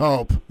 Let's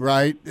hope,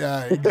 right?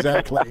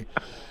 Exactly.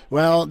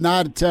 Well,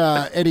 not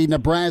any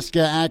Nebraska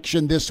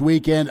action this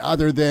weekend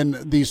other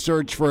than the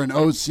search for an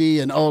OC,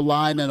 an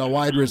O-line, and a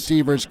wide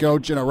receivers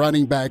coach and a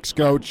running backs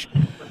coach,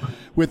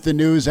 with the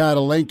news out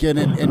of Lincoln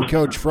and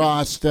Coach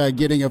Frost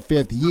getting a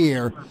 5th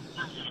year.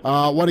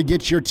 Want to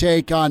get your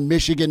take on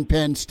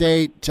Michigan-Penn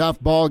State. Tough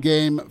ball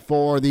game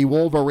for the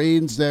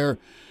Wolverines. They're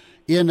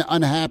in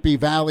Unhappy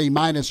Valley,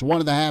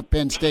 -1.5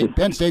 Penn State.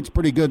 Penn State's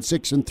pretty good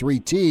 6-3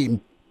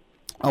 team.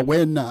 A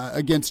win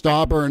against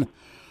Auburn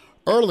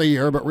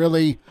earlier, but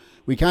really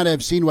we kind of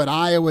have seen what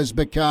Iowa's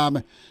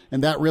become,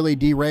 and that really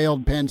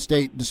derailed Penn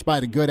State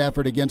despite a good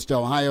effort against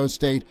Ohio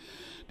State.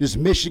 Does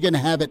Michigan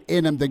have it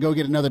in them to go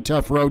get another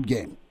tough road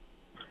game?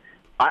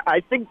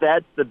 I think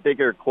that's the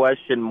bigger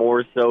question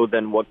more so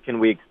than what can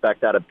we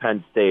expect out of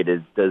Penn State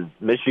is, does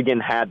Michigan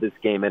have this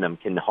game in them?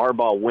 Can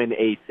Harbaugh win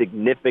a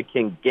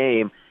significant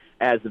game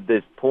as of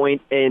this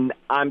point? And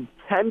I'm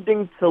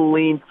tending to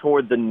lean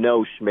toward the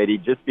no,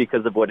 Schmitty, just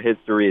because of what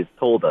history has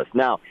told us.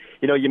 Now,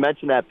 you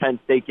mentioned that Penn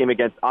State game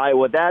against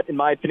Iowa. That, in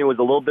my opinion, was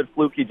a little bit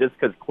fluky just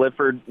because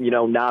Clifford,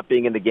 not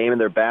being in the game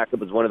and their backup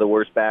was one of the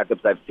worst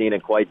backups I've seen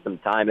in quite some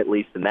time, at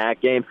least in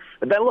that game.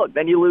 But then, look,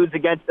 then you lose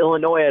against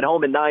Illinois at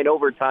home in 9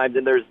 overtimes,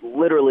 and there's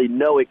literally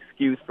no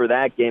excuse for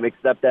that game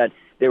except that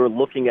they were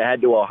looking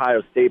ahead to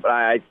Ohio State, but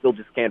I still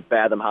just can't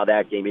fathom how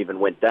that game even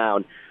went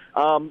down.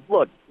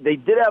 Look, they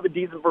did have a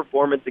decent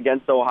performance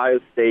against Ohio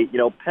State.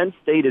 Penn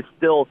State is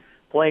still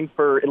playing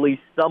for at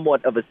least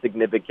somewhat of a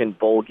significant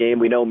bowl game.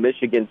 We know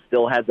Michigan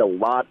still has a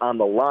lot on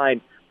the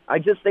line. I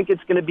just think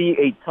it's going to be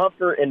a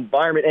tougher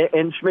environment.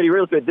 And Schmitty,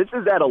 real quick, this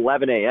is at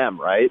 11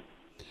 a.m., right?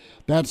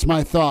 That's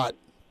my thought.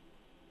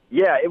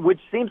 Yeah,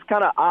 which seems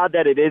kind of odd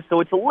that it is. So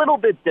it's a little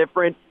bit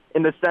different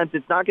in the sense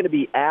it's not going to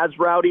be as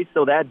rowdy,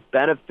 so that's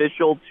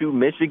beneficial to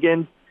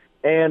Michigan.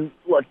 And,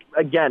 look,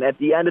 again, at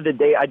the end of the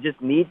day, I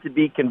just need to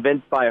be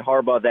convinced by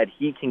Harbaugh that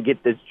he can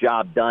get this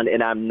job done,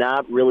 and I'm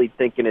not really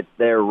thinking it's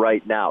there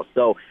right now.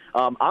 So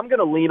I'm going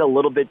to lean a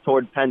little bit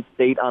toward Penn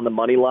State on the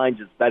money line,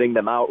 just betting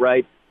them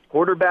outright.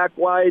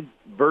 Quarterback-wise,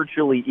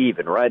 virtually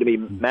even, right? I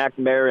mean,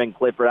 McNamara and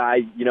Clifford,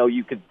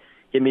 you could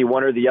give me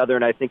one or the other,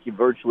 and I think you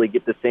virtually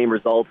get the same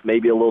results,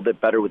 maybe a little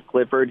bit better with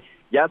Clifford.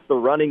 Yes, the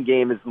running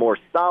game is more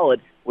solid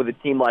with a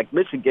team like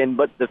Michigan,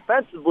 but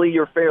defensively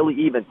you're fairly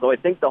even. So I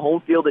think the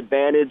home field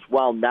advantage,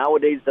 while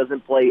nowadays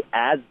doesn't play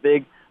as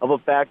big of a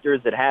factor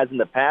as it has in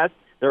the past,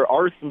 there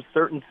are some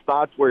certain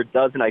spots where it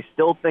does, and I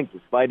still think,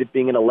 despite it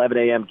being an 11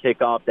 a.m.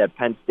 kickoff, that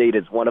Penn State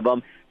is one of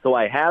them. So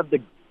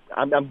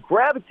I'm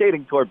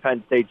gravitating toward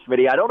Penn State,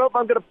 Schmitty. I don't know if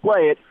I'm going to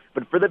play it,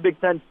 but for the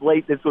Big Ten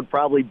slate, this would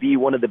probably be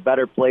one of the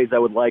better plays I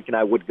would like, and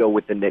I would go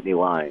with the Nittany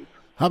Lions.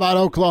 How about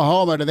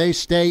Oklahoma? Do they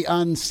stay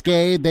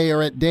unscathed? They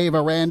are at Dave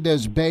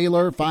Aranda's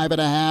Baylor,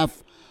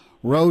 5.5,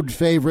 road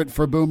favorite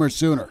for Boomer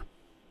Sooner.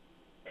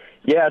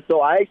 Yeah, so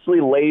I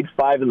actually laid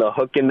 5 in the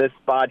hook in this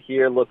spot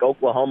here. Look,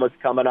 Oklahoma's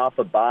coming off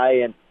a bye,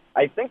 and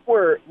I think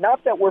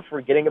not that we're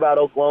forgetting about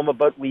Oklahoma,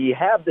 but we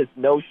have this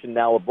notion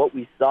now of what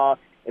we saw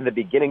in the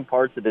beginning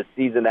parts of the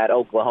season that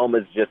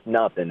Oklahoma's just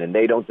nothing, and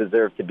they don't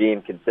deserve to be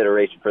in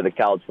consideration for the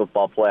college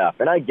football playoff.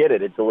 And I get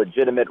it. It's a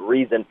legitimate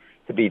reason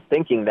to be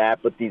thinking that,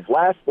 but these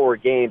last 4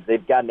 games,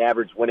 they've got an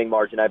average winning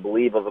margin, I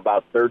believe, of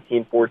about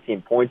 13,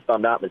 14 points, if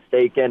I'm not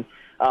mistaken.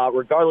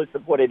 Regardless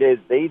of what it is,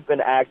 they've been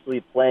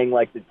actually playing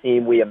like the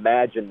team we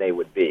imagined they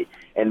would be.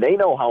 And they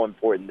know how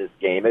important this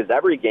game is.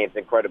 Every game's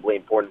incredibly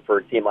important for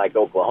a team like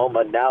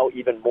Oklahoma, now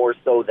even more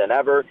so than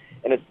ever,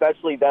 and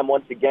especially them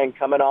once again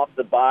coming off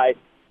the bye.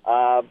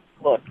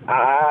 Look,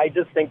 I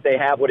just think they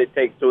have what it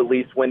takes to at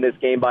least win this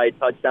game by a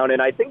touchdown.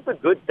 And I think the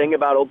good thing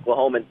about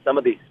Oklahoma in some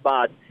of these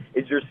spots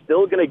is you're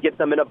still going to get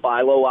them in a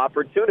buy low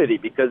opportunity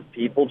because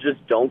people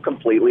just don't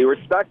completely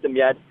respect them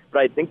yet. But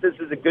I think this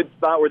is a good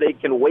spot where they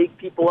can wake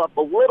people up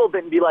a little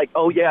bit and be like,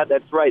 oh, yeah,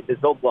 that's right. This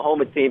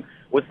Oklahoma team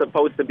was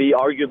supposed to be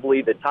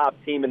arguably the top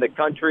team in the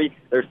country.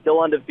 They're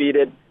still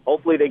undefeated.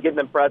 Hopefully they get an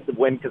impressive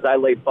win because I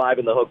laid 5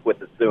 in the hook with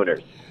the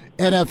Sooners.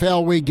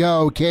 NFL we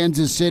go.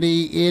 Kansas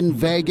City in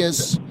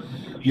Vegas,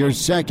 your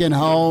second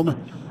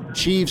home.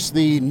 Chiefs,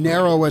 the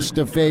narrowest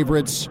of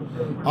favorites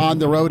on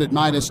the road at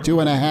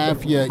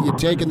 -2.5. You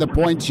taking the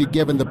points, you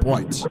giving the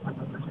points.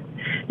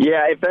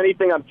 Yeah, if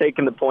anything, I'm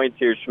taking the points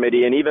here,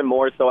 Schmitty, and even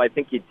more so, I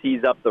think you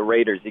tease up the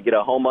Raiders. You get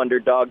a home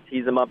underdog,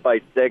 tease them up by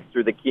 6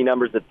 through the key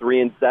numbers of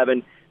 3 and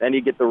 7. Then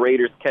you get the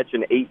Raiders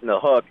catching 8 in the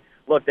hook.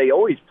 Look, they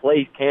always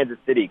play Kansas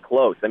City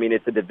close. I mean,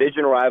 it's a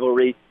division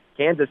rivalry.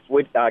 Kansas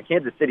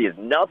City is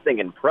nothing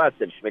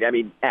impressive, Schmitty. I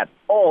mean, at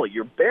all.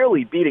 You're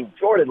barely beating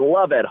Jordan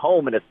Love at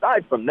home, and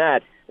aside from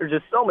that, there's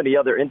just so many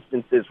other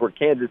instances where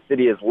Kansas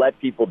City has let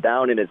people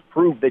down and has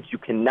proved that you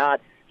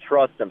cannot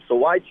trust them. So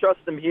why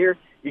trust them here?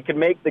 You can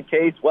make the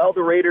case, well,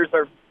 the Raiders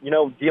are,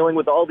 dealing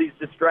with all these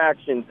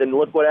distractions, and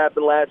look what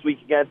happened last week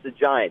against the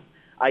Giants.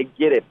 I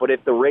get it, but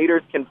if the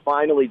Raiders can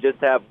finally just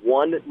have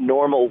one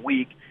normal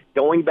week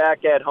going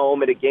back at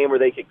home at a game where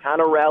they could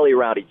kind of rally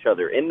around each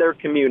other in their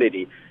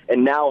community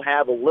and now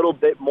have a little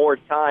bit more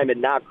time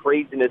and not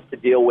craziness to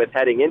deal with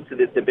heading into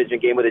this division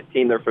game with a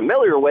team they're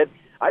familiar with,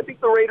 I think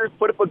the Raiders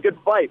put up a good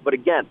fight. But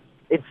again,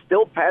 it's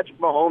still Patrick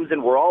Mahomes,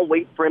 and we're all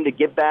waiting for him to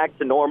get back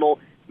to normal.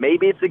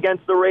 Maybe it's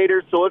against the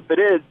Raiders, so if it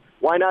is,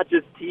 why not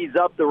just tease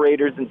up the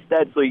Raiders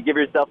instead so you give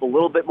yourself a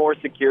little bit more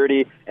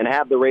security and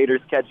have the Raiders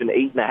catch an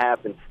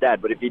 8.5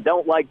 instead? But if you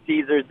don't like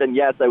teasers, then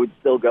yes, I would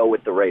still go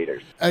with the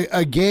Raiders.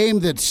 A game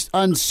that's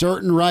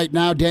uncertain right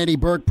now. Danny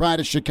Burke, Pride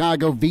of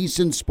Chicago,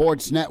 VSiN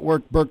Sports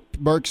Network,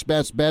 Burke's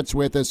Best Bets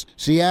with us.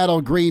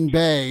 Seattle, Green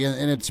Bay,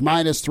 and it's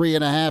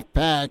 -3.5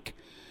 pack.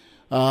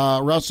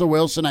 Russell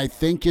Wilson, I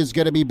think, is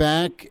going to be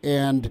back.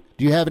 And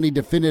do you have any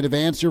definitive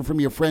answer from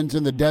your friends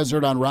in the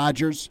desert on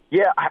Rodgers?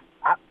 Yeah,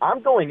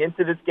 I'm going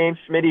into this game,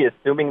 Schmitty,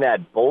 assuming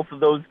that both of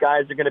those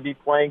guys are going to be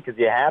playing, because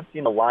you have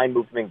seen the line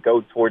movement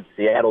go towards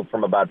Seattle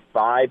from about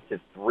 5 to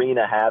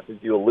 3.5, as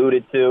you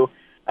alluded to.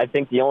 I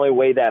think the only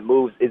way that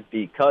moves is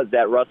because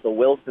that Russell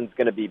Wilson's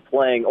going to be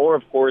playing, or,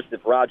 of course,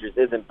 if Rodgers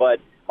isn't. But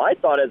my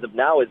thought as of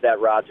now is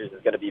that Rodgers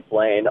is going to be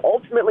playing.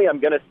 Ultimately, I'm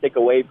going to stick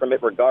away from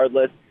it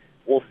regardless.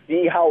 We'll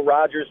see how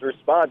Rodgers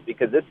responds,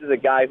 because this is a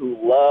guy who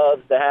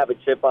loves to have a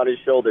chip on his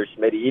shoulder,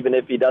 Schmidt, even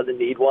if he doesn't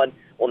need one.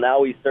 Well,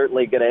 now he's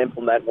certainly going to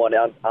implement one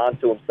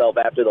onto himself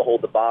after the whole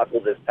debacle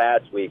this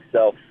past week.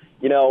 So,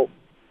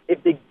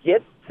 if it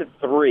gets to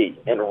 3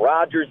 and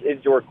Rodgers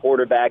is your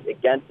quarterback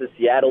against a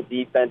Seattle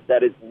defense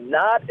that is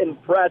not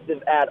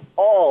impressive at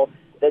all,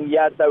 then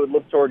yes, I would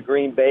look toward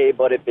Green Bay.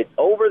 But if it's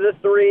over the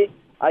 3,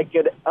 I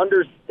could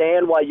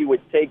understand why you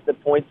would take the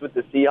points with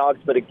the Seahawks.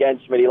 But again,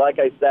 Schmidt, like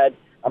I said,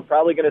 I'm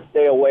probably going to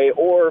stay away,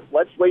 or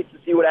let's wait to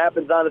see what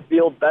happens on the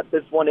field. Bet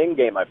this one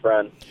in-game, my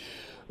friend.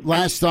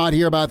 Last thought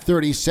here, about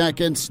 30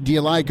 seconds. Do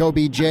you like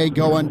OBJ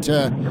going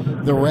to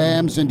the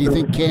Rams, and do you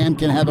think Cam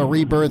can have a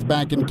rebirth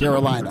back in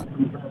Carolina?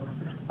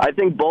 I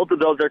think both of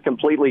those are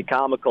completely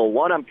comical.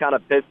 One, I'm kind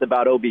of pissed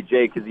about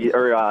OBJ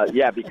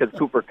because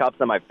Cooper Kupp's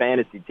on my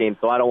fantasy team,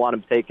 so I don't want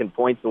him taking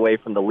points away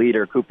from the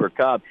leader, Cooper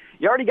Kupp.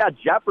 You already got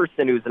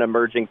Jefferson, who's an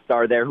emerging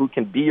star there, who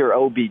can be your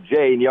OBJ,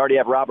 and you already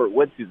have Robert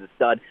Woods, who's a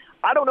stud.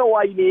 I don't know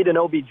why you need an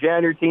OBJ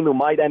on your team who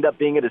might end up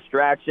being a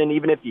distraction.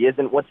 Even if he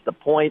isn't, what's the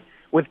point?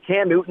 With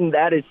Cam Newton,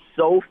 that is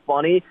so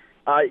funny.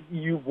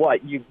 You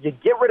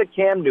get rid of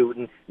Cam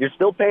Newton. You're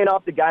still paying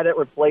off the guy that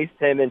replaced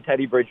him in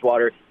Teddy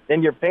Bridgewater.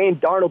 Then you're paying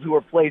Darnold, who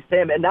replaced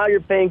him. And now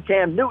you're paying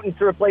Cam Newton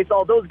to replace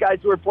all those guys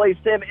who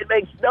replaced him. It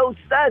makes no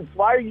sense.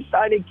 Why are you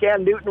signing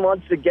Cam Newton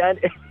once again?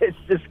 It's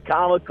just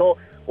comical.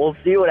 We'll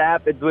see what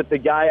happens with the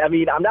guy. I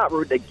mean, I'm not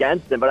rooting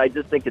against him, but I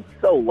just think it's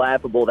so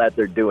laughable that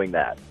they're doing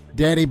that.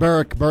 Danny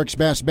Burke, Burke's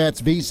Best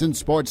Bets, VSiN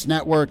Sports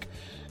Network,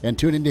 and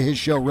tune into his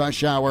show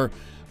Rush Hour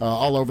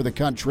all over the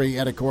country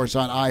and, of course,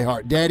 on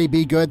iHeart. Daddy,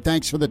 be good.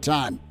 Thanks for the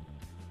time.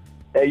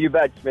 Hey, you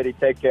bet, Smitty.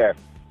 Take care.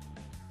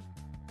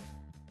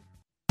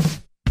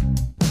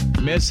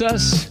 Miss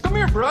us? Come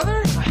here,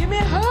 brother. Give me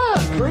a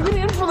hug. Bring it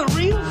in for the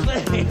real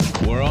thing.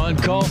 We're on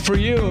call for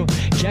you.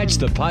 Catch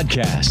the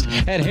podcast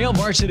at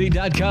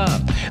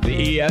HailVarsity.com,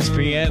 the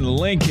ESPN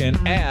Lincoln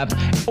app,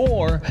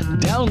 or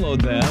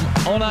download them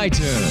on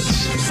iTunes.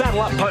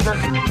 Saddle up, partner.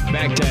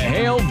 Back to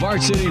Hail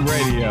Varsity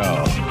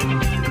Radio.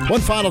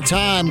 One final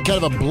time,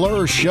 kind of a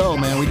blur show,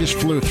 man. We just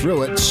flew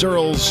through it.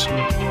 Searles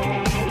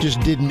just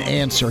didn't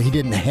answer. He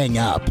didn't hang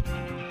up.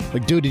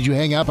 Like, dude, did you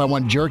hang up? I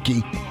want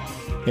jerky.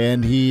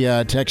 And he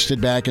texted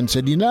back and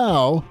said,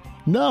 no,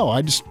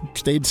 I just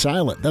stayed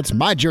silent. That's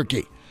my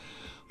jerky.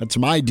 That's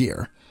my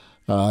deer.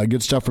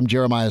 Good stuff from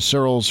Jeremiah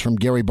Searles, from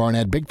Gary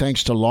Barnett. Big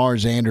thanks to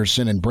Lars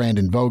Anderson and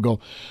Brandon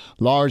Vogel.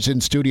 Lars in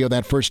studio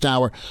that first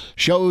hour.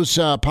 Show's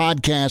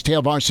podcast,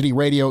 Hail Varsity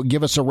Radio.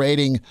 Give us a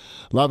rating.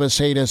 Love us,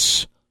 hate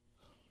us.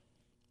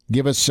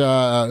 Give us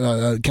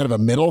kind of a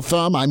middle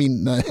thumb. I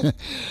mean,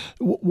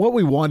 what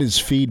we want is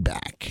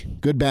feedback,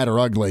 good, bad, or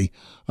ugly.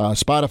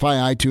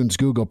 Spotify, iTunes,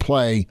 Google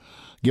Play.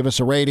 Give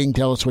us a rating.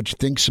 Tell us what you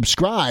think.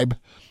 Subscribe.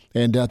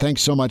 And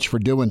thanks so much for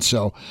doing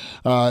so.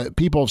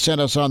 People have sent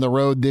us on the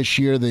road this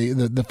year,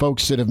 the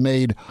folks that have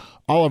made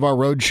all of our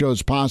road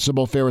shows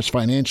possible, Ferris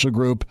Financial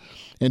Group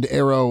and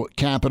Arrow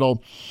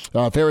Capital.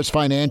 Ferris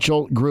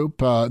Financial Group,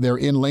 they're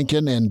in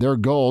Lincoln, and their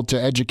goal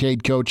to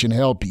educate, coach, and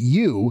help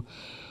you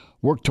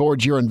work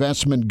towards your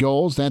investment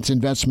goals. That's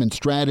investment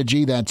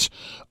strategy. That's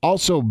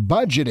also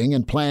budgeting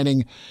and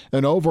planning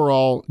an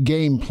overall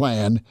game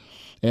plan.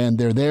 And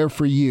they're there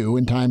for you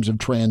in times of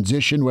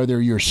transition,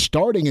 whether you're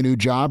starting a new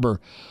job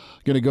or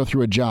going to go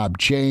through a job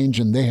change,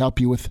 and they help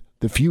you with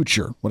the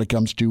future when it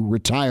comes to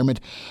retirement.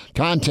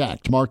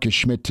 Contact Marcus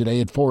Schmidt today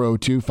at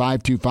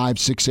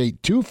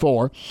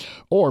 402-525-6824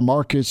 or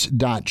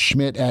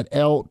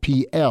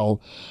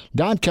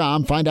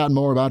marcus.schmidt@lpl.com. Find out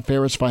more about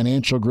Ferris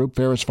Financial Group,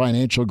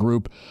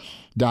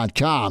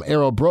 ferrisfinancialgroup.com.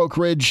 Arrow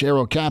Brokerage,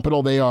 Arrow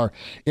Capital, they are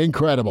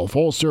incredible.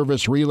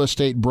 Full-service real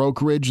estate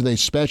brokerage. They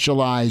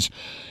specialize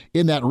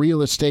in that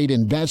real estate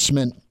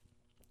investment,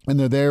 and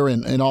they're there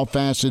in all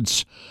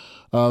facets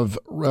of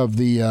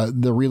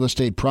the real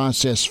estate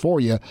process for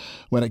you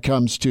when it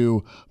comes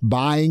to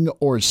buying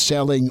or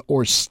selling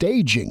or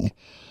staging,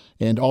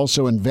 and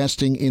also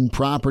investing in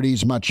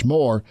properties, much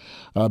more.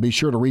 Be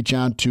sure to reach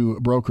out to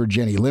broker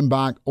Jenny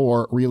Limbach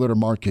or realtor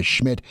Marcus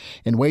Schmidt.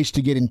 And ways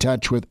to get in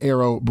touch with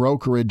Arrow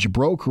Brokerage at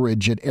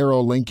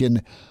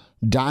arrowlincoln.com.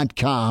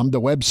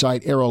 the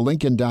website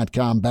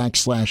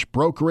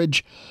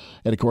arrowlincoln.com/brokerage,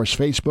 and of course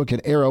Facebook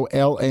at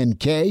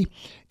ArrowLNK,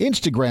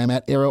 Instagram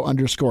at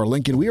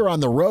Arrow_Lincoln. We are on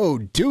the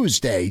road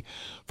Tuesday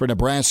for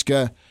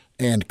Nebraska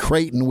and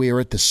Creighton. We are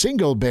at the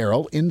Single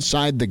Barrel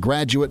inside the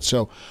Graduate,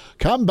 so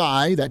come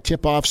by. That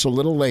tip-off's a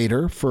little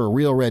later for a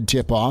Real Red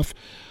tip-off.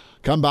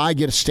 Come by,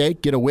 get a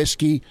steak, get a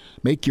whiskey,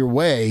 make your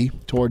way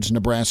towards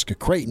Nebraska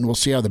Creighton. We'll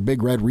see how the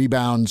Big Red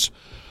rebounds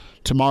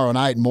tomorrow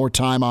night. More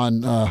time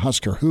on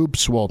Husker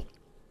Hoops. We'll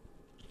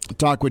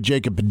talk with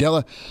Jacob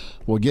Padilla.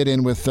 We'll get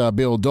in with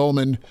Bill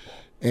Dolman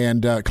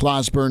and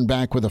Clausburn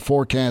back with a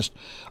forecast.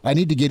 I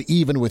need to get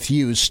even with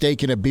you.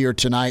 Steak and a beer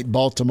tonight,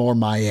 Baltimore,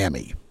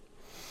 Miami.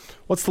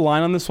 What's the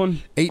line on this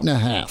one?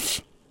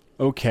 8.5.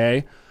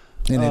 Okay.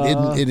 And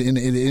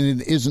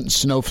it isn't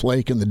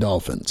Snowflake and the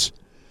Dolphins.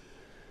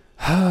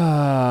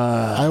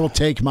 I will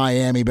take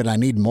Miami, but I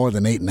need more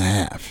than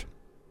 8.5.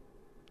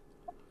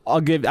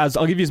 I'll give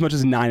you as much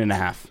as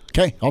 9.5.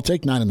 Okay, I'll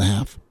take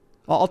 9.5.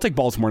 I'll take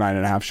Baltimore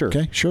 9.5. Sure.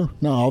 Okay, sure.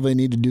 No, all they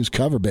need to do is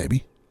cover,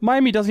 baby.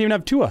 Miami doesn't even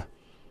have Tua.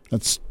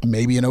 That's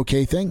maybe an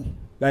okay thing.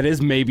 That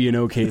is maybe an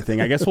okay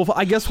thing. I guess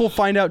we'll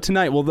find out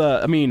tonight. Well,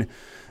 the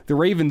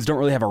Ravens don't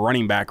really have a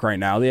running back right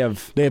now. They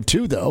have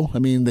two though. I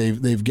mean,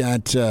 they've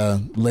got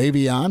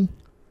Le'Veon.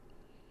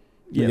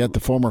 You got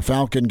the former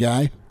Falcon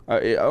guy.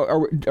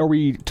 Are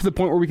we to the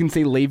point where we can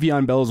say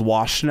Le'Veon Bell is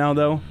washed now,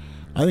 though?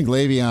 I think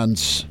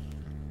Le'Veon's...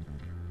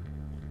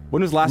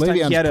 When was the last time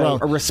he had a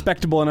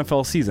respectable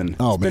NFL season?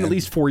 It's been at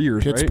least 4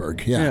 years, Pittsburgh,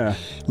 right? Yeah.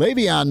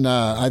 Le'Veon,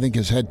 I think,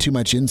 has had too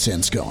much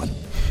incense going.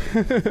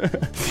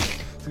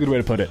 It's a good way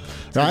to put it.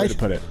 Well,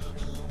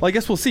 I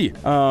guess we'll see.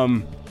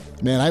 Man,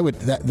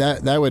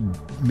 that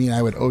would mean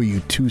I would owe you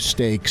 2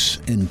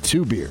 steaks and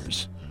 2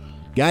 beers.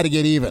 Got to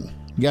get even.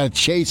 Got to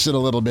chase it a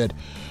little bit.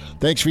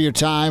 Thanks for your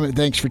time.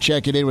 Thanks for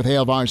checking in with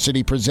Hail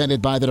Varsity,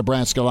 presented by the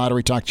Nebraska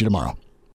Lottery. Talk to you tomorrow.